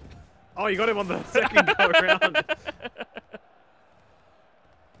 Oh, you got him on the second go around.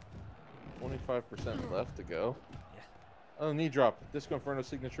 25% left to go. Yeah. Oh, knee drop. Disco Inferno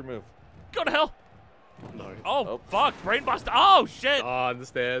signature move. Go to hell! No. Oh, Oh. fuck! Brainbuster! Oh, shit! Oh, on the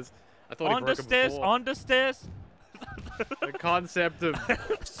stairs. I thought he On the broke him stairs! before. On the stairs! The concept of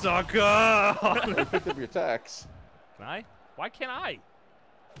sucker. You picked up your tax. Can I? Why can't I?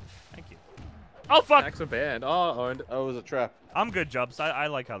 Thank you. Oh, fuck! Tax are banned. Oh, and Oh, it was a trap. I'm good, Jubs. I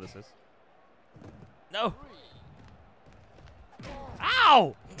like how this is. No!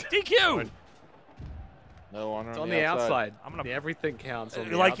 Ow! DQ! No honor it's on on the the outside. I'm gonna- Everything counts on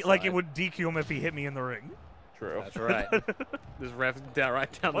the Like outside. it would DQ him if he hit me in the ring. True. That's right. There's ref down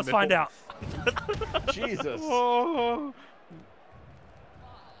right down Let's the middle. find out. Jesus. Oh.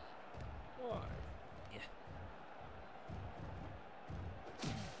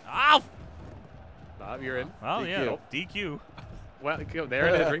 Ow! Nah, you're in. Oh, yeah. DQ. DQ. Well, go, there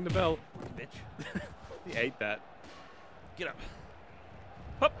it is. Ring the bell. Bitch. He ate that. Get up.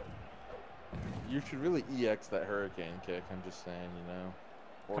 Hup. You should really EX that hurricane kick. I'm just saying, you know.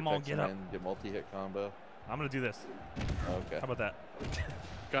 Come on, Vortex get up. and get multi-hit combo. I'm gonna do this. Okay. How about that?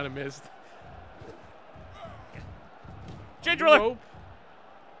 Kind of missed. J Driller! Nope.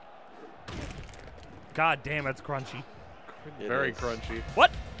 God damn, it's crunchy. It Very is. crunchy.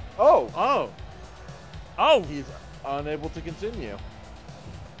 What? Oh! Oh. Oh! He's unable to continue.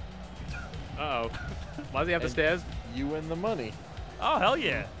 Uh-oh. Why does he have the And stairs? You win the money. Oh, hell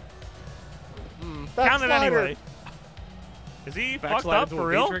yeah. Back Count it slider. anyway. Is he fucked Backslide up into for a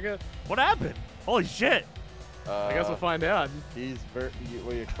real? V-trigger? What happened? Holy shit. I guess we'll find out. He's very.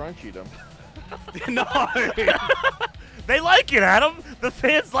 Well, you crunched him. No. They like it, Adam. The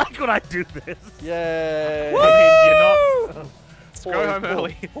fans like when I do this. Yay! I mean, you're not. Pull, Go home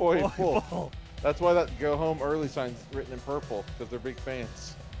pull, early. pull. That's why that go home early sign's written in purple, because they're big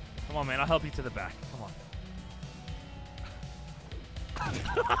fans. Come on, man. I'll help you to the back. Come on.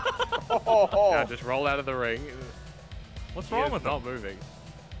 Oh, Now just roll out of the ring. What's He wrong is with not him? moving.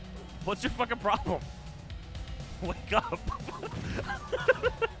 What's your fucking problem? Wake up.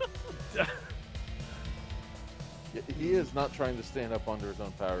 he is not trying to stand up under his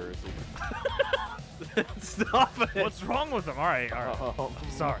own power, is he? Stop it. What's wrong with him? All right, all right.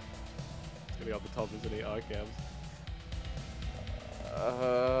 I'm sorry. It's gonna be off the top, isn't he? Cams.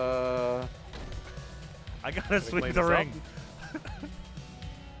 I gotta Gonna sweep clean the this ring.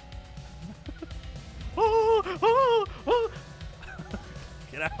 oh, oh, oh.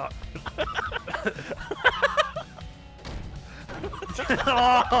 Get out.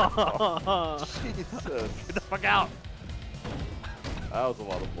 Jesus. Get the fuck out. That was a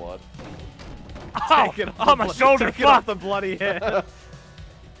lot of blood. Oh, Take it off oh the my blood- shoulder. Take it off Fuck. the bloody head.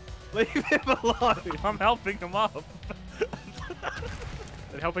 Leave him alone. I'm helping him up.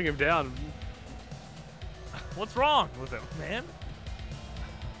 And helping him down. What's wrong with him, man?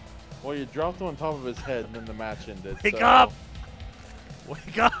 Well, you dropped him on top of his head, and then the match ended. Wake so- up.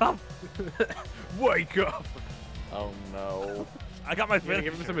 Wake up. Wake up. Oh no. I got my Gonna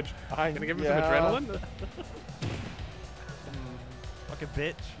give him finisher. some. I, Gonna give him yeah. some adrenaline. Fucking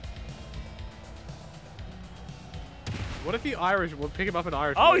bitch. What if he Irish? We'll pick him up in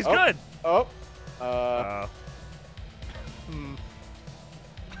Irish. Oh, he's Oh. good. Oh. Hmm.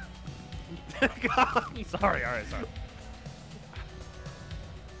 Sorry, all right, sorry.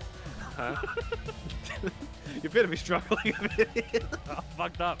 Huh? You better be struggling a bit. Oh,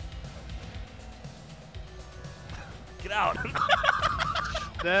 fucked up. Get out.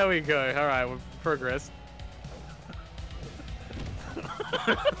 There we go. All right, we've progressed.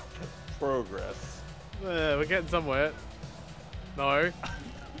 Progress. We're getting somewhere. No.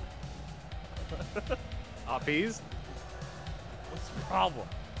 Uppies. What's the problem?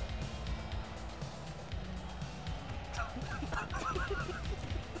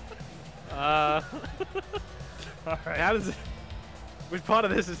 All right. How does it? Which part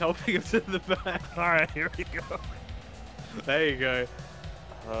of this is helping him to the back? All right, here we go. There you go.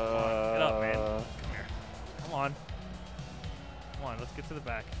 Get up, man. Come here. Come on. Come on, let's get to the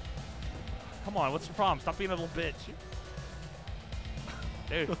back. Come on, what's the problem? Stop being a little bitch.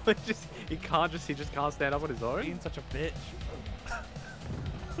 Dude. he just can't stand up on his own. Being such a bitch.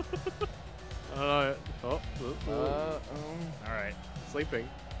 Alright. Sleeping.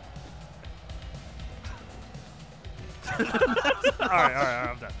 Alright,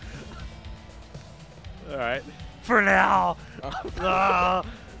 I'm done. Alright. For now!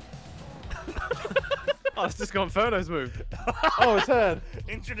 Oh, it's just Gonferno's moved. Oh, his head.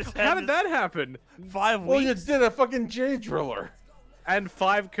 Injured his head. How did that happen? 5 Well, you weeks. did a fucking J driller. And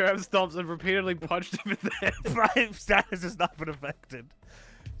 5 curb stomps and repeatedly punched him in the head. My status has not been affected.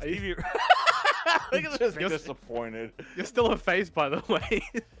 Stevie, look at Just this. disappointed. You're still a face, by the way.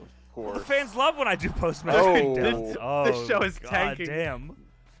 Of course. The fans love when I do post-match Oh. takedowns. Oh, This show is God tanking. damn.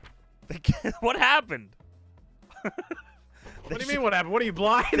 What happened? What do you mean what happened? What are you,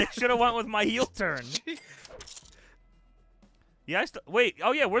 blind? They should have went with my heel turn. Yeah, wait.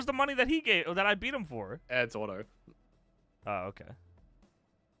 Oh yeah, where's the money that he gave? That I beat him for? It's auto. Oh, okay.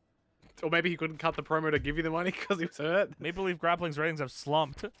 Or maybe he couldn't cut the promo to give you the money because he was hurt. Maple Leaf Grappling's ratings have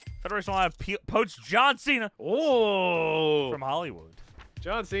slumped. Federation Live poached John Cena Oh, from Hollywood.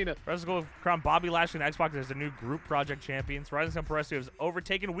 John Cena. Wrestle crowned Bobby Lashley and Xbox as the new group project champions. Rising Sun Pro Wrestling has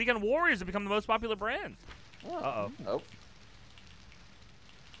overtaken Weekend Warriors to become the most popular brand. Uh-oh. Oh.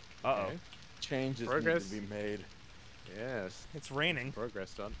 Uh-oh. Okay. Changes Progress. need to be made. Yes. It's raining.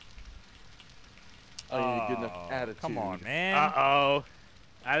 Progress done. Oh, you need good enough attitude. Come on, man. Uh-oh.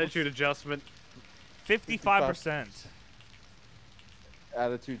 Attitude adjustment. 55%.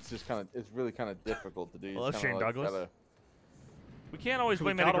 Attitude's just kind of, it's really kind of difficult to do. You Hello, just kinda, Shane Douglas. gotta- We can't always We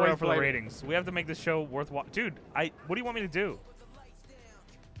blame can't Eddie always Guerrero for the blame- ratings. We have to make this show worthwhile. Dude, what do you want me to do?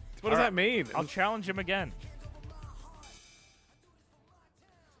 What does that mean? I'll challenge him again.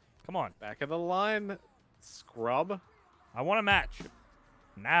 Come on. Back of the line. Scrub. I want a match.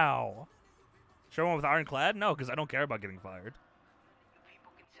 Now. Show one with Ironclad? No, because I don't care about getting fired.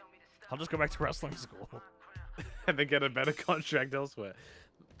 I'll just go back to wrestling school. And then get a better contract elsewhere.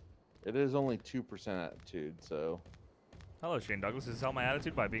 It is only 2% attitude, so Hello, Shane Douglas. Does this help my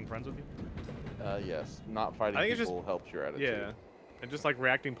attitude by being friends with you? yes, not fighting I think it's just- people helps your attitude. Yeah. And just like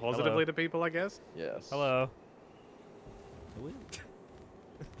reacting positively Hello. to people, I guess. Yes. Hello.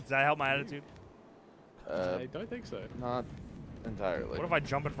 Does that help my attitude? I don't think so. Not entirely. What if I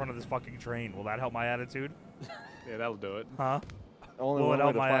jump in front of this fucking train? Will that help my attitude? Yeah, that'll do it. Huh? Only Will one it way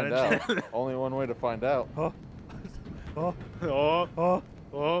help to my find attitude? out. Only one way to find out. Oh. Oh. Oh, Oh.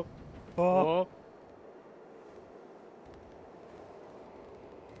 oh, Oh. oh.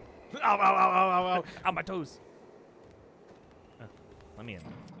 Ow, ow, ow, ow, ow, ow. Ow, my toes. Let me in.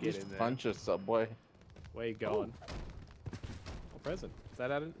 Get Just in there. punch a subway. Where you going? Oh, present. Is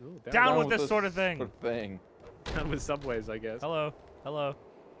that added? Ooh, Down with this sort of Sort thing. of thing. Down with subways, I guess. Hello. Hello.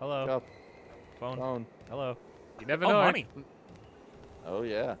 Hello. Cup, Phone. phone. Hello. You never Oh, know. money. Oh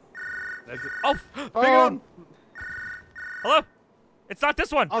yeah. That's it. Oh, Phone. hello. It's not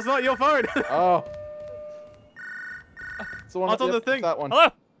this one. Oh, it's not your phone. Oh. It's the one. Oh, it's on yep, the thing. it's that one. Hello.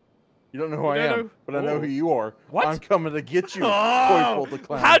 You don't know who I don't am, know. but I know who you are. What? I'm coming to get you. Oh! POIPL the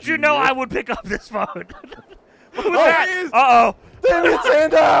Clown How'd you know Jr. I would pick up this phone? What was Oh, that? it is. Uh-oh. Damien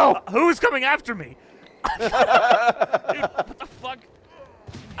Sandow! Who's coming after me? Dude, what the fuck?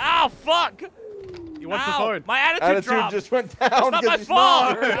 Ow, fuck. You want the Ow, phone? my attitude, Attitude dropped. just went down. It's not 'cause my he's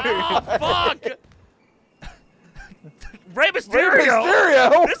fault. not. Oh, fuck. Rey Rey Mysterio.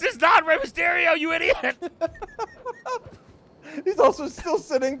 Mysterio! This is not Rey Mysterio, you idiot. He's also still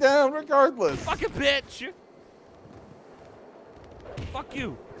sitting down regardless. Fucking bitch. Fuck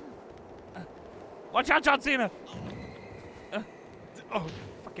you. Watch out, John Cena. Oh,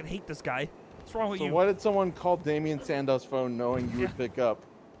 fucking hate this guy. What's wrong with So you? why did someone call Damien Sandow's phone knowing you would pick up?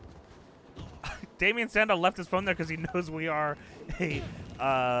 Damien Sandow left his phone there because he knows we are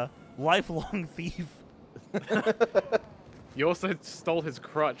a lifelong thief. You also stole his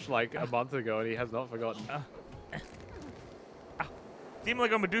crutch like a month ago, and he has not forgotten. Demon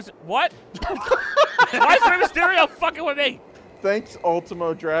Lego Medusa. What? Why is Rey Mysterio fucking with me? Thanks,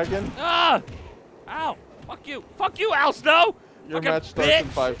 Ultimo Dragon. Ah! Ow! Fuck you. Fuck you, Al Snow. Your Fucking match starts in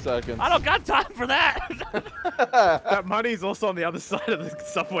bitch. 5 seconds. I don't got time for that. That money's also on the other side of the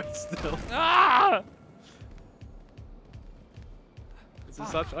subway still. Ah! This is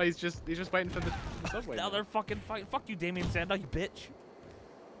such. Oh, he's just waiting for the subway. Now they're fucking fighting. Fuck you, Damien Sandow, you bitch.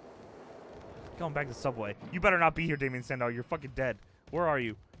 Going back to Subway. You better not be here, Damien Sandow. You're fucking dead. Where are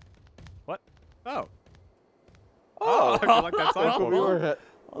you? What? Oh. Oh, I like that side. Uncle Viewer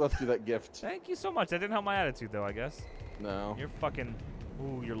left you that gift. Thank you so much. That didn't help my attitude, though, I guess. No. You're fucking...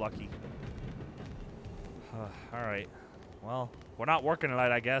 Ooh, you're lucky. Alright. Well, we're not working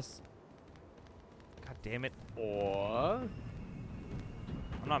tonight, I guess. God damn it. Or.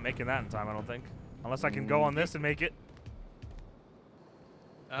 I'm not making that in time, I don't think. Unless I can go on this and make it.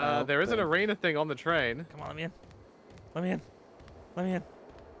 There is an arena thing on the train. Come on, let me in. Let me in. Let me in.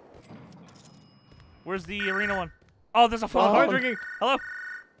 Where's the arena one? Oh, there's a phone. Phone's ringing. Hello?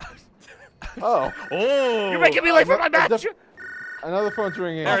 Oh. Oh. You're making me late for my match! Another phone's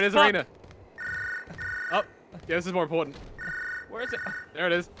ringing. There it is, fuck. arena. Oh. Yeah, this is more important. Where is it? There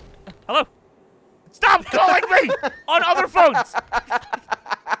it is. Hello? Stop calling me on other phones!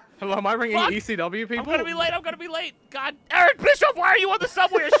 Hello, am I ringing Fuck. ECW people? I'm gonna be late, I'm gonna be late. God, Eric Bischoff, why are you on the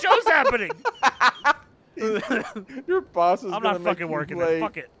subway? A show's happening. Your boss is I'm gonna not make fucking you working late. then.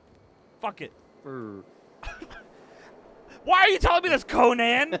 Fuck it. Fuck it. Why are you telling me this,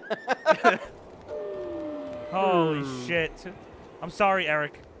 Conan? Holy shit. I'm sorry,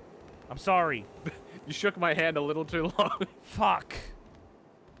 Eric. I'm sorry. You shook my hand a little too long. Fuck.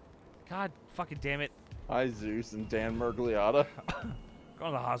 God fucking damn it. Hi, Zeus and Dan Mergliotta. Go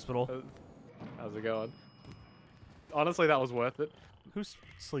to the hospital. How's it going? Honestly, that was worth it. Who's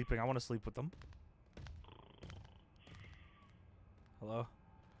sleeping? I want to sleep with them. Hello?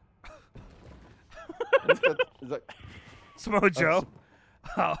 Is that, Samoa Joe?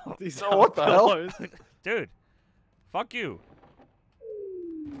 Oh. These Oh, what the hell? fellows. Dude. Fuck you.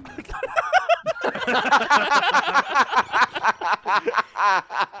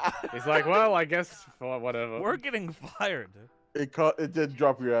 He's like, well, I guess whatever. We're getting fired. it did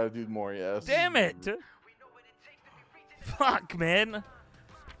drop your attitude more, yes. Damn it. Fuck, man.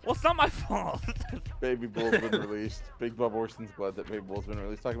 Well, it's not my fault. Baby Bull's been released. Big Bob Orson's glad that Baby Bull's been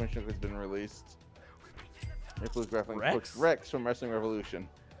released. Takuma has been released. Maple Leaf Grappling Rex? Rex from Wrestling Revolution.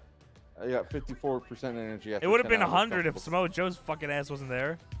 You got 54% energy after It would have 10 been hours 100 if comfortable. Samoa Joe's fucking ass wasn't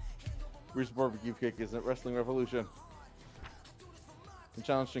there. Bruce Barbecue Kick is at Wrestling Revolution. The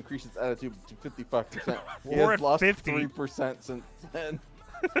challenge to increase its attitude to 55%. He We're has at lost 50. 3% since then.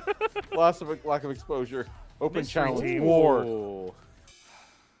 Lack of exposure. Open Mystery challenge. team. War. Ooh.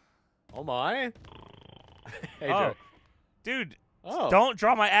 Oh my. Hey, Oh. Joe. Dude, Oh. don't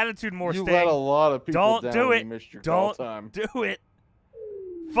draw my attitude more, You Sting. let a lot of people Don't down do when it. you missed your call Don't time. do it.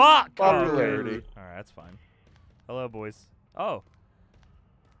 Fuck. Popularity. All right, that's fine. Hello, boys. Oh.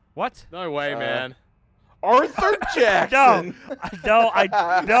 What? No way, man. Arthur Jackson. No, it's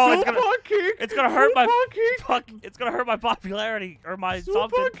gonna, Super kick. it's gonna hurt my Super kick. fuck. It's gonna hurt my popularity or my Super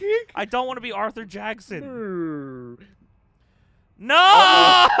something. kick. I don't want to be Arthur Jackson. Hmm.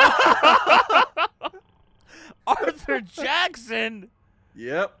 No. Arthur Jackson.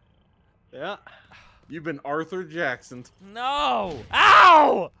 Yep. Yeah. You've been Arthur Jackson. No.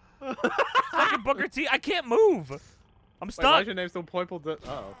 Ow. Fucking Booker T. I can't move. I'm Wait, why stuck. is your name still POIPL?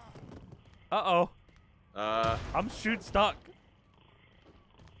 Uh-oh. Uh-oh. Uh, I'm shoot stuck.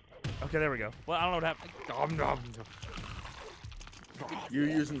 Okay, there we go. Well, I don't know what happened. you're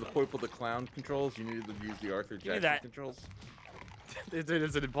using the POIPL daclown controls. You needed to use the Arthur me Jackson that. controls.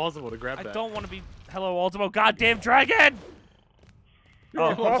 It's impossible to grab I that. don't want to be Hello Ultimo Goddamn Dragon! You're Oh,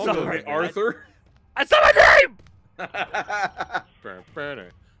 impossible, sorry. Arthur. I said my name!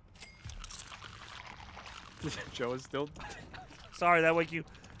 Joe is still. Sorry, that wake you.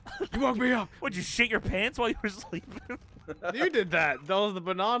 You woke me up. Would you shit your pants while you were sleeping? You did that. That was the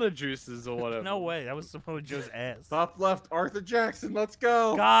banana juices or whatever. No way. That was Samoa Joe's ass. Top left, Arthur Jackson. Let's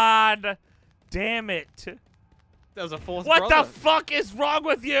go. God damn it. That was a fourth What brother. the fuck is wrong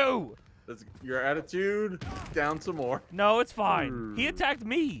with you? That's your attitude. Down some more. No, it's fine. He attacked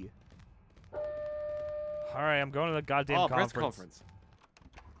me. Alright, I'm going to the goddamn press conference. conference.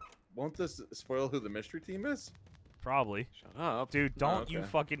 Won't this spoil who the mystery team is? Probably. Shut up. Dude, don't you okay.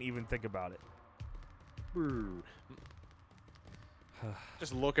 fucking even think about it.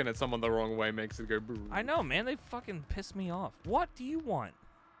 Just looking at someone the wrong way makes it go boo. I know, man. They fucking piss me off. What do you want?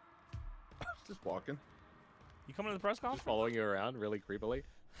 Just walking. You coming to the press Just conference? following you around really creepily.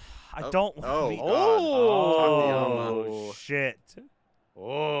 I Oh, don't want oh, to be. God. Oh, Oh. shit.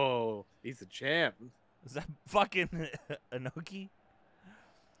 Oh, he's a champ. Is that fucking Inoki?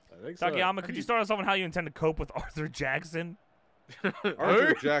 I think so. Takayama, could you start us off on how you intend to cope with Arthur Jackson?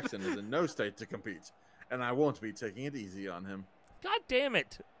 Arthur Jackson is in no state to compete, and I won't be taking it easy on him. God damn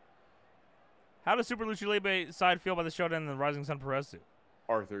it. How does Super Lucha Libre side feel about the showdown in the Rising Sun Perezu?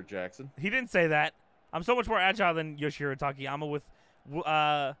 Arthur Jackson. He didn't say that. I'm so much more agile than Yoshihiro Takayama with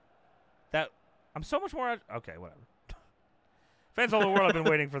that. I'm so much more okay, whatever. Fans all over the world have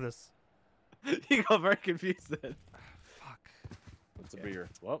been waiting for this. You got very confused then. Fuck. What's a beer?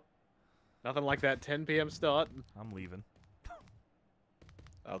 Well, nothing like that 10 p.m. start. I'm leaving.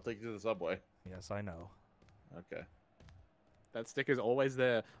 I'll take you to the subway. Yes, I know. Okay. That stick is always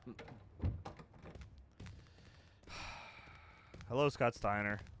there. Hello, Scott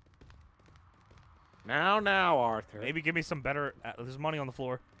Steiner. Now, Arthur. Maybe give me some better. There's money on the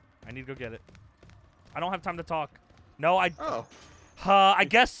floor. I need to go get it. I don't have time to talk. No, I. Oh. I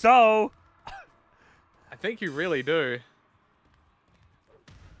guess so. I think you really do.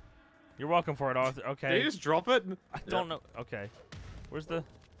 You're welcome for it, Arthur. Okay. Did you just drop it? I don't know. Okay. Where's the?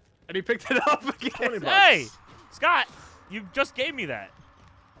 And he picked it up again. 20 bucks. Hey, Scott, you just gave me that.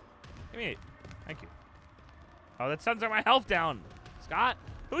 Give me it. Thank you. Oh, that sends my health down. Scott,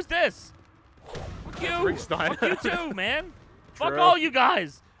 who's this? Fuck you. Rick Steiner. Fuck you too, man. Fuck True. all you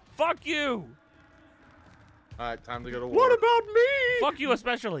guys. Fuck you. All right, time to go to war. What about me? Fuck you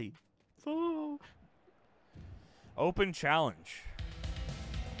especially. Oh. Open challenge.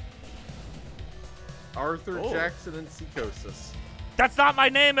 Arthur Oh. Jackson and Psychosis. That's not my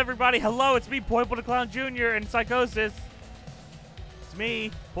name, everybody. Hello, it's me, POIPL daclown Jr. in Psychosis. It's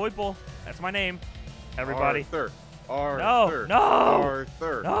me, POIPL. That's my name. Everybody. Arthur. Arthur. No.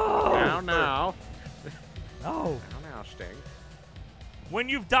 Arthur. No. Now. No. Now, Sting. When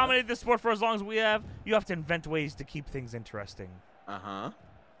you've dominated the sport for as long as we have, you have to invent ways to keep things interesting. Uh-huh.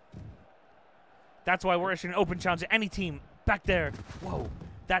 That's why we're issuing an open challenge to any team back there. Whoa.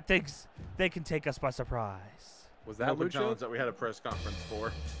 That thinks they can take us by surprise. Was That that open Lucha? challenge that we had a press conference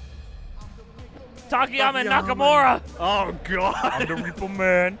for. Takayama and Takayama. Nakamura. Oh, God. I'm the Repo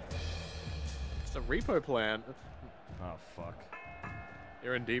Man. It's a repo plan. Oh, fuck.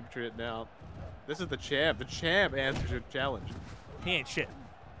 You're in deep shit now. This is the champ. The champ answers your challenge. He ain't shit.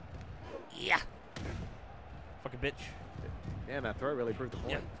 Yeah. Fucking bitch. Damn, that throw really proved the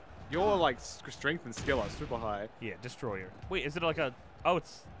point. Yeah. Your, like, strength and skill are super high. Yeah, Destroyer. Wait, is it like a... Oh,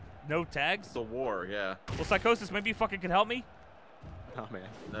 it's no tags? It's a war, yeah. Well, Psychosis, maybe you fucking can help me? Oh, man.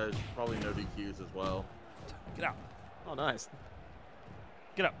 There's probably no DQs as well. Get out. Oh, nice.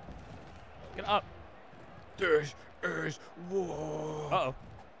 Get up. Get up. This is war. Uh-oh.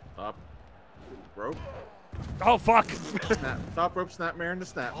 Top rope. Oh, fuck. Snap. Top rope snapmare into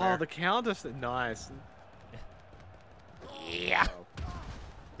snapmare. Oh, the counter. Nice. Yeah. Oh.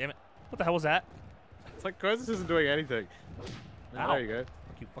 Damn it. What the hell was that? It's like Curtis isn't doing anything. Oh, Ow. there you go.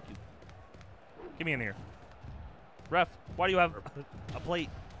 Fuck you, fuck you. Get me in here. Ref, why do you have a plate?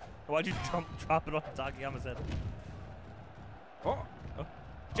 Why'd you drop it on Takayama's head? Oh.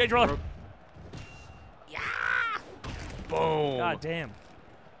 J Driller. rope. Yeah. Boom. God damn.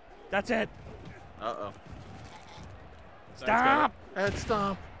 That's it. Uh-oh. Stop. Head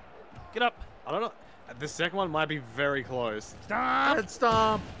stomp. Get up. I don't know. The second one might be very close. Stop. Head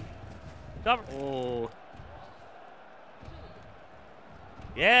stomp. Cover. Oh.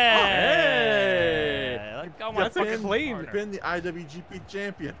 Yeah. Hey. Let go my That's a fucking clean. partner. Been the IWGP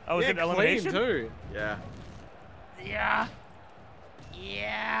champion. Oh, is Yeah, it clean elimination? too. Yeah. Yeah.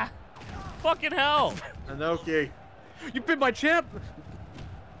 Yeah. Fucking hell. Inoki. You've been my champ.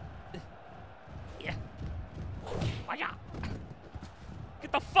 Yeah. My God.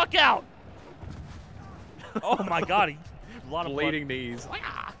 Get the fuck out. Oh my God. He, a lot of Bleeding knees. blood.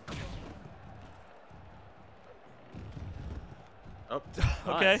 Oh,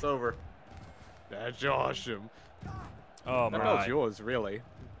 Okay. It's over. That's awesome. Oh That my. belt's yours, really.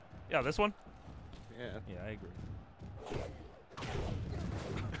 Yeah, this one? Yeah. Yeah, I agree.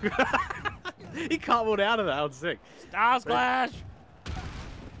 He cartwheeled out of that. I was sick. Star Splash.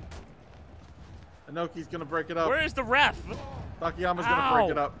 Inoki's gonna break it up. Where is the ref? Takayama's gonna break Ow.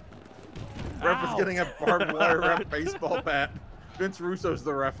 it up. Ref is Ow. getting a barbed wire wrap baseball bat. Vince Russo's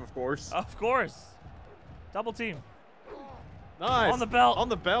the ref, of course. Of course. Double team. Nice. On the belt. On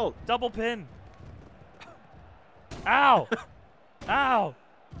the belt. Double pin. Ow. Ow.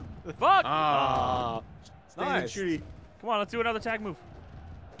 Fuck. Ah. Standing Nice. shooty. Come on, let's do another tag move.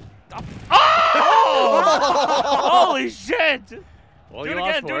 Oh! Holy shit! Well, Do you it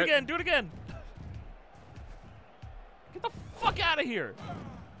asked again, do for it again, do it again. Get the fuck out of here.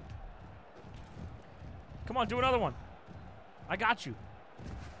 Come on, do another one. I got you.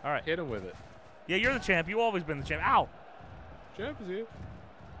 All right. Hit him with it. Yeah, you're the champ. You've always been the champ. Ow. Champ is here.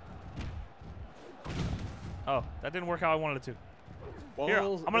 Oh, that didn't work how I wanted it to. Balls Here,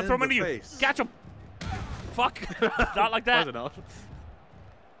 I'm gonna throw him into you. face. Catch him. Fuck. Not like that. Close enough.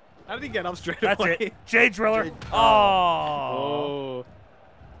 How did he get up straight That's away? it. J Driller. J- Oh. Oh.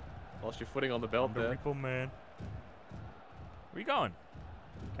 Lost your footing on the belt The there. Repo Man. Where you going?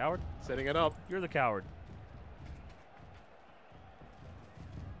 Coward? Setting it up. You're the coward.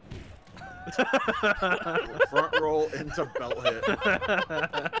 Front roll into belt hit.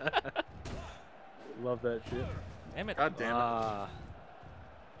 Love that shit. Damn it. God damn it. Ah.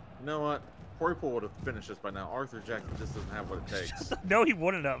 You know what? POIPL would have finished this by now. Arthur Jackson just doesn't have what it takes. No, he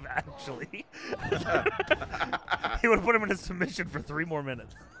wouldn't have, actually. He would have put him in a submission for 3 more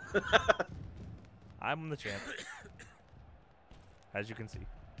minutes. I'm the champ. As you can see.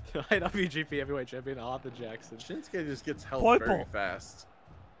 IWGP Heavyweight Champion Arthur Jackson. Shinsuke just gets held POIPL. very fast.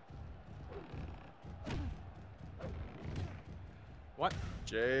 What?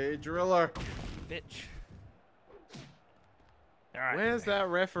 J Driller. Bitch. All right. Where's that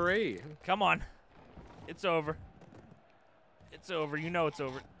referee? Come on. It's over. It's over. You know it's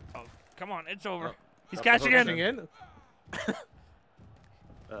over. Oh, come on. It's over. Oh. He's Oh, catching catching in. In?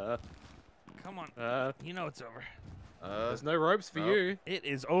 Come on. You know it's over. There's no ropes for Oh. you. It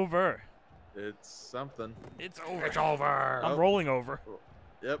is over. It's something. It's over. It's over. I'm Oh. rolling over.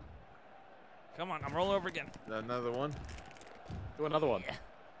 Yep. Come on. I'm rolling over again. Another one. Do another one. Yeah.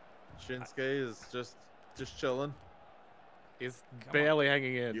 Shinsuke is just chilling. He's Come barely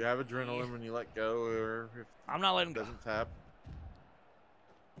hanging in. You have adrenaline when you let go, or if I'm not letting it go. doesn't tap.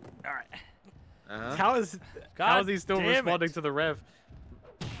 All right. How is he still damn responding it. to the rev?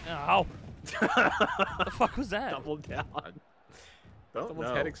 Oh. What the fuck was that? Double down. Don't Someone's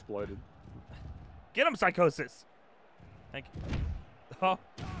know. head exploded. Get him, Psychosis. Thank you. Oh,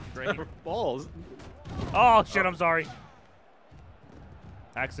 great. Balls. Oh, shit, I'm sorry.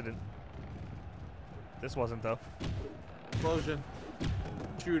 Accident. This wasn't, though. Explosion.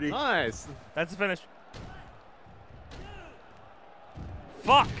 Judy. Nice. That's the finish.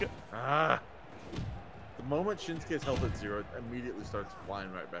 Fuck! Ah. The moment Shinsuke's held at 0, it immediately starts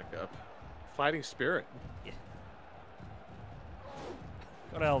flying right back up. Fighting spirit.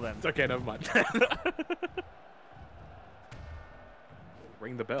 Go to hell, then. It's okay, never mind.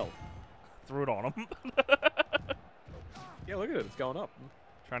 Ring the bell. Threw it on him. Yeah, look at it. It's going up.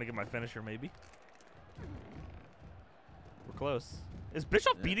 Trying to get my finisher, maybe. We're close. Is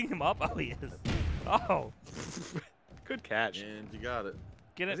Bischoff beating him up? Oh, he is. Oh. Good catch. And you got it.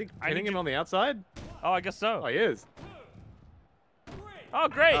 Get it? Is he I pinning need him you- on the outside? Oh, I guess so. Oh, he is. Oh,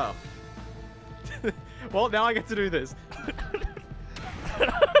 great. Oh. Well, now I get to do this.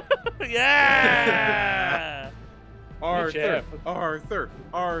 Yeah! Arthur. champ. Arthur.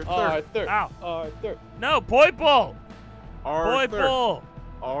 Arthur. Arthur. Ow. Arthur. No, POIPL! Arthur. POIPL!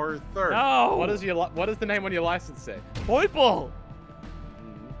 Arthur. No! What does the name on your license say? POIPL!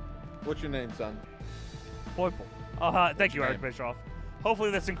 What's your name, son? POIPL. Thank you, your Eric name? Bischoff.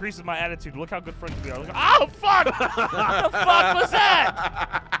 Hopefully this increases my attitude. Look how good friends we are. Look, oh, fuck! What the fuck was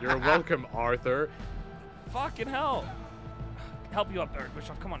that? You're welcome, Arthur. Fucking hell. Help you up, Eric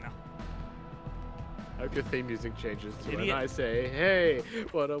Bischoff. Come on now. I hope your theme music changes to when Idiot. I say, hey,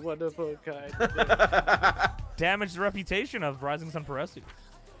 what a wonderful kind. Damage the reputation of Rising Sun Peresu.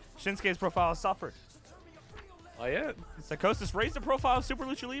 Shinsuke's profile has suffered. Oh, yeah. Psychosis raised the profile of Super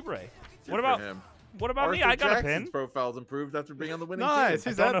Lucha Libre. Good What for about him. me? I got a Jackson's pin. profile's improved after being on the winning Nice.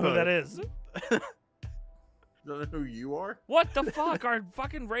 team. Who's I don't that know who though? that is. Don't know who you are? What the fuck? Our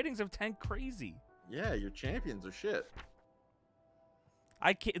fucking ratings have tanked crazy. Yeah, your champions are shit.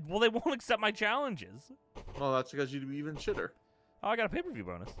 I can't. Well, they won't accept my challenges. Well, that's because you'd be even shitter. Oh, I got a pay-per-view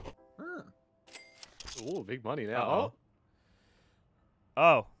bonus. Huh. Ooh, big money now. Uh-oh.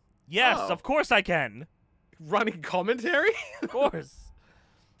 Oh. Yes, Oh. of course I can. Running commentary? Of course.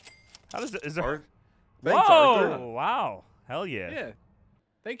 How does it? Is there? Arth- Thanks, Whoa! Arthur. Wow! Hell yeah. Yeah.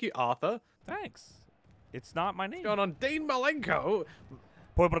 Thank you, Arthur. Thanks. It's not my name. Going on Dean Malenko.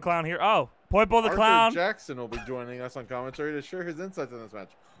 POIPL the Clown here. Oh, POIPL the Arthur Clown. Jackson will be joining us on commentary to share his insights on this match.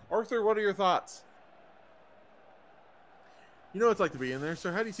 Arthur, what are your thoughts? You know what it's like to be in there,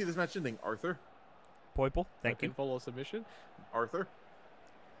 so how do you see this match ending, Arthur? POIPL, thank you. Pinfall or submission? Arthur?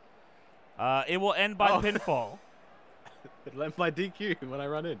 It will end by Oh. pinfall. It left my DQ when I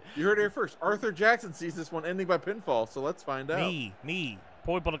run in. You heard it here first. Arthur Jackson sees this one ending by pinfall, so let's find out. Me.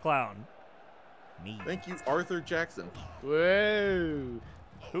 POIPL the Clown. Me. Thank you, Arthur Jackson. Whoa.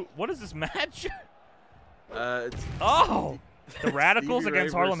 Who? What is this match? It's Oh, the Radicals Stevie Ray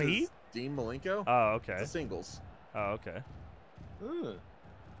against Harlem versus Heat. Dean Malenko. Oh, okay. It's a singles. Oh, okay. Ooh.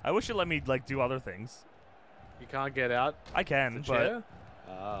 I wish it let me like do other things. You can't get out I the can, but chair?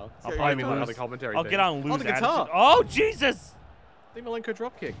 I'll probably probably lose. on the commentary. I'll thing. get on lose the attitude. guitar. Oh Jesus! The Malenko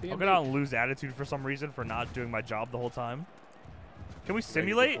dropkick. I'll get on lose attitude for some reason for not doing my job the whole time. Can we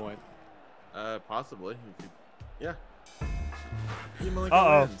simulate? Possibly. Yeah. Team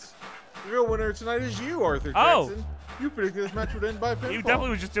Uh-oh. wins. The real winner tonight is you, Arthur Oh. Jackson. You predicted this match would end by pinfall. You definitely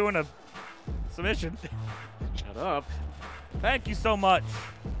was just doing a submission. Shut up. Thank you so much.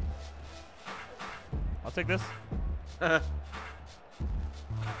 I'll take this. Will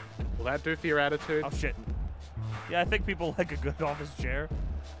that do for your attitude? Oh shit. Yeah, I think people like a good office chair.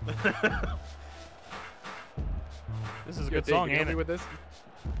 This is a good song, ain't it? With this?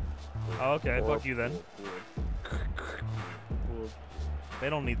 Oh, okay, fuck you then. They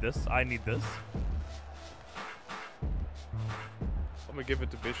don't need this. I need this. I'm gonna give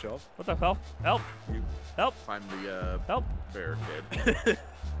it to Bischoff. What the hell? Help! You Help! find the Help! barricade.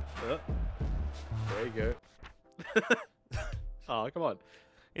 There you go. Oh, come on.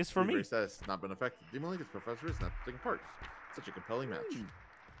 It's for me. Says it's not been affected. Demon Legacy's professor is not taking part. Such a compelling match.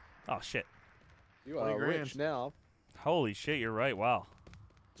 Oh shit. You are rich now. Holy shit, you're right. Wow.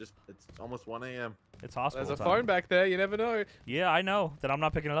 It's almost 1 a.m. It's hospital There's a time. phone back there. You never know. Yeah, I know. That I'm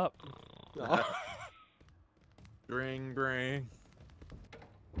not picking it up. Bring, bring.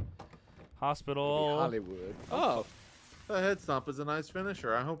 Hospital. Hollywood. Oh. The head stomp is a nice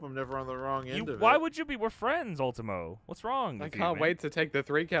finisher. I hope I'm never on the wrong end of it. Why would you be? We're friends, Ultimo. What's wrong I with you, can't man? wait to take the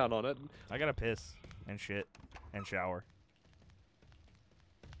 3 count on it. I gotta piss and shit and shower.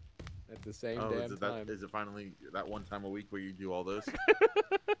 At the same Oh, damn time. is it finally that one time a week where you do all those?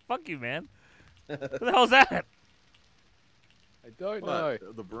 Fuck you, man. Who the hell's that? I don't know.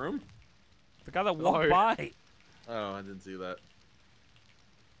 The broom? The guy that walked No. by. Oh, I didn't see that.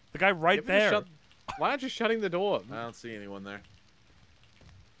 The guy right You ever just there. Why aren't you shutting the door? I don't see anyone there.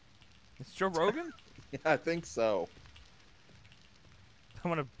 It's Joe Rogan? Yeah, I think so. I'm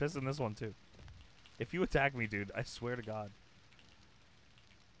gonna piss in this one too. If you attack me, dude, I swear to God.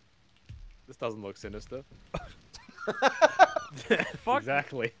 This doesn't look sinister. Fuck.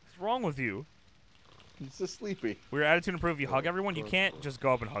 Exactly. What's wrong with you? It's just sleepy. We're attitude improve. You hug everyone. You can't just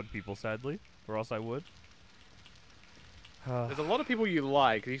go up and hug people, sadly, or else I would. There's a lot of people you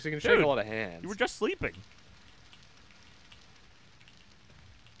like. You can shake Dude, a lot of hands. You were just sleeping.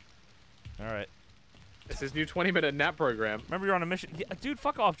 All right. It's his new 20-minute nap program. Remember, you're on a mission. Yeah, dude,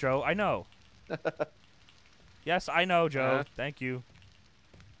 fuck off, Joe. I know. Yes, I know, Joe. Thank you.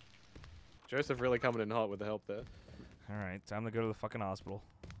 Joseph really coming in hot with the help there. All right, time to go to the fucking hospital.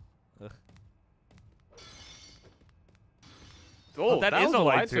 Ugh. Oh, that that is was a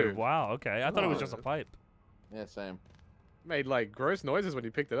light tube. tube. Wow, okay. I thought it was just a pipe. Yeah, same. Made like gross noises when you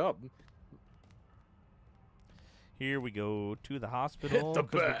picked it up. Here we go to the hospital the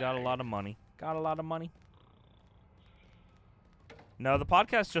because we got a lot of money. Got a lot of money. No, the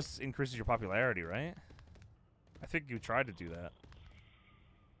podcast just increases your popularity, right? I think you tried to do that.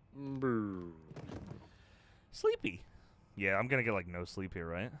 Sleepy. Yeah, I'm gonna get like no sleep here,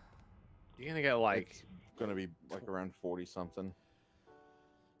 right? You're gonna get like It's gonna be like around 40 something.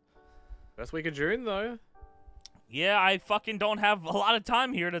 first week of June though. Yeah, I fucking don't have a lot of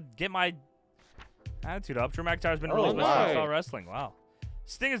time here to get my attitude up. Drew McIntyre's been released by wow. Style Wrestling. Wow.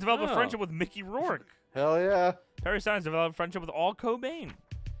 Sting has developed a friendship with Mickey Rourke. Hell yeah. Perry Stein developed a friendship with Al Cobain.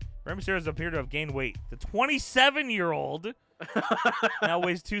 Rey Mysterio has appeared to have gained weight. The 27-year-old now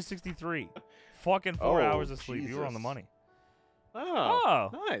weighs 263. Fucking 4 hours of sleep. You were on the Jesus. money. Oh,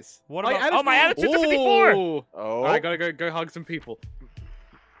 nice. What Like, about? Oh, my attitude's at 54. Ooh. Oh. All right, gotta go hug some people.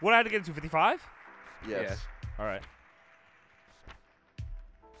 What I had to get to 55? Yes. All right.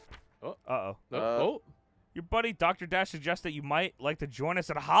 Oh. Uh-oh. Oh, Your buddy Dr. Dash suggests that you might like to join us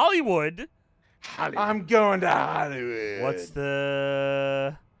at Hollywood. I'm going to Hollywood. What's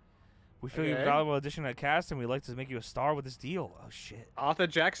the... We feel you're a Okay. valuable addition to the cast, and we'd like to make you a star with this deal. Oh, shit. Arthur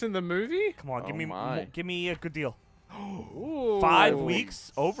Jackson the movie? Come on, Oh, my. give me a good deal. Ooh. 5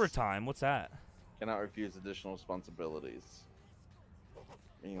 weeks overtime. What's that? Cannot refuse additional responsibilities.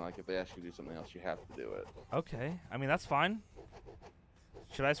 Meaning, like, if they ask you to do something else, you have to do it. Okay. I mean, that's fine.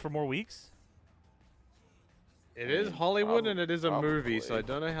 Should I ask for more weeks? It is Hollywood and it is a probably. movie, so I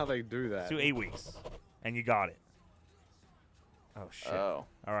don't know how they do that. Let's do 8 weeks. And you got it. Oh, shit. Oh.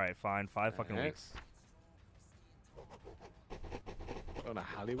 All right, fine. 5 fucking Alright. weeks. On a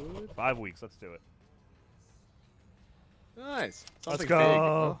Hollywood? 5 weeks. Let's do it. Nice. Let's Something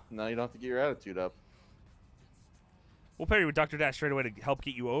go. Now you don't have to get your attitude up. We'll pair you with Dr. Dash straight away to help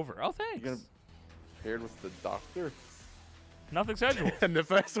get you over. Oh, thanks. You're gonna paired with the doctor. Nothing scheduled. big. And the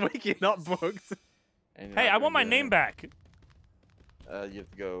first week you're not booked. And you're Hey, not I gonna want my do name anything. back. You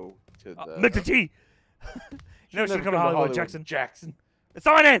have to go to the. Mr. T. You never should never come to Hollywood, Jackson. Jackson. It's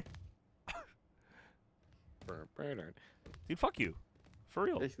not my name. Dude, fuck you. For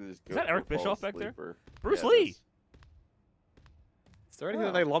real. Basically just Is go that Eric for a Bischoff false back there? sleeper. Bruce Yeah, it Lee. is. Is there anything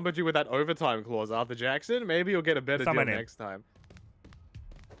that they lumbered you with that overtime clause, Arthur Jackson? Maybe you'll get a better That's not deal my name. next time.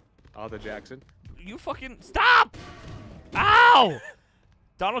 Arthur Jackson. You fucking stop! Ow!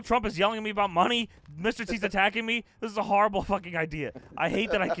 Donald Trump is yelling at me about money. Mr. T's attacking me. This is a horrible fucking idea. I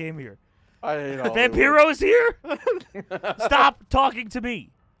hate that I came here. I hate all Vampiro is here. Stop talking to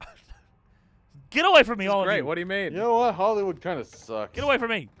me. Get away from me, all of Great. you. What do you mean? You know what? Hollywood kind of sucks. Get away from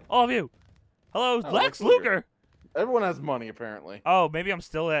me, all of you. Hello, Oh, Lex Lex Luger. Luger. Everyone has money, apparently. Oh, maybe I'm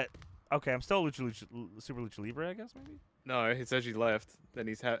still at. Okay, I'm still Super Lucha Libre, I guess maybe. No, he says you left, and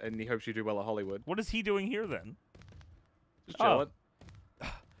and he hopes you do well at Hollywood. What is he doing here then? Just Oh.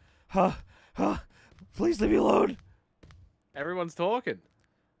 chilling. Please leave me alone. Everyone's talking.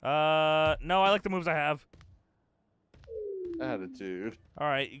 No, I like the moves I have. Attitude. All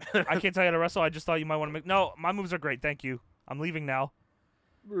right, I can't tell you how to wrestle. I just thought you might want to make. No, my moves are great. Thank you. I'm leaving now.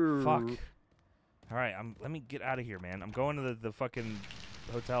 Fuck. All right, let me get out of here, man. I'm going to the fucking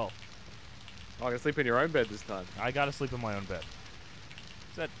hotel. Oh, I'm gonna sleep in your own bed this time. I gotta sleep in my own bed.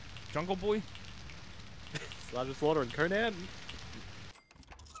 Is that Jungle Boy? Sergeant Slaughter and Conan.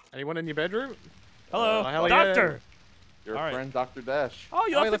 Anyone in your bedroom? Hello, hell yeah. doctor. Your All right. friend, Dr. Dash. Oh,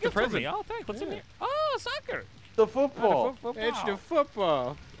 you Oh, he left left a a gift for me. present. Oh, thanks. What's in Yeah. here? Oh, soccer. The football. It's the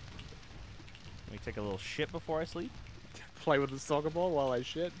football. Let me take a little shit before I sleep. Play with the soccer ball while I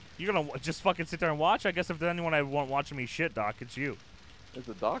shit. You're gonna just fucking sit there and watch? I guess if there's anyone I want watching me shit, Doc, it's you. It's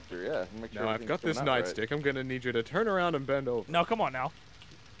a doctor, yeah. Make sure Now I've got this everything's coming out nightstick. I'm gonna need you to turn around and bend over. No, come on now.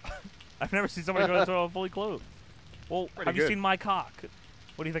 I've never seen somebody go to fully clothed. Well, Pretty have you good. seen my cock?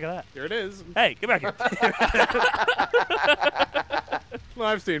 What do you think of that? Here it is. Hey, get back here. Well,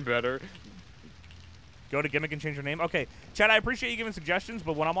 I've seen better. Go to gimmick and change your name. Okay, Chad, I appreciate you giving suggestions,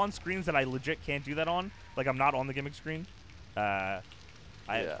 but when I'm on screens that I legit can't do that on, like I'm not on the gimmick screen,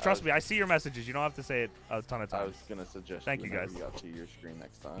 trust me, I see your messages. You don't have to say it a ton of I times. was gonna suggest. Thank you, whenever guys. You got to your screen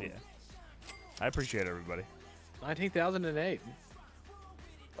next time. Yeah, I appreciate it, everybody. 19,008.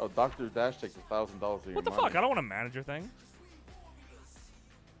 Oh, Dr. Dash takes $1,000 of your What the money. fuck? I don't want a manager thing.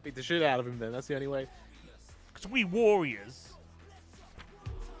 Beat the shit out of him then. That's the only way. Because we warriors.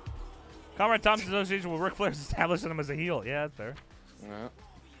 Comrade Thompson's association with Ric Flair is establishing him as a heel. Yeah, that's fair. Yeah.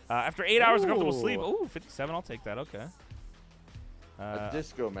 After 8 hours of comfortable sleep. Ooh. Ooh, 57. I'll take that. Okay. A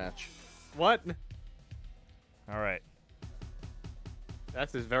disco match. What? All right.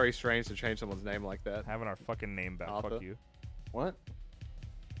 That's just very strange to change someone's name like that. Having our fucking name back. Arthur. Fuck you. What?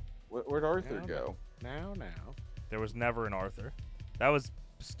 Where'd Arthur Yeah, go? Now. There was never an Arthur. That was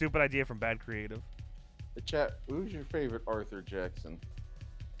a stupid idea from Bad Creative. The chat. Who's your favorite Arthur Jackson?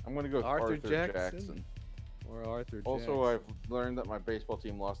 I'm gonna go with Arthur Arthur Jackson? Jackson. Or Arthur Also, I've learned that my baseball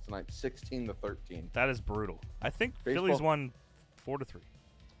team lost tonight, 16-13. That is brutal. I think Baseball- Phillies won 4-3.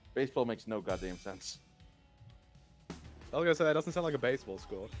 Baseball makes no goddamn sense. I was gonna say that doesn't sound like a baseball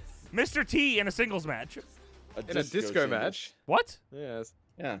score. Mr. T in a singles match. In a disco singles. match. What? Yes.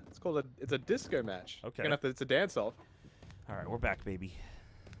 Yeah. It's called it's a disco match. Okay. It's a dance off. All right, we're back, baby.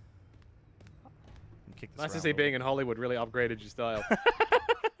 Kick this Nice to around see a being in Hollywood really upgraded your style.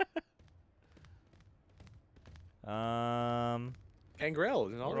 little. Gangrel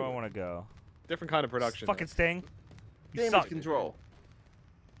is in Where do I Hollywood. want to go? Different kind of production. Fucking Sting. You Damage suck. control.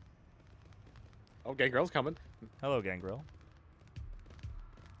 Oh, Gangrel's coming. Hello, Gangrel.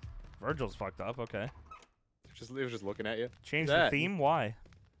 Virgil's fucked up. Okay. It was just looking at you. Change Who's the that? theme. Why?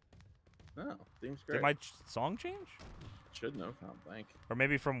 Oh, theme's great. Did my song change? Should know. I don't think. Or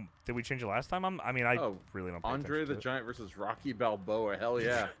maybe from did we change it last time? I mean, I Oh, really don't. Pay Andre attention the to it. Giant versus Rocky Balboa. Hell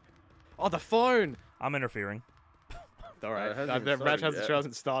yeah. Oh, the phone. I'm interfering. All right. it hasn't The even match started yet.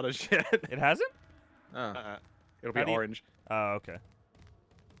 hasn't started yet. It hasn't? Oh. It'll How be do you- orange. Oh, okay.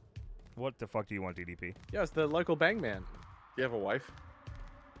 What the fuck do you want, DDP? Yeah, it's the local bang man. Do you have a wife?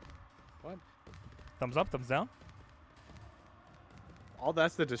 What? Thumbs up, thumbs down. Oh,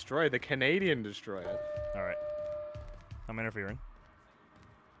 that's the destroyer, the Canadian destroyer. All right. I'm interfering.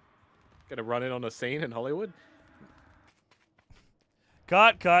 Gonna run in on a scene in Hollywood.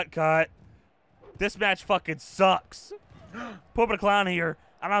 Cut, cut, cut. This match fucking sucks. Put a clown here,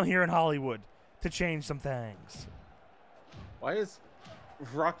 and I'm here in Hollywood to change some things. Why is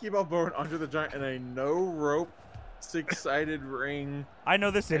Rocky Balboa and Andre the Giant in a no rope, six-sided ring? I know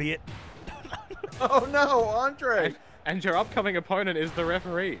this idiot. Oh no, Andre! And your upcoming opponent is the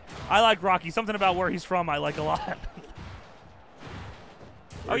referee. I like Rocky. Something about where he's from I like a lot.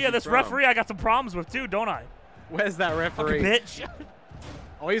 Oh Where's yeah, he this from? referee I got some problems with too, don't I? Where's that referee? Fucking bitch.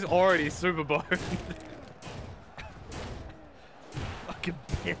 Oh, he's already super boned. Fucking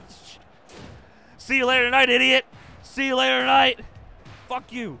See you later tonight, idiot. See you later tonight.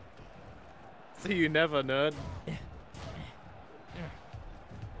 Fuck you. See you never, nerd.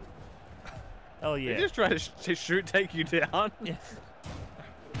 Hell yeah. They just try to take you down. Yeah.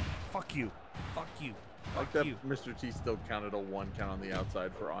 Fuck you. Fuck you. Like Fuck that you. Mr. T still counted a 1 count on the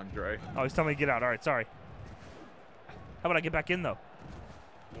outside for Andre. Oh, he's telling me to get out. All right, sorry. How about I get back in, though?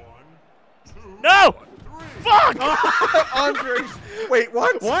 1, 2, No! 3. Fuck! Andre's. Wait,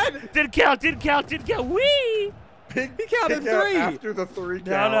 what? What? Didn't count, didn't count, didn't count. Wee! Big He counted kick out 3. after the 3 No,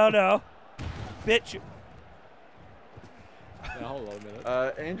 count. no, no. Bitch. Now, hold on a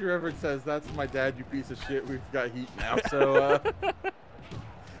minute. Andrew Everett says, "That's my dad, you piece of shit. We've got heat now." So,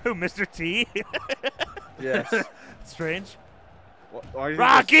 Who, Mr. T? yes. Strange. Why do you think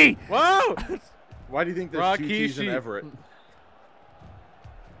Rocky! Whoa! why do you think there's 2 Rocky T's in sheep. Everett?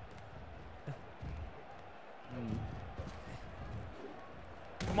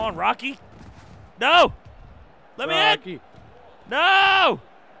 Come on, Rocky. No! Let me in! Rocky. No!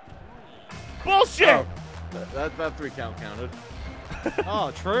 Bullshit! Oh, that 3 count counted.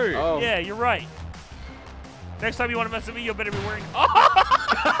 Oh, true. Oh, Yeah, you're right. Next time you want to mess with me, you better be wearing. Oh!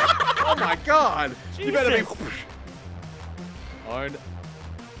 oh my God! You better be. Jesus. Owned.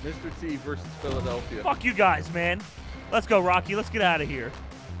 Mr. T versus Philadelphia. Fuck you guys, man. Let's go, Rocky. Let's get out of here.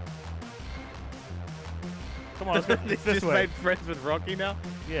 Come on, let's go They this just way. made friends with Rocky now.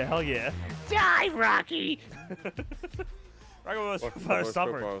 Yeah, hell yeah. Die, Rocky. Rocky was What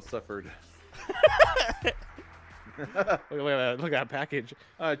suffered. suffered. Look at that! Look at that package.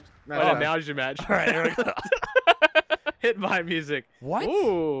 Nice Oh, job. now's your match. All right, here we go. Hit my music. What?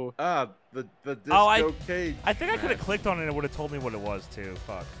 Ooh. The disco Oh, cage. I think I could have match. clicked on it and it would have told me what it was, too.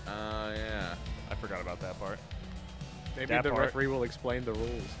 Fuck. Yeah. I forgot about that part. Maybe That the part. referee will explain the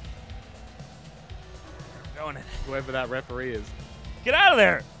rules. Going in. Whoever that referee is. Get out of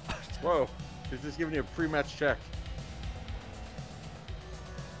there! Whoa. He's just giving you a pre-match check.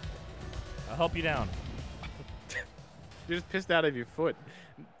 I'll help you down. You're just pissed out of your foot.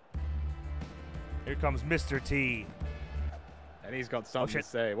 Here comes Mr. T. And he's got something to shit.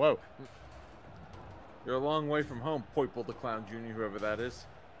 say. Whoa. You're a long way from home, POIPL daclown Jr., whoever that is.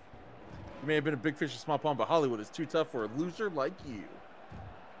 You may have been a big fish in a small pond, but Hollywood is too tough for a loser like you.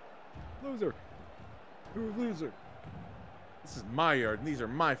 Loser. You're a loser. This is my yard, and these are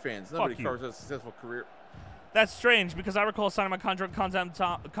my fans. Nobody you. carves out a successful career. That's strange because I recall signing my contract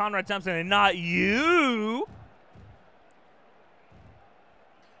with Conrad Thompson and not you.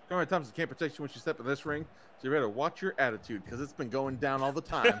 Conrad Thompson can't protect you once you step in this ring, so you better watch your attitude, because it's been going down all the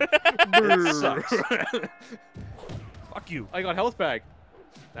time. It sucks. Fuck you. I got health back.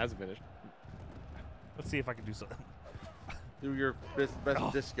 That's finished. Let's see if I can do something. Do your best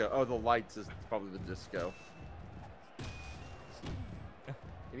disco. Oh, the lights is probably the disco.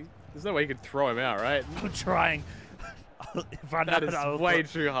 There's no way you could throw him out, right? I'm trying. If I That know, is I will way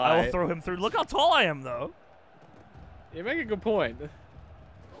throw, too I high. will throw him through. Look how tall I am, though. You make a good point.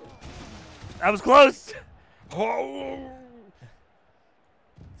 That was close. Oh.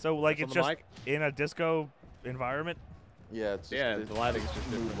 So, like, That's it's on the just mic? in a disco environment. Yeah, it's just Yeah, the lighting's just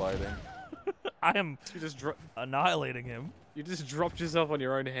mood different. lighting. I am You annihilating him. just dropped yourself on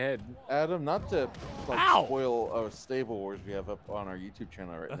your own head. Adam, not to like, Ow! spoil Stable Wars we have up on our YouTube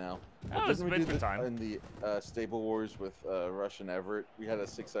channel right now. Oh, Doesn't it's we do been this time. in the Stable Wars with Rush and Everett? We had a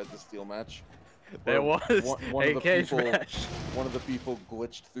 6-sided steel match. There where was one of a the cage people, match. One of the people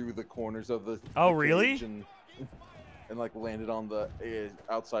glitched through the corners of the Oh, the really? cage and like landed on the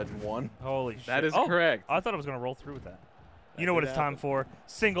outside and won. Holy shit. That is Oh, correct. I thought I was going to roll through with that. That You know what did it's time happen. for.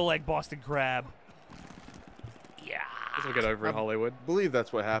 Single leg Boston Crab. Yeah. This will get over in Hollywood. I believe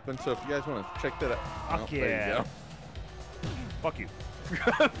that's what happened. So if you guys want to check that out, Fuck there yeah. you Fuck you.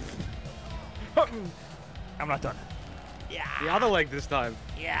 I'm not done. Yeah. The other leg this time.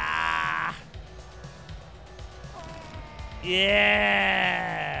 Yeah.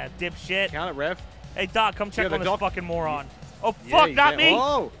 Yeah. Dipshit. Count it, ref. Hey, Doc, come check Yeah, the on this doc- fucking moron. Oh, Yeah, fuck, he's not in- me.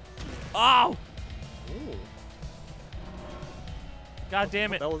 Whoa. Oh. Ooh. God damn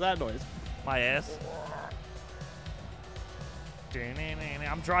What it. the hell was that noise? My ass.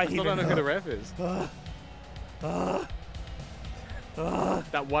 I'm dry I still don't know who heaving. the ref is.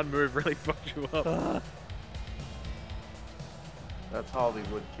 That one move really fucked you up. go. That's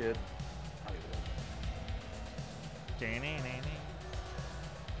Hollywood, kid.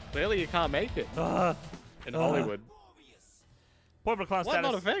 Clearly you can't make it in Hollywood. POIPL clown What?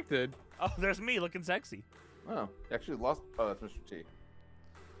 Not status. affected? Oh, there's me looking sexy. Oh, he actually lost. Oh, that's Mr. T.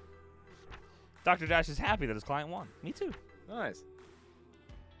 Dr. Dash is happy that his client won. Me too. Nice.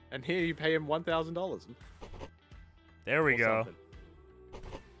 And here you pay him $1,000. There we or go. something.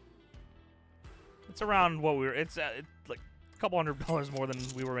 It's around what we were. It's like a couple $100 more than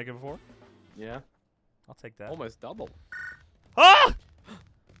we were making before. Yeah. I'll take that. Almost double. Ah!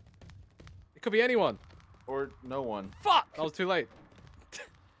 It could be anyone. Or no one. Fuck! I was too late.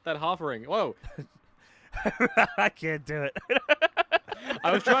 That half ring. Whoa. I can't do it.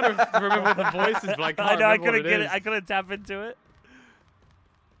 I was trying to remember the voices, but I can't I know. I remember what couldn't it get is. it. I couldn't tap into it.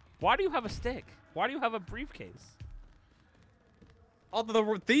 Why do you have a stick? Why do you have a briefcase? Oh, the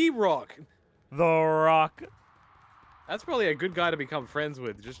Rock. The Rock. That's probably a good guy to become friends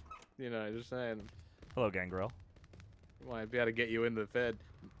with. Just, you know, just saying. Hello, Gangrel. Might be able to get you in the Fed.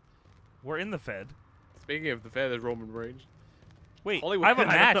 We're in the Fed. Speaking of the Fed, there's Roman Reigns. Wait, Hollywood, I have a I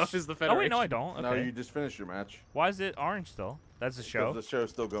don't know match. if it's the Oh wait, no, I Federation. don't. Okay. No, you just finished your match. Why is it orange still? That's the show. The show's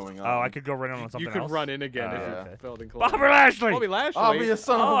still going on. Oh, I could go right on something You could else. run in again if yeah. you felt inclined. Bobby Lashley. Bobby Lashley. I'll be a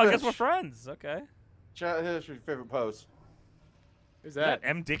son Oh, of a I bitch. guess we're friends. Okay. Chat, here's your favorite pose. Who's Is that that?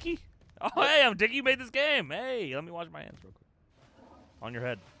 M. Dickey? Oh, hey, M. Dickey made this game. Hey, let me wash my hands real quick. On your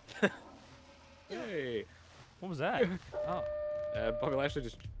head. Hey. What was that? Oh, Bobby Lashley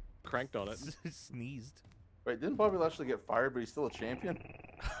just cranked on it. sneezed. Wait, didn't Bobby Lashley get fired, but he's still a champion?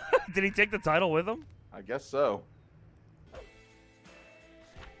 Did he take the title with him? I guess so.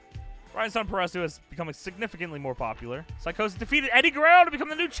 Ryan Son Perestu is becoming significantly more popular. Psychosis defeated Eddie Guerrero to become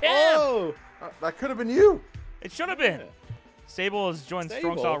the new champ. Oh! That could have been you. It should have been. Yeah. Sable has joined Strong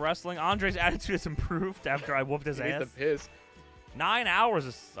Sable? Style Wrestling. Andre's attitude has improved after I whooped his He needs ass. to piss. 9 hours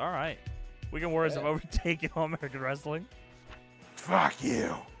is all right. Weekend Warriors have Yeah. overtaken All American Wrestling. Fuck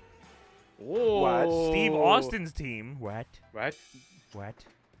you. Whoa. Steve Austin's team. What? What? What?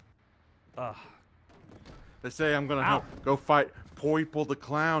 Ugh. They say I'm gonna Ow. go fight POIPL the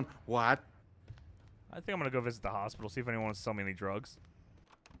clown. What? I think I'm gonna go visit the hospital, see if anyone wants to sell me any drugs.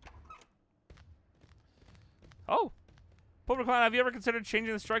 Oh, POIPL Clown, have you ever considered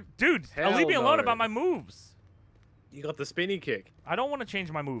changing the strike? Dude, Hell leave me alone no. about my moves. You got the spinny kick. I don't want to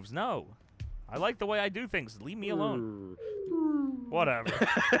change my moves. No, I like the way I do things. Leave me alone. Whatever.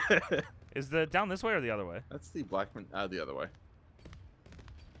 Is the down this way or the other way? That's the Blackman. The other way.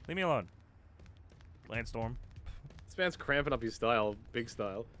 Leave me alone. Landstorm. This man's cramping up his style, big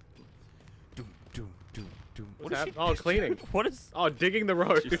style. Doom, doom, doom, doom. What's is she- happening? Oh, cleaning. What is? Oh, digging the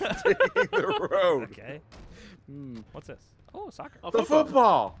road. She's taking the road. Okay. What's this? Oh, soccer. Oh, The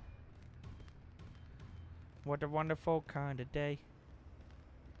football. What a wonderful kind of day.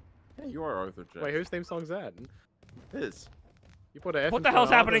 Hey, you are Arthur Jackson. Wait, whose theme song's that? His. You put a F What in the front hell's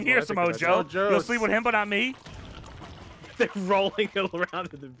of happening others, here, but I Samoa think Joe? that's- Joe. You'll sleep with him, but not me. They're rolling it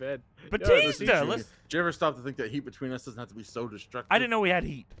around in the bed. Batista, let's. Did you ever stop to think that heat between us doesn't have to be so destructive? I didn't know we had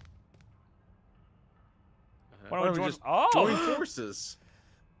heat. Why don't we join? Oh, join forces?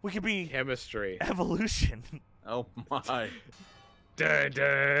 we could be Chemistry. evolution. Oh my. Dun,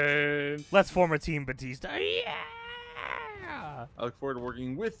 dun. Let's form a team, Batista. Yeah. I look forward to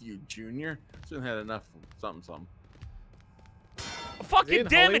working with you, Junior. Soon had enough of something. Fucking in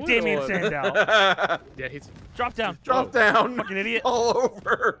damn it, Hollywood Damien or- Sandow. Yeah, he's. Drop down. Drop down. Fucking idiot. All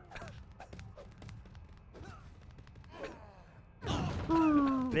over.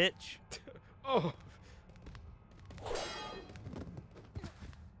 Bitch. Oh.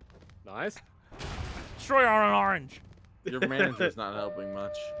 Nice. Destroy on orange. Your manager's not helping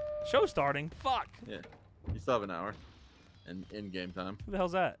much. Show starting. Fuck. Yeah. You still have an hour. And in game time. Who the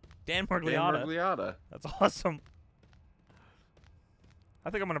hell's that? Dan Dan Mergliotta. Mergliotta. That's awesome. I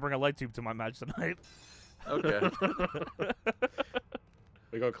think I'm gonna bring a light tube to my match tonight. Okay.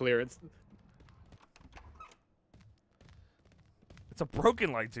 We got clearance. It's a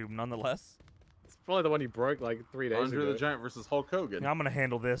broken light tube, nonetheless. It's probably the one you broke like 3 days Andre ago. the Giant versus Hulk Hogan. Yeah, I'm gonna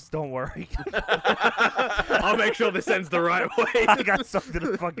handle this. Don't worry. I'll make sure this ends the right way. I got something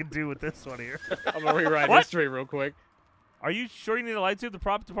to fucking do with this one here. I'm gonna rewrite What? history real quick. Are you sure you need a light tube? The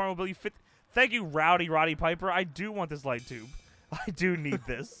prop department will be fit. Thank you, Roddy Piper. I do want this light tube. I do need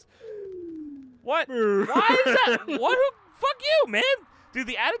this. What? Why is that? What? Fuck you, man. Dude,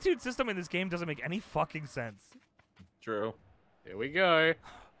 the attitude system in this game doesn't make any fucking sense. True. Here we go.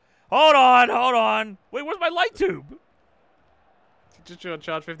 Hold on. Wait, where's my light tube? Just gonna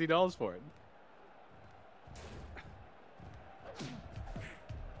charge $50 for it.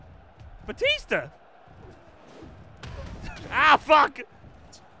 Batista. Ah, fuck.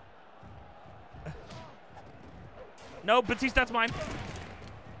 No, Batista, that's mine.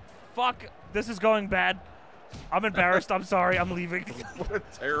 Fuck. This is going bad. I'm embarrassed. I'm sorry. I'm leaving. What a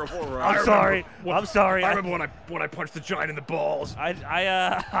terrible run. I'm sorry. I'm sorry. I remember when I punched the giant in the balls.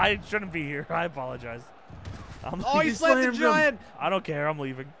 I shouldn't be here. I apologize. I'm Oh, you He slammed the slammed him. giant. I don't care. I'm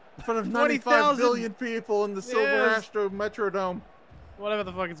leaving. In front of 20,000 95 billion people in the Silver Yes. Astro Metrodome. Whatever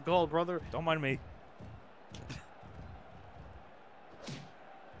the fuck it's called, brother. Don't mind me.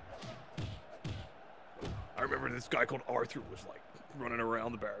 I remember this guy called Arthur was like running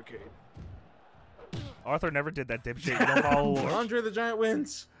around the barricade. Arthur never did that, dipshit. You don't follow the lore. Andre the Giant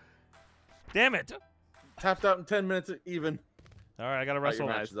wins. Damn it. Tapped out in 10 minutes even. All right, I got to Your wrestle.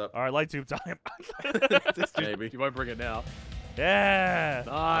 match is up. All right, light tube time. Maybe. You won't bring it now. Yeah.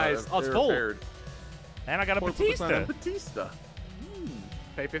 Nice. Oh, it's full. Repaired. And I got a Poor Batista. Batista. Batista.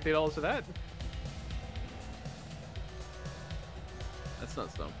 Pay $50 for that. That's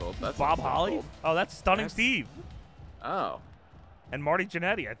not Stone Cold. That's Bob not Stone Holly? Cold. Oh, that's Stunning That's- Steve. Oh. And Marty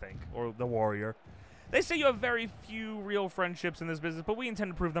Jannetty, I think. Or the Warrior. They say you have very few real friendships in this business, but we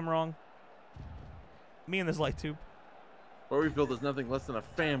intend to prove them wrong. Me and this light tube. What we build is nothing less than a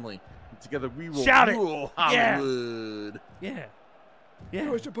family. And together we will Shout it. rule Yeah. Hollywood. Yeah. Yeah.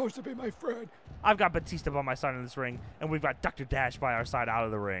 You're supposed to be my friend. I've got Batista by my side in this ring, and we've got Dr. Dash by our side out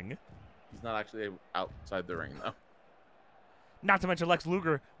of the ring. He's not actually outside the ring, though. Not to mention Lex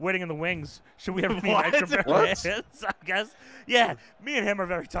Luger waiting in the wings. Should we ever need What? extra pair What? of hands, I guess? Yeah, me and him are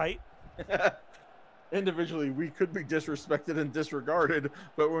very tight. Individually, we could be disrespected and disregarded,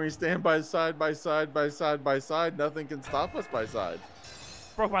 but when we stand by side, by side, by side, by side, nothing can stop us by side.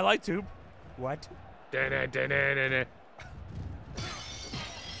 Broke my light tube. What?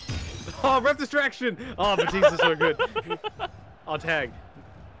 Oh, ref distraction. Oh, Batista's so good. I'll tag.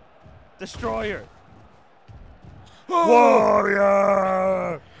 Destroyer.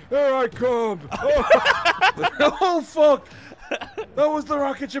 Warrior! Here I come! Oh, oh fuck! That was the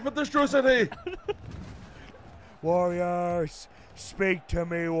rocket ship at Destroy City! Warriors, speak to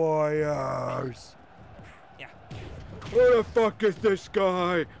me, warriors. Yeah. Who the fuck is this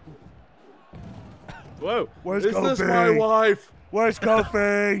guy? Whoa. Where's Is Kofi? this my wife? Where's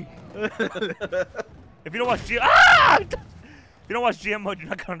Kofi? If you don't watch if you don't watch GM mode, you're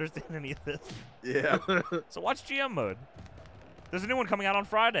not gonna understand any of this. Yeah. So watch GM mode. There's a new one coming out on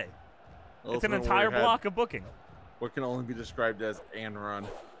Friday. It's an Ultimate entire Warrior had block of booking. what can only be described as and run.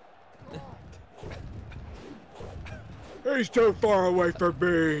 He's too far away from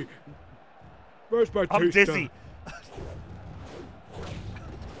me. Where's my I'm dizzy.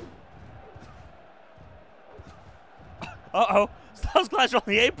 Uh-oh. Styles Clash on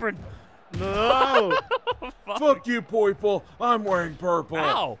the apron. No. Fuck you, POIPL. I'm wearing purple.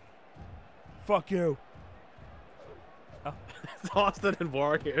 Ow. Fuck you. It's Austin and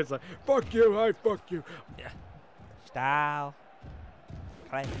Warrior. It's like, Fuck you, I fuck you. Yeah. Style.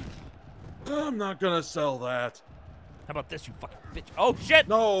 Clash. I'm not gonna sell that. How about this, you fucking bitch? Oh, shit.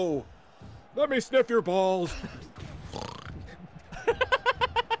 No. Let me sniff your balls.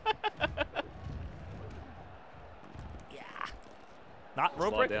 Yeah. Not rope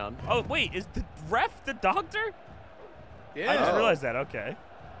Slow break? down. Oh, wait. Is the ref the doctor? yeah. I just Oh. realized that. Okay.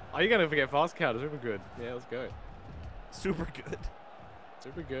 Oh, you're going to forget fast count. Super good. Yeah, let's go. Super good.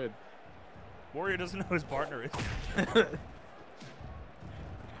 Super good. Warrior doesn't know who his partner is.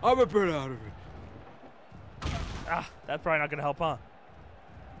 I'm a bit out of it. Ah, that's probably not going to help, huh?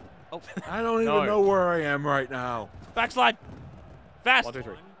 Oh, I don't even No. know where I am right now. backslide. Fast. 1, 2,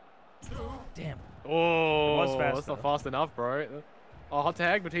 3. Damn. Oh, was fast, that's not though. fast enough, bro. Oh, hot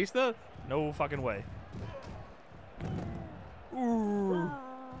tag, Batista? No fucking way. Ooh.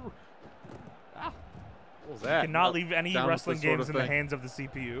 Ah, What was that? cannot leave any down with wrestling this sort games of in the thing. hands of the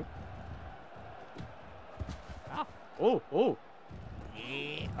CPU. Ah. Oh, oh.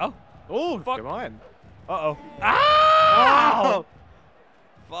 Yeah. Oh. Oh, Fuck. come on. Uh-oh. Ah! Oh!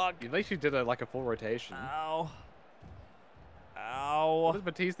 Fuck. At least you did like a full rotation. Ow. What Ow. is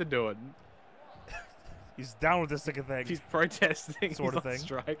Batista doing? He's down with this sick of thing. He's protesting. Sort He's of on thing.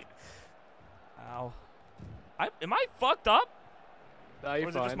 strike. Ow. Am I fucked up? No, Or you're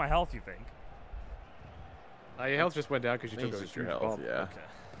is it fine. just my health, you think? Your health just went down because you I think took it's a just your huge health, bump. yeah. Okay.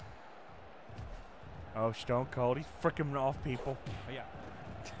 Oh, Stone Cold. He's freaking off people. Oh, yeah.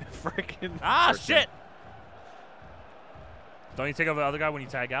 Freaking. Ah, Frickin'. shit! Don't you take over the other guy when you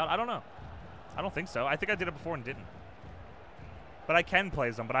tag out? I don't know. I don't think so. I think I did it before and didn't. But I can play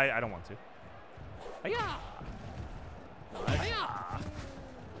as them, but I don't want to. Hi-ya! Hi-ya!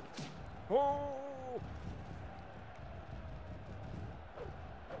 Oh.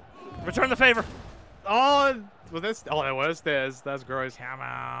 Return the favor! Oh, well, that's. Oh, there was stairs. That's gross. Come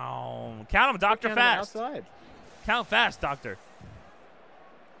on. Count them, Doctor, Down fast. Outside. Count fast, Doctor.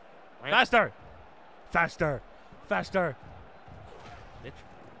 Faster! Faster! Faster!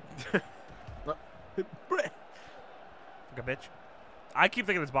 Bitch. Like a bitch. I keep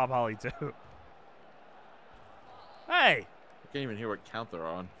thinking it's Bob Holly, too. Hey! I can't even hear what count they're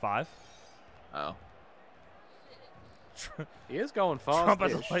on. 5. Oh. He is going fast. Trump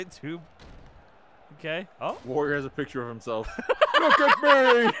has a light tube. Okay. Oh. Warrior has a picture of himself. Look at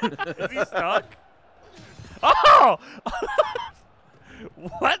me! Is he stuck? Oh!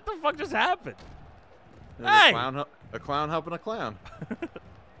 What the fuck just happened? And Hey! A clown helping a clown.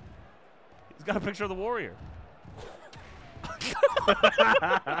 He's got a picture of the warrior.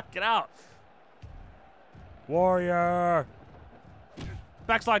 Get out. Warrior.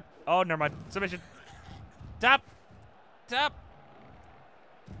 Backslide. Oh, never mind. Submission. Tap. Tap.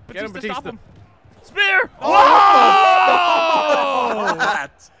 Get him, Batista, stop Batista. him. Spear. Oh!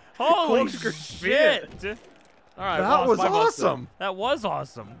 That Holy Corkscrew shit. All right, boss, was my boss then. awesome. That was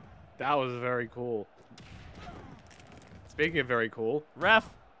awesome. That was very cool. Speaking of very cool, Ref.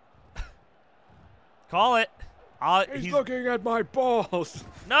 Call it. he's looking at my balls.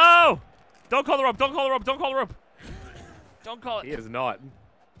 No! Don't call the rope. Don't call the rope. Don't call the rope. Don't call it. He is not.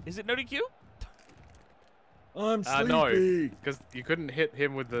 Is it no DQ? I'm sleepy. No, because you couldn't hit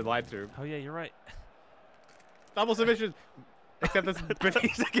him with the light tube. Oh, yeah, you're right. Double submission. Except that's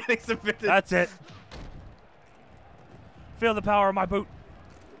Batista getting submitted. That's it. Feel the power of my boot.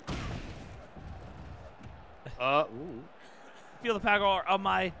 Ooh. Feel the power of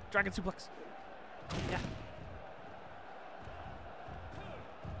my dragon suplex. Yeah.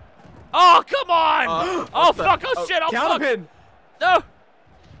 Oh, come on! Oh, fuck! Oh, shit! Oh, fuck! Counterpin. No!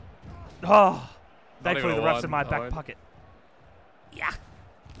 Oh. Thankfully, the even ref's in my one. back Oh, pocket. Yeah.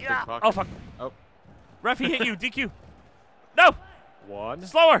 Yeah. pocket. Oh, fuck. Oh. Ref, he hit you. DQ. No! One.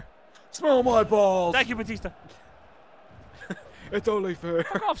 Slower! Smell my balls. Thank you, Batista. It's only fair.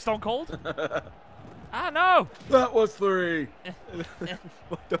 Fuck off, Stone Cold. Ah, no! That was 3.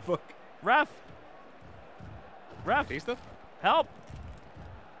 What the fuck? Ref. Ref. Batista? Help.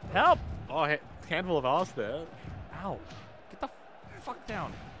 Help. Oh, handful of ass there. Ow. Get the fuck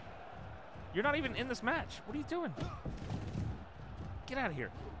down. You're not even in this match. What are you doing? Get out of here.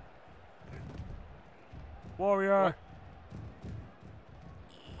 Warrior. What?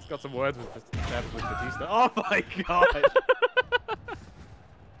 He's got some words with Batista. Oh my god.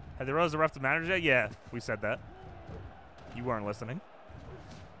 Have they rose the ref to manager yet? Yeah, we said that. You weren't listening.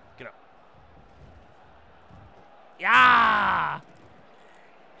 Get up. Yeah!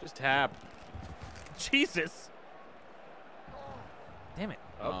 Just tap. Jesus. Damn it.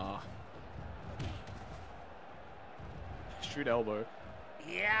 Oh. Shoot elbow.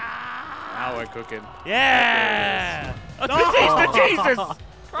 Yeah! Now we're cooking. Yeah! Oh, Batista, Jesus!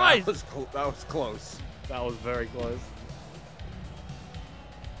 Christ! That was close. That was very close.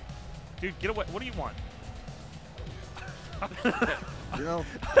 Dude, get away. What do you want? You know,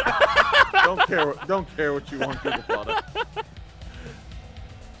 don't care what you want, people thought it.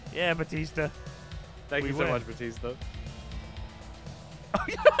 Yeah, Batista. Thank We you so win. much, Batista.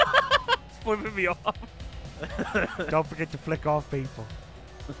 Flipping me off. Don't forget to flick off people.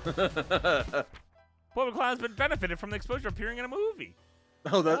 POIPL Clown has been benefited from the exposure of appearing in a movie.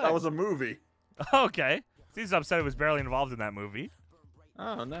 Oh, that was a movie. Okay. He's upset he was barely involved in that movie.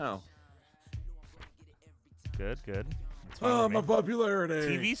 Oh no. Good, good. That's fine Oh, with my me.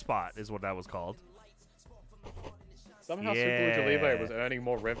 popularity. TV spot is what that was called. Somehow Super Lucha Libre was earning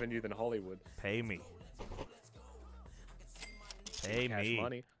more revenue than Hollywood. Pay me. Pay Cash me.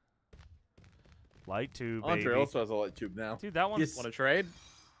 money. Light tube, baby. Andre also has a light tube now. Dude, that one. Yes. Want to trade?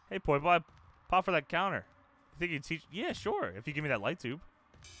 Hey, POIPL, I pop for that counter. You think you'd teach? Yeah, sure. If you give me that light tube.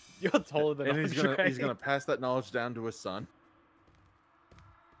 You're taller than And Andre. he's gonna pass that knowledge down to his son.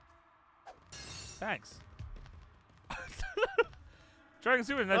 Thanks. Dragon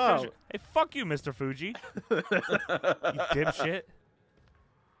Super, nice Oh. finish. Hey, fuck you, Mr. Fuji. You dipshit.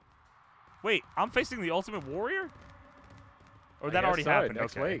 Wait, I'm facing the Ultimate Warrior? Or I that guess already so, happened?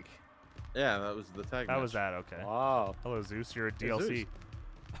 next Okay. week. Yeah, that was the tag. That was match. that, okay. Wow. Hello, Zeus. You're a Hey, DLC. Zeus.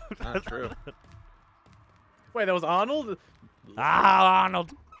 Not true. Wait, that was Arnold? Ah,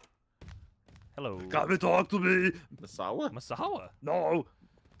 Arnold. Hello. to talk to me. Masawa? Masawa. No.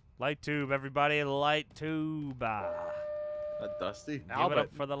 Light tube, everybody. Light tube. That Dusty? Give it Albert.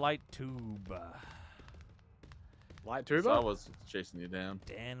 up for the light tube. Light tuba? Masawa's chasing you down.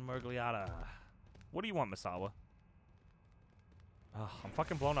 Dan Murgliata. What do you want, Masawa? Oh, I'm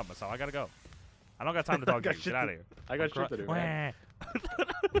fucking blown up, Masawa. I gotta go. I don't got time to talk to got you. shit Get out to- of here. I got shit to do, man.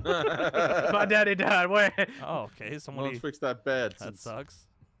 Wah. My daddy died. Where? Oh, okay. Somebody. Let's fix that bed. That sucks.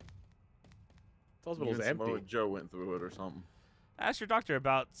 The hospital's Even empty. Samoa Joe went through it or something. Ask your doctor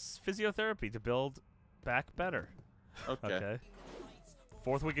about physiotherapy to build back better. Okay.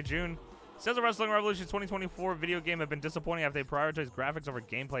 Fourth week of June. Says the Wrestling Revolution 2024 video game have been disappointing after they prioritized graphics over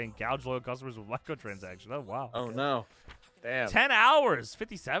gameplay and gouged loyal customers with microtransactions. Oh, wow. Oh Okay. no. Damn. 10 hours.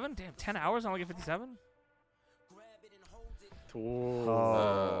 57? Damn, 10 hours? I only get 57? Ooh.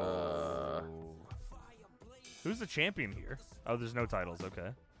 Oh. Who's the champion here? Oh, there's no titles. Okay.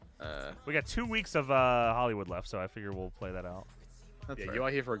 We got 2 weeks of Hollywood left, so I figure we'll play that out. Yeah, you are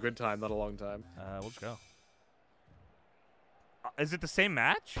here for a good time, not a long time. We'll just go. Is it the same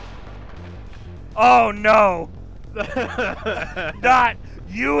match? Oh no! Not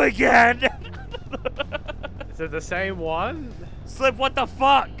you again! Is it the same one? Slip, what the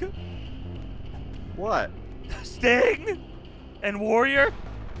fuck? What? Sting? And Warrior?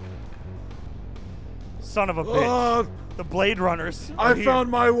 Son of a bitch. The Blade Runners. I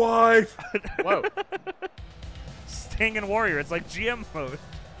found my wife. Whoa. Sting and Warrior. It's like GM mode.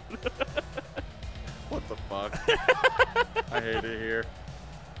 What the fuck? I hate it here.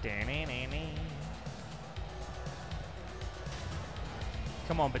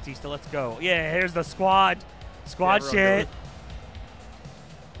 Come on, Batista, let's go. Yeah, here's the squad. Squad Yeah, shit.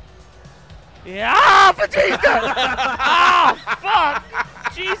 Yeah, ah, Batista! Ah, fuck!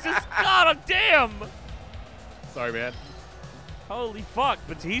 Jesus, God damn! Sorry, man. Holy fuck,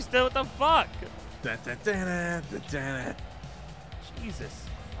 Batista, what the fuck? Jesus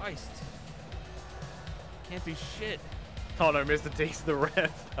Christ. Can't do shit. Oh no, Mr. T's the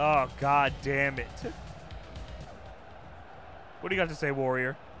ref. Oh, God damn it. What do you got to say,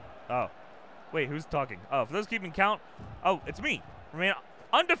 Warrior? Oh. Wait, who's talking? Oh, for those keeping count, oh, it's me. Remain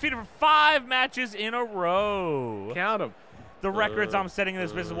undefeated for 5 matches in a row. Count them. The records I'm setting in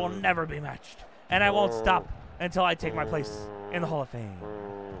this business will never be matched. And I won't stop until I take my place in the Hall of Fame.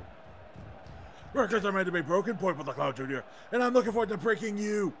 Records are meant to be broken, POIPL daclown Jr. And I'm looking forward to breaking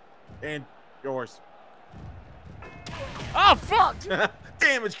you. And yours. Oh, fuck!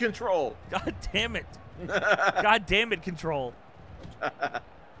 Damage control. God damn it. God damn it, control.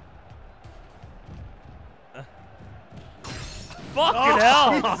 Fucking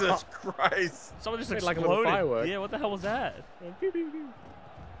hell! Jesus Christ. Someone just Made exploded. like a little firework. Yeah, what the hell was that? Pew, pew, pew.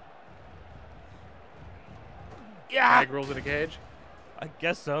 Yeah! Tag rules in a cage. I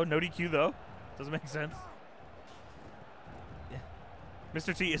guess so. No DQ, though. Doesn't make sense. Yeah.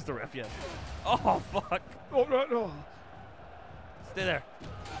 Mr. T is the ref, yes. Oh, fuck. Oh, no, no. Stay there.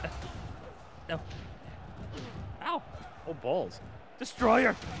 No. Ow. Oh, balls.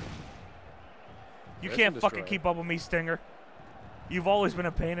 Destroyer. You There's can't some fucking Destroyer. keep up with me, Stinger. You've always been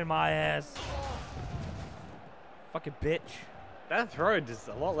a pain in my ass. Fucking bitch. That throw is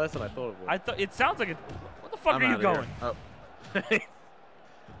a lot less than I thought it would. I thought it sounds like a. What the fuck I'm are you outta here. going? Oh.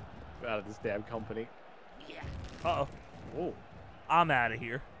 Out of this damn company. Yeah. Uh oh. Oh. I'm out of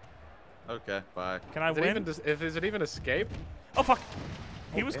here. Okay, bye. Can I Is it win? even is it even escape? Oh fuck.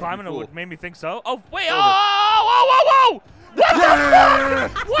 He Oh, was damn, climbing. you It fool. made me think so. Oh wait. Killed Oh! Whoa! Whoa! Whoa! What the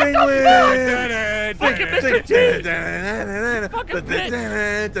fuck? What the fuck? Fucking Mr. T! Fucking bitch!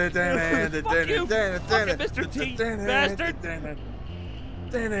 Fuck you! Fucking Mr. T, bastard!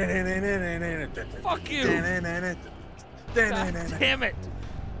 Fuck you! God damn it!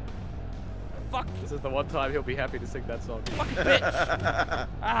 Fuck! This is the one time he'll be happy to sing that song. Fucking bitch!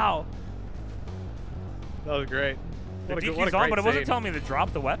 Ow! That was great. The What a DQ's on, great but it wasn't scene. telling me to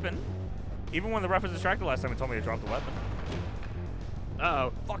drop the weapon. Even when the ref was distracted last time, it told me to drop the weapon.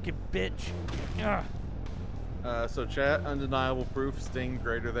 Uh-oh. Fucking bitch! Ugh. So chat, undeniable proof, Sting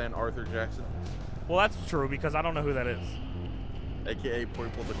greater than Arthur Jackson, Well, that's true because I don't know who that is. aka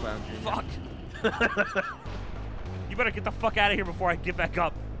POIPL daclown Jr. Fuck! You better get the fuck out of here before I get back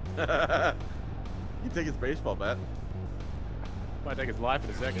up. You take his baseball bat. Might take his life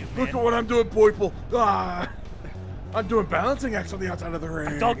in a second. Look at what I'm doing, POIPL. Ah, I'm doing balancing acts on the outside of the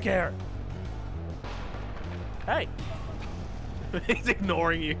ring. Don't care. Hey. He's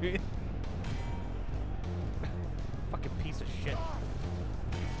ignoring you. Fucking piece of shit.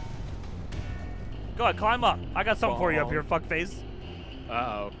 Go ahead, climb up. I got something for you up here, fuckface.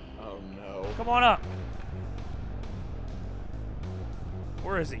 Uh-oh. Oh no. Come on up.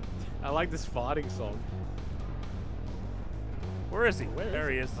 Where is he? I like this farting song. Where is he? Where is there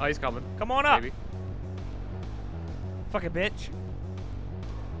he is. Oh, he's coming. Come on up. Maybe. Fucking bitch.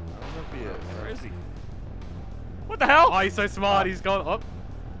 I don't know if he is. Where is he? What the hell? Oh, he's so smart. He's gone up.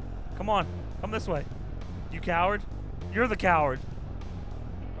 Come on. Come this way. You coward. You're the coward.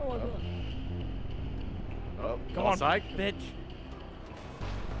 Oh, Come Oh, on, psych. bitch.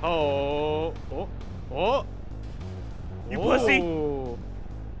 Oh. Oh. Oh. You pussy. Oh.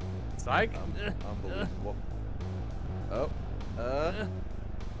 Psych. unbelievable. Oh.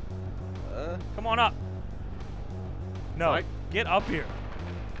 Come on up. No, Psych. get up here.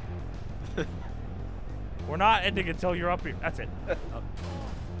 We're not ending until you're up here. That's it.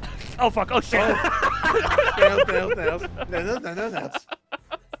 Oh, fuck. Oh, shit. Nails.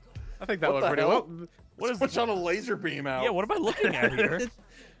 I think that What went the pretty hell? well. What is Switch on a laser beam out. Yeah, what am I looking at here?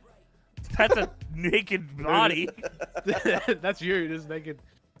 That's a naked body. That's you, just naked.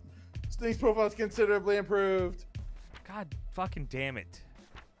 Sting's profile is considerably improved. God fucking damn it.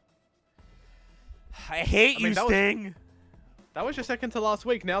 I hate you, that Sting. That was your second to last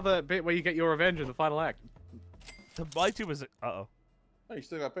week. Now the bit where you get your revenge in the final act. The MyTube is. Uh-oh. Oh, you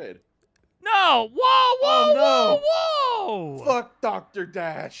still got paid. No! Whoa, whoa, Oh, whoa, whoa! Fuck Dr.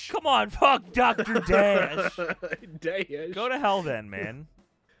 Dash. Come on, fuck Dr. Dash. Dash. Go to hell then, man.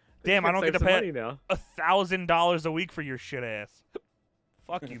 Damn, I don't get to Save some pay money now. $1,000 a week for your shit ass.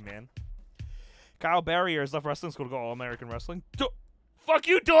 Fuck you, man. Kyle Barrier has left wrestling school to go All-American Wrestling. Fuck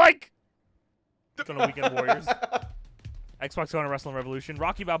you, doink! Going to Weekend Warriors. Xbox going to Wrestling Revolution.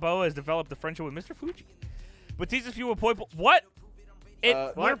 Rocky Balboa has developed the friendship with Mr. Fuji. Batista's feud with POIPL. What? It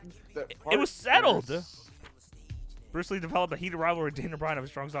was settled. Bruce Lee developed a heated rivalry with Daniel Bryan of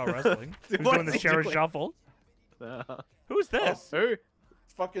Strong Style Wrestling. Who's doing the Sheriff Shuffle? Who's this? Oh, who?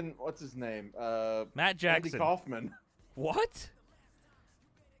 Fucking, what's his name? Matt Jackson. Andy Kaufman. What?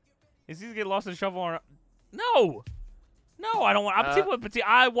 Is he gonna get lost in the shuffle? Or... No! No, I don't want. I'm teaming with Batista.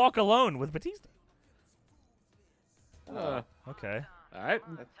 I walk alone with Batista. Okay. All right.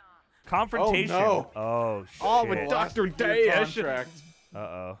 Confrontation. Oh, no. Oh, shit. Oh, with Dr. Dash.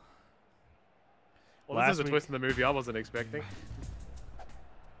 Uh-oh. Well, this is a twist in the movie I wasn't expecting.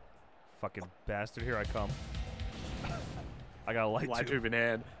 Fucking bastard. Here I come. I got a light tube. in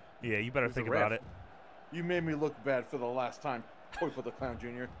hand. Yeah, you better think about it. You made me look bad for the last time. POIPL the Clown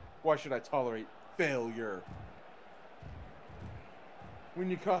Jr. Why should I tolerate failure? When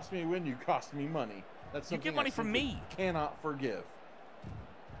you cost me a win, you cost me money. That's You something get money I from simply me. Cannot forgive.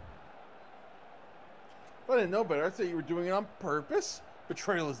 If I didn't know better, I'd say you were doing it on purpose.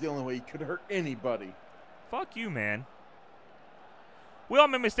 Betrayal is the only way you could hurt anybody. Fuck you, man. We all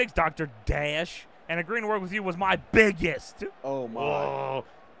make mistakes, Dr. Dash. And agreeing to work with you was my biggest. Oh my. Whoa.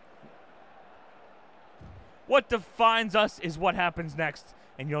 What defines us is what happens next.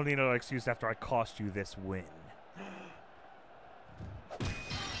 And you'll need another excuse after I cost you this win.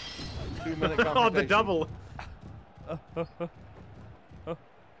 2-minute confrontation. Oh, the double.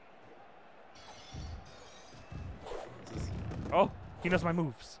 Oh, he knows my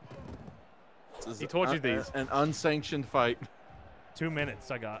moves. This is He taught you these. An unsanctioned fight. 2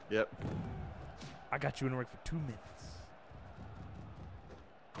 minutes I got. Yep. I got you in the ring for 2 minutes.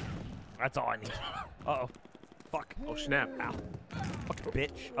 That's all I need. Uh-oh. Fuck. Oh, snap. Ow. Fucking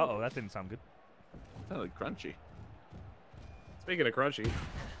bitch. Uh-oh, that didn't sound good. Sounded crunchy. Speaking of crunchy.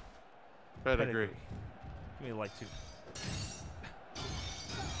 Pedigree. Give me a light too.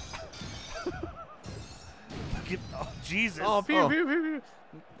 Fucking, oh, Jesus. Oh, pew, pew, pew, pew.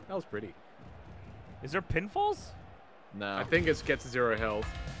 That was pretty. Is there pinfalls? No. I think it gets 0 health.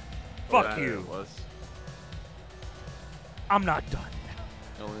 Fuck That you. It was. I'm not done.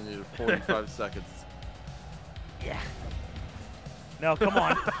 You only needed 45 seconds. Yeah. No, come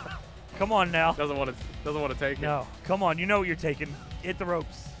on. Come on now. Doesn't want to take it. No, come on. You know what you're taking. Hit the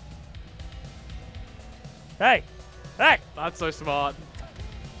ropes. Hey. Hey. That's so smart.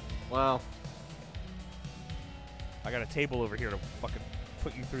 Well, I got a table over here to fucking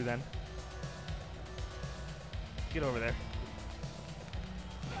put you through then. Get over there.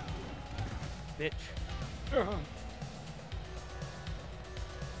 Bitch.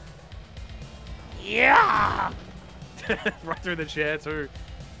 Yeah! Right through the chair, too.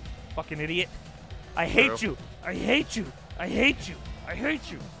 Fucking idiot. I hate you. I hate you. I hate you. I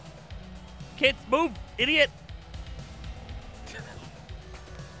hate you. Can't move, idiot.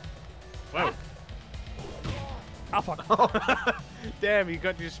 Whoa. Oh, fuck. Damn, you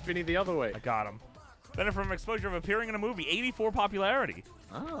got you spinning the other way. I got him. Benefit from exposure of appearing in a movie. 84 popularity.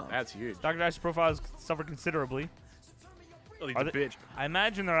 oh. That's huge. Dr. Dash's profile has suffered considerably. Oh, he's Are a they- bitch. I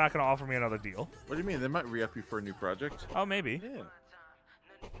imagine they're not going to offer me another deal. What do you mean? They might re-up you for a new project. Oh, maybe.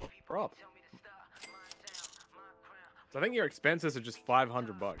 Yeah. Prop. So I think your expenses are just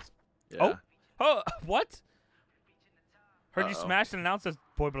 $500. Yeah. Oh. Oh, what? Heard you Uh-oh. smashed and announced as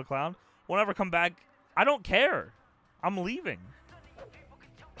POIPL the Clown. Won't ever come back. I don't care. I'm leaving.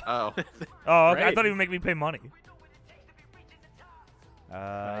 Oh. Oh, okay. I Great. thought he would make me pay money. he's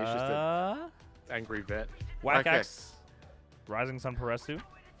just Angry vet. Whack-Axe. Rising Sun Peresu.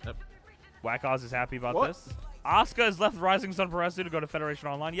 Yep. Whack Oz is happy about What? this. Asuka has left Rising Sun Peresu to go to Federation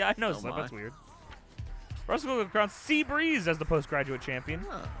Online. Yeah, I know, Oh Slip. my. That's weird. Russell will crown Sea Breeze as the postgraduate champion.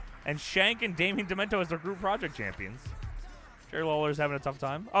 Huh. And Shank and Damien Demento as their group project champions. Jerry Lawler's having a tough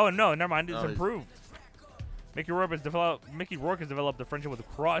time. Oh, no, never mind. It's No, he's- improved. Mickey Rourke has developed a friendship with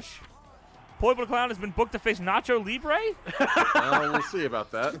Crush. POIPL the Clown has been booked to face Nacho Libre? Well, we'll see about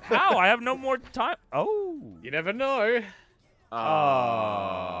that. How? I have no more time. Oh. You never know.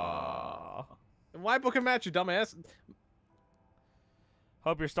 Ah. Why book a match, you dumbass?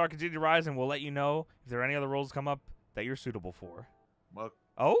 Hope your star continues to rise, and we'll let you know if there are any other roles come up that you're suitable for. Well,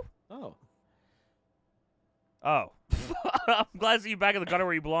 Oh? Oh. Oh. I'm glad to see you back in the gutter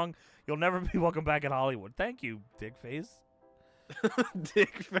where you belong. You'll never be welcome back in Hollywood. Thank you, Dick Face.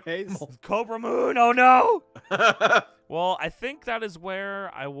 Dick face. Cobra Moon. Oh no. Well, I think that is where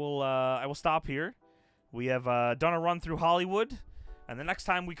I will stop here. We have done a run through Hollywood, and the next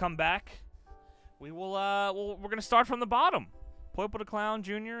time we come back, we will we're gonna start from the bottom. POIPL daclown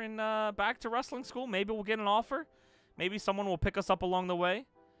Jr. and back to wrestling school. Maybe we'll get an offer. Maybe someone will pick us up along the way.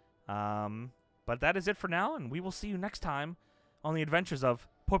 But that is it for now, and we will see you next time on the adventures of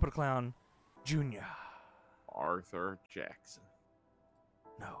POIPL daclown Jr. Arthur Jackson.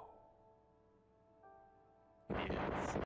 No. Yes.